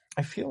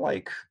I feel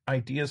like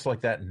ideas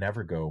like that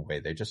never go away.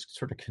 They just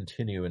sort of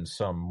continue in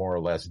some more or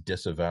less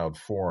disavowed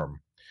form.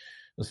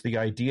 It's the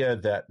idea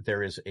that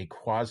there is a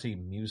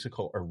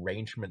quasi-musical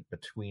arrangement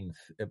between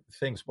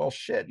things. Well,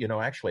 shit,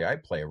 actually I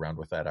play around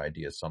with that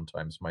idea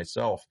sometimes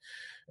myself.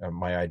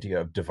 My idea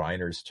of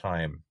diviner's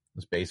time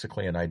is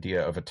basically an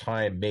idea of a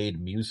time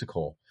made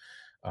musical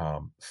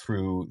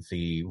through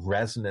the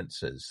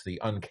resonances, the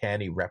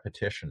uncanny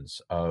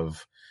repetitions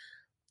of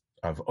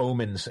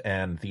omens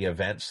and the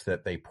events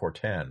that they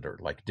portend, or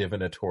like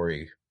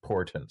divinatory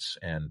portents,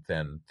 and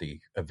then the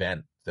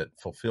event that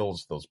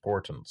fulfills those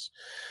portents.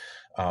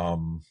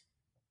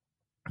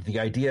 The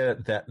idea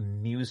that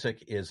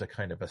music is a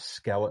kind of a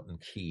skeleton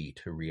key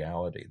to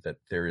reality, that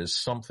there is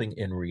something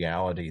in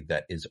reality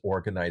that is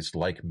organized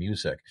like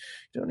music.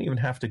 You don't even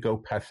have to go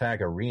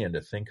Pythagorean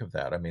to think of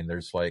that. I mean,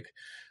 there's like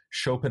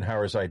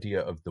Schopenhauer's idea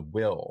of the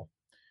will,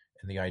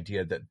 and the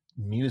idea that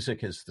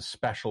music is the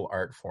special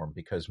art form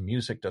because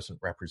music doesn't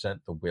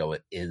represent the will,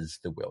 it is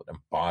the will, it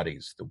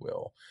embodies the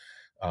will.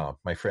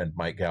 My friend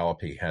Mike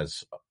Gallopy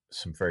has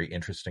some very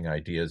interesting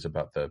ideas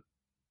about a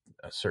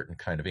certain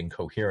kind of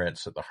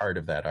incoherence at the heart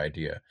of that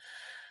idea.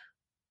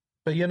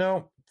 But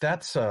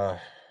that's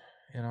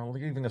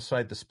leaving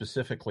aside the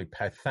specifically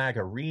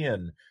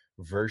Pythagorean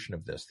version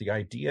of this, the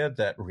idea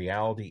that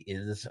reality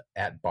is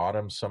at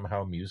bottom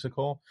somehow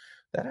musical,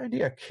 that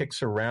idea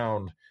kicks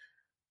around.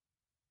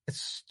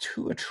 It's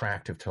too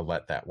attractive to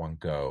let that one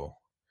go.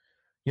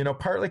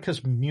 Partly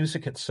because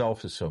music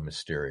itself is so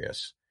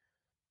mysterious.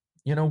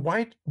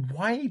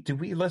 Why do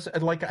we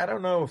listen? Like, I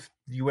don't know if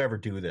you ever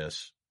do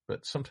this,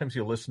 but sometimes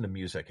you listen to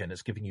music and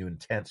it's giving you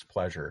intense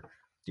pleasure.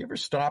 Do you ever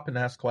stop and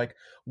ask, like,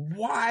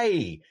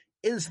 why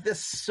is this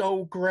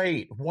so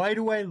great? Why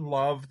do I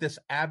love this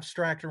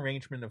abstract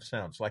arrangement of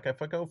sounds? Like,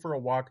 if I go for a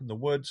walk in the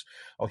woods,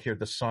 I'll hear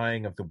the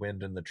sighing of the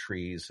wind in the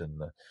trees and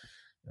the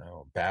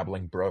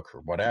babbling brook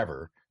or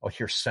whatever. I'll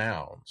hear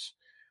sounds.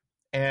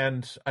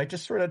 And I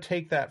just sort of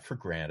take that for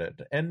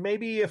granted. And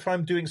maybe if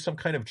I'm doing some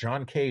kind of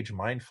John Cage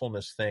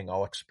mindfulness thing,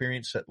 I'll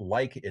experience it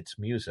like it's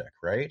music,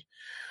 right?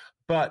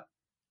 But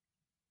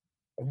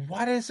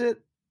what is it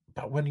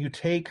about when you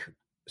take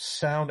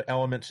sound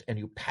elements and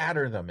you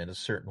pattern them in a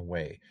certain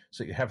way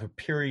so you have a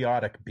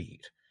periodic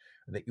beat,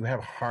 that you have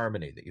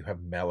harmony, that you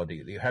have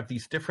melody, that you have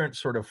these different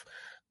sort of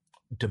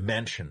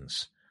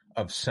dimensions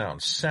of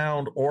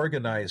sound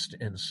organized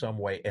in some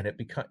way, and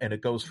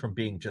it goes from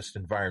being just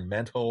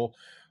environmental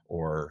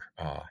or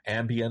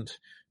ambient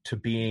to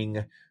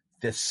being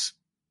this,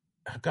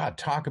 God,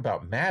 talk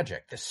about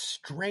magic, this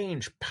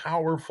strange,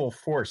 powerful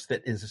force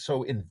that is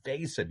so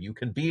invasive. You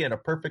can be in a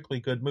perfectly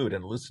good mood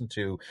and listen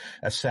to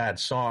a sad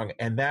song,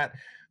 and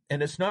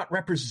it's not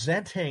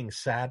representing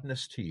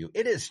sadness to you.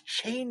 It is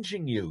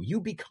changing you. You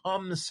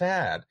become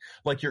sad.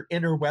 Like your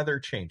inner weather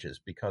changes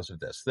because of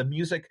this. The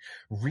music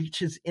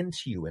reaches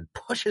into you and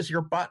pushes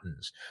your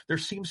buttons. There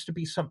seems to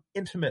be some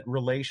intimate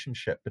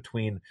relationship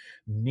between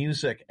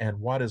music and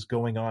what is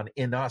going on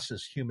in us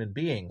as human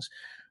beings.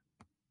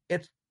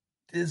 It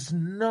is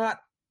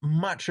not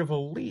much of a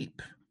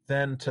leap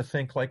then to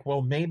think like,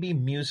 well, maybe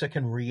music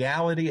and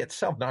reality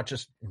itself, not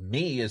just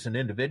me as an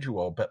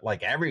individual, but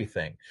like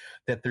everything,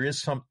 that there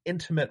is some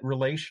intimate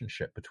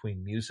relationship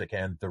between music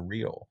and the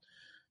real.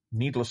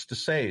 Needless to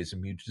say, as a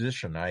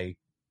musician, I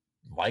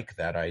like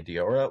that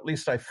idea, or at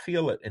least I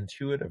feel it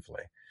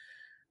intuitively.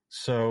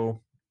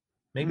 So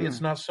maybe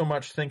it's not so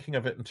much thinking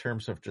of it in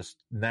terms of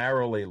just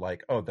narrowly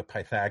like, oh, the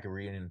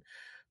Pythagorean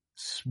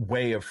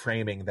way of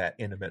framing that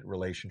intimate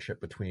relationship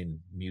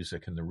between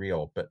music and the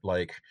real, but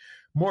like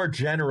more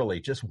generally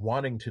just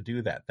wanting to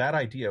do that. That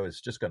idea is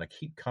just going to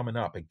keep coming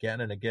up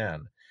again and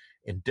again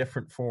in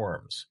different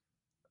forms.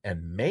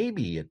 And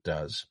maybe it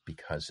does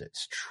because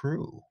it's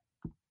true.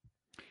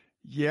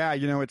 Yeah,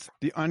 it's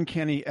the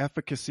uncanny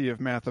efficacy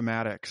of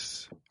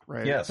mathematics,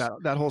 right? Yes.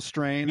 That whole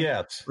strain.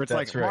 Yes. Where it's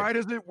like, right. Why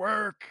doesn't it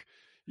work?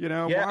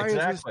 Yeah, why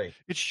exactly. is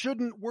this? It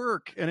shouldn't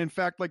work. And in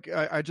fact, like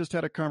I just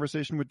had a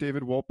conversation with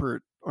David Wolpert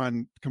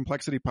on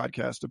Complexity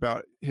Podcast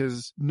about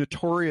his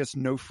notorious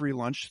no free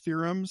lunch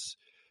theorems,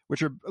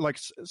 which are like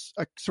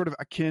sort of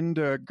akin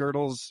to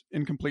Gödel's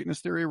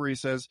incompleteness theory, where he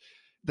says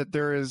that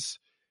there is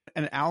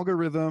an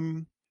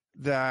algorithm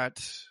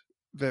that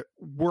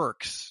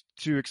works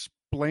to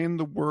explain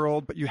the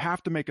world, but you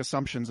have to make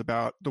assumptions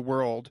about the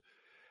world.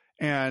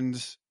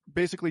 And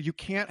basically you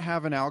can't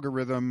have an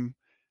algorithm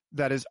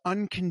that is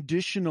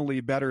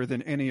unconditionally better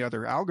than any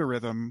other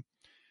algorithm,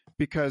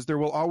 because there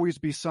will always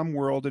be some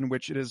world in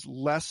which it is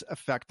less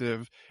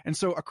effective. And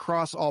so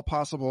across all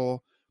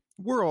possible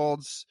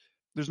worlds,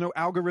 there's no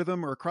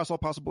algorithm, or across all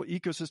possible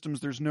ecosystems,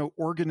 there's no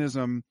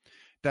organism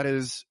that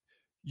is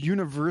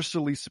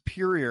universally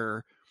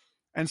superior.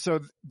 And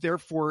so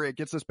therefore it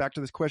gets us back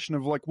to this question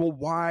of like, well,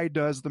 why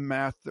does the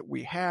math that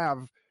we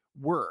have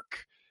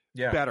work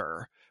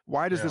better?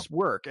 Why does this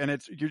work? And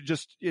it's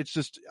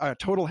just a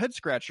total head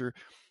scratcher.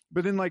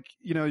 But then, like,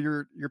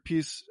 your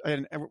piece,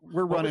 and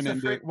we're running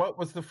into what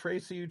was the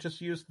phrase that you just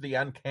used? The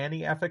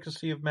uncanny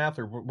efficacy of math,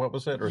 or what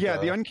was it? Or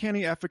the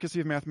uncanny efficacy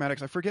of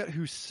mathematics. I forget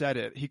who said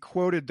it. He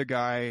quoted the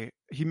guy.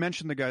 He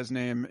mentioned the guy's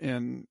name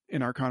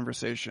in our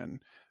conversation.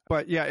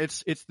 But yeah,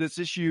 it's this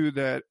issue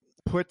that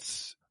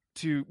puts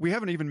to. We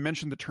haven't even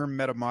mentioned the term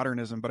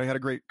metamodernism, but I had a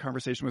great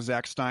conversation with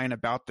Zach Stein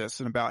about this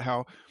and about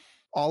how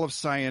all of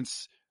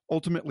science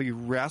ultimately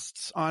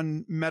rests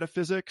on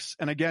metaphysics,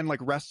 and again, like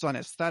rests on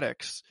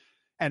aesthetics.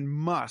 And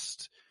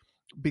must,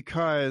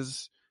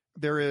 because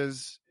there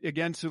is,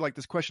 again, to like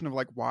this question of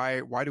like,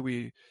 why do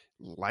we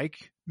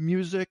like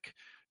music?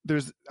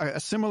 There's a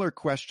similar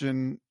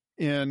question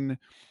in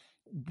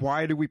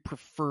why do we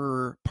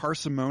prefer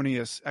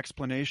parsimonious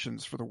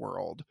explanations for the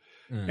world?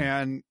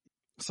 And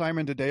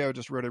Simon DeDeo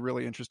just wrote a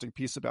really interesting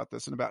piece about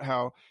this and about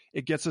how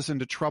it gets us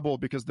into trouble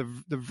because the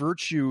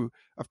virtue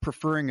of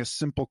preferring a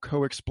simple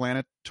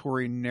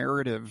co-explanatory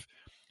narrative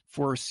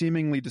for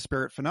seemingly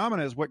disparate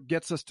phenomena is what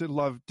gets us to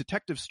love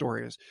detective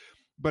stories.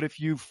 But if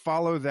you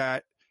follow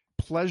that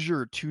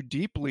pleasure too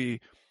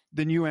deeply,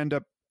 then you end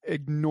up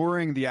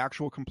ignoring the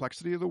actual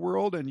complexity of the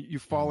world, and you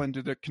fall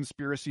into the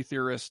conspiracy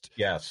theorist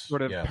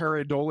sort of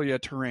pareidolia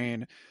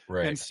terrain.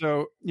 Right. And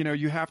so,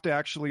 you have to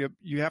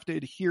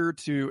adhere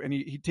to, and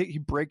he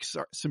breaks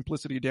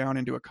simplicity down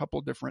into a couple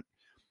different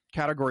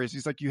categories.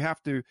 He's like, you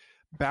have to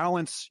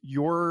balance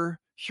your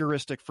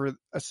heuristic for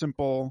a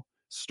simple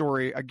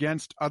story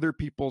against other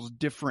people's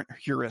different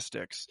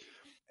heuristics.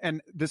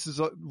 And this is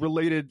a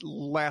related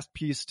last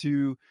piece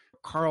to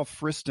Carl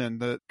Friston,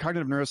 the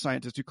cognitive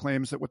neuroscientist who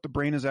claims that what the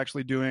brain is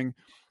actually doing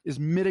is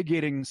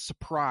mitigating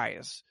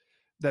surprise.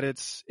 That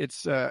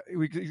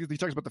he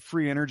talks about the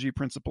free energy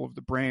principle of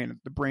the brain.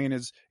 The brain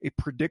is a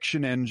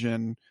prediction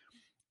engine,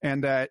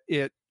 and that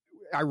it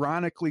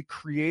ironically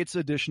creates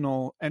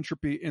additional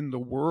entropy in the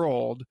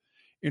world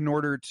in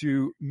order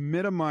to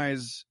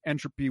minimize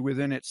entropy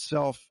within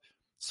itself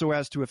so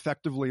as to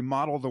effectively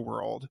model the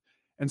world.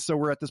 And so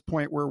we're at this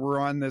point where we're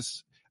on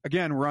this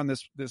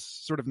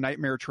sort of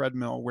nightmare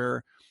treadmill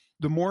where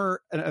the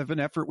more of an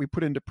effort we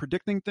put into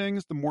predicting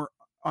things, the more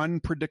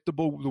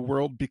unpredictable the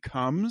world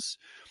becomes.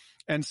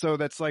 And so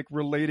that's like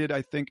related,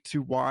 I think,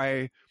 to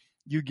why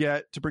you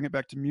get, to bring it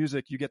back to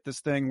music, you get this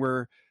thing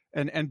where,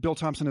 and Bill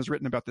Thompson has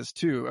written about this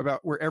too, about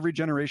where every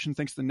generation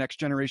thinks the next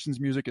generation's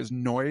music is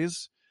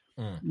noise,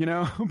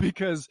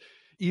 because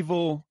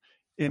evil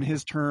in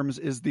his terms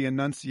is the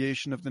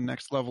enunciation of the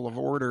next level of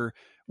order,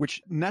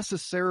 which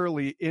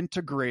necessarily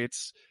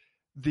integrates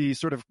the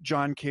sort of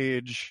John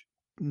Cage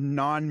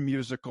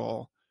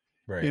non-musical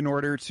in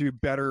order to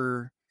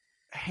better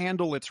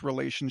handle its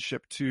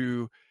relationship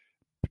to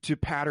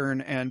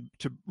pattern and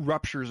to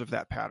ruptures of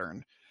that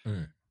pattern.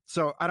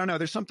 So I don't know.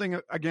 There's something,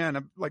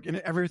 again, like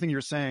in everything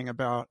you're saying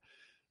about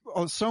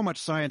so much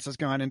science has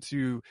gone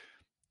into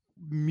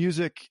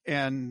music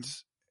and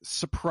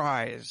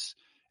surprise,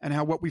 and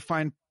how what we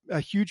find,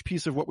 a huge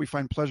piece of what we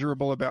find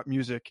pleasurable about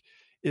music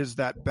is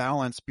that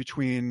balance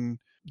between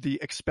the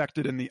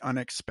expected and the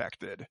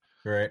unexpected.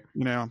 Right.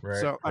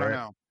 So I don't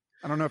know.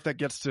 I don't know if that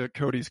gets to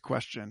Cody's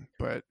question,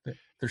 but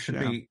there should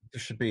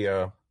be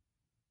a,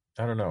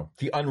 I don't know,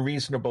 the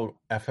unreasonable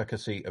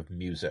efficacy of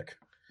music.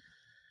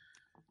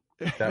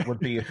 That would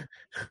be,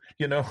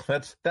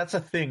 that's a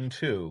thing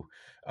too.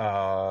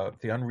 The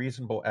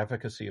unreasonable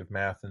efficacy of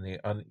math and the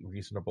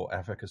unreasonable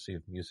efficacy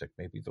of music.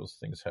 Maybe those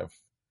things have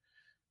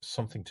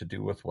something to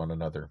do with one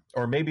another.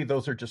 Or maybe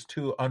those are just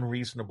two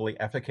unreasonably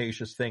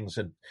efficacious things,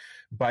 and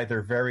by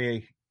their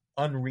very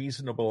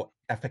unreasonable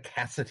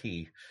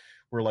efficacity,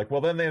 we're like, well,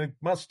 then they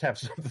must have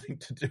something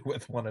to do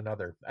with one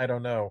another. I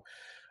don't know.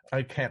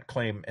 I can't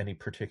claim any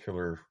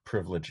particular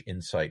privileged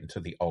insight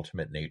into the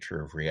ultimate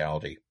nature of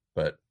reality,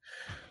 but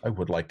I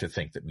would like to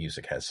think that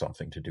music has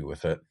something to do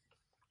with it.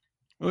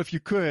 Well, if you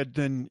could,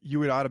 then you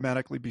would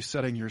automatically be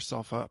setting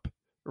yourself up,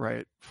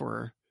 right,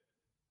 for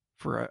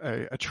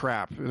a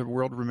trap. The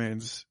world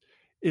remains,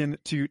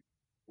 to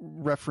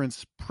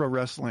reference pro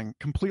wrestling,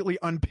 completely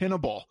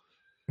unpinnable.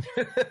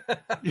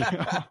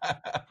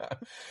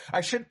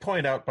 I should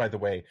point out, by the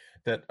way,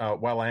 that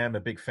while I am a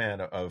big fan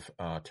of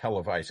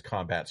televised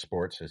combat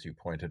sports, as you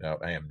pointed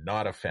out, I am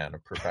not a fan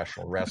of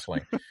professional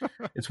wrestling.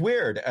 It's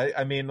weird.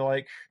 I mean,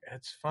 like,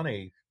 it's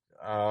funny.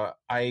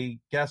 I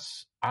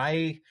guess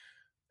I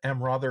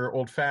am rather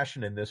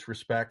old-fashioned in this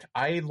respect.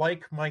 I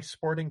like my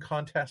sporting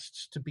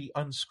contests to be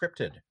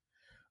unscripted.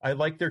 I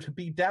like there to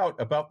be doubt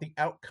about the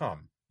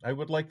outcome. I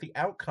would like the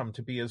outcome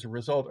to be as a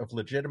result of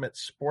legitimate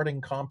sporting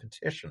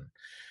competition.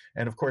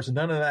 And of course,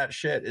 none of that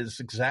shit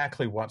is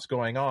exactly what's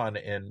going on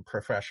in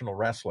professional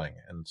wrestling.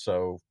 And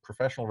so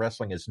professional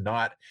wrestling is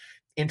not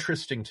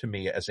interesting to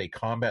me as a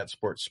combat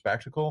sports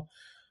spectacle,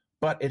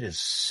 but it is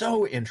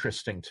so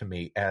interesting to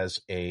me as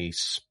a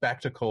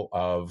spectacle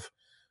of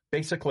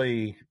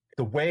basically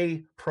the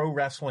way pro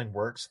wrestling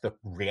works, the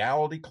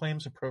reality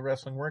claims of pro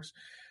wrestling works,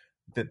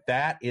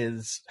 that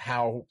is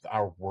how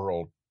our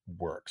world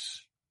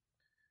works.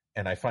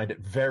 And I find it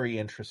very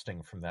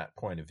interesting from that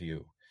point of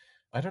view.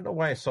 I don't know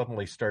why I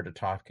suddenly started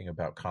talking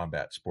about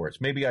combat sports.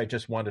 Maybe I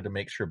just wanted to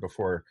make sure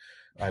before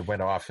I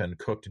went off and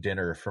cooked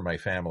dinner for my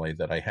family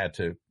that I had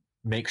to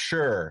make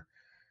sure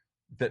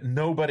that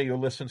nobody who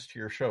listens to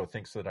your show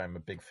thinks that I'm a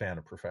big fan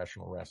of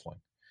professional wrestling.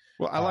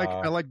 Well,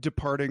 I like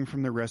departing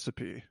from the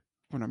recipe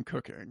when I'm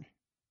cooking.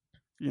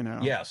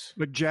 Yes,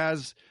 like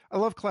jazz. I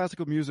love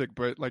classical music,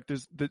 but like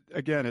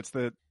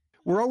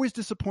we're always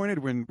disappointed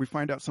when we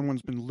find out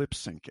someone's been lip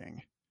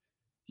syncing.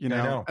 And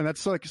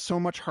that's like so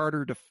much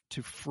harder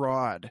to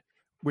fraud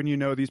when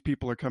these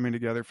people are coming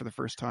together for the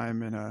first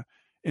time in an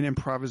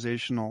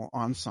improvisational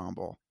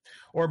ensemble.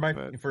 Or my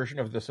version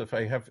of this, if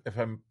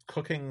I'm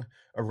cooking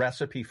a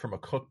recipe from a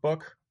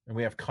cookbook and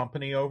we have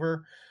company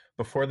over,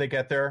 before they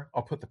get there,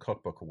 I'll put the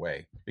cookbook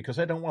away because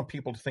I don't want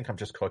people to think I'm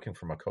just cooking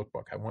from a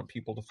cookbook. I want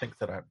people to think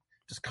that I'm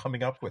just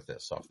coming up with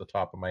this off the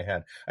top of my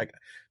head,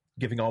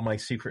 giving all my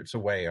secrets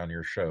away on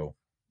your show.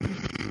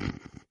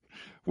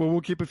 Well,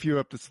 we'll keep a few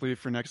up the sleeve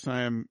for next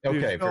time.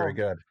 Okay, very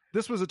good.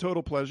 This was a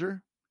total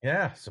pleasure.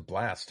 Yeah, it's a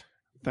blast.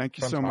 Thank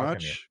you so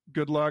much.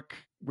 Good luck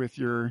with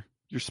your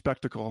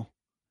spectacle,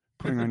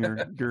 putting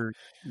on your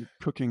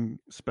cooking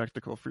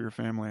spectacle for your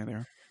family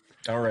there.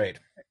 All right.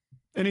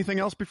 Anything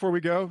else before we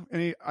go?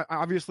 Any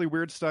obviously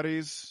weird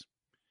studies?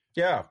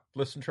 Yeah,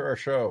 listen to our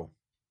show.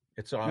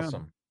 It's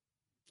awesome.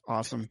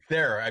 Awesome.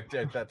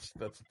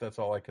 That's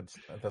all I can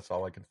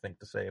think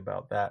to say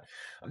about that.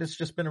 It's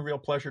just been a real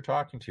pleasure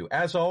talking to you.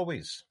 As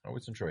always, I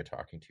always enjoy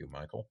talking to you,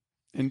 Michael.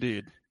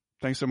 Indeed.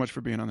 Thanks so much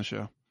for being on the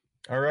show.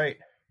 All right.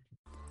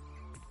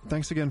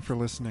 Thanks again for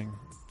listening.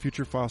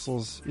 Future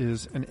Fossils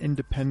is an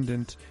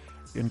independent,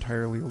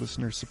 entirely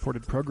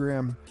listener-supported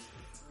program.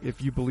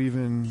 If you believe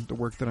in the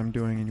work that I'm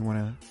doing and you want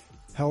to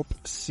help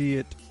see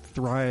it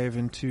thrive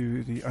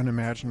into the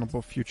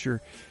unimaginable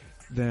future,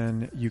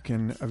 then you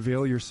can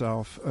avail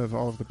yourself of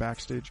all of the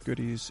backstage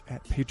goodies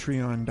at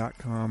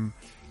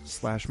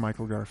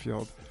patreon.com/Michael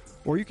Garfield.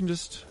 Or you can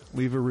just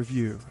leave a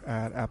review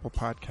at Apple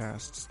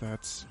Podcasts.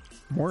 That's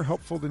more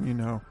helpful than you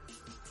know.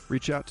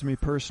 Reach out to me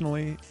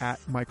personally at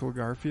Michael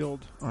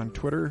Garfield on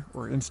Twitter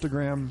or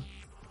Instagram,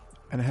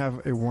 and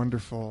have a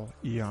wonderful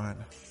eon.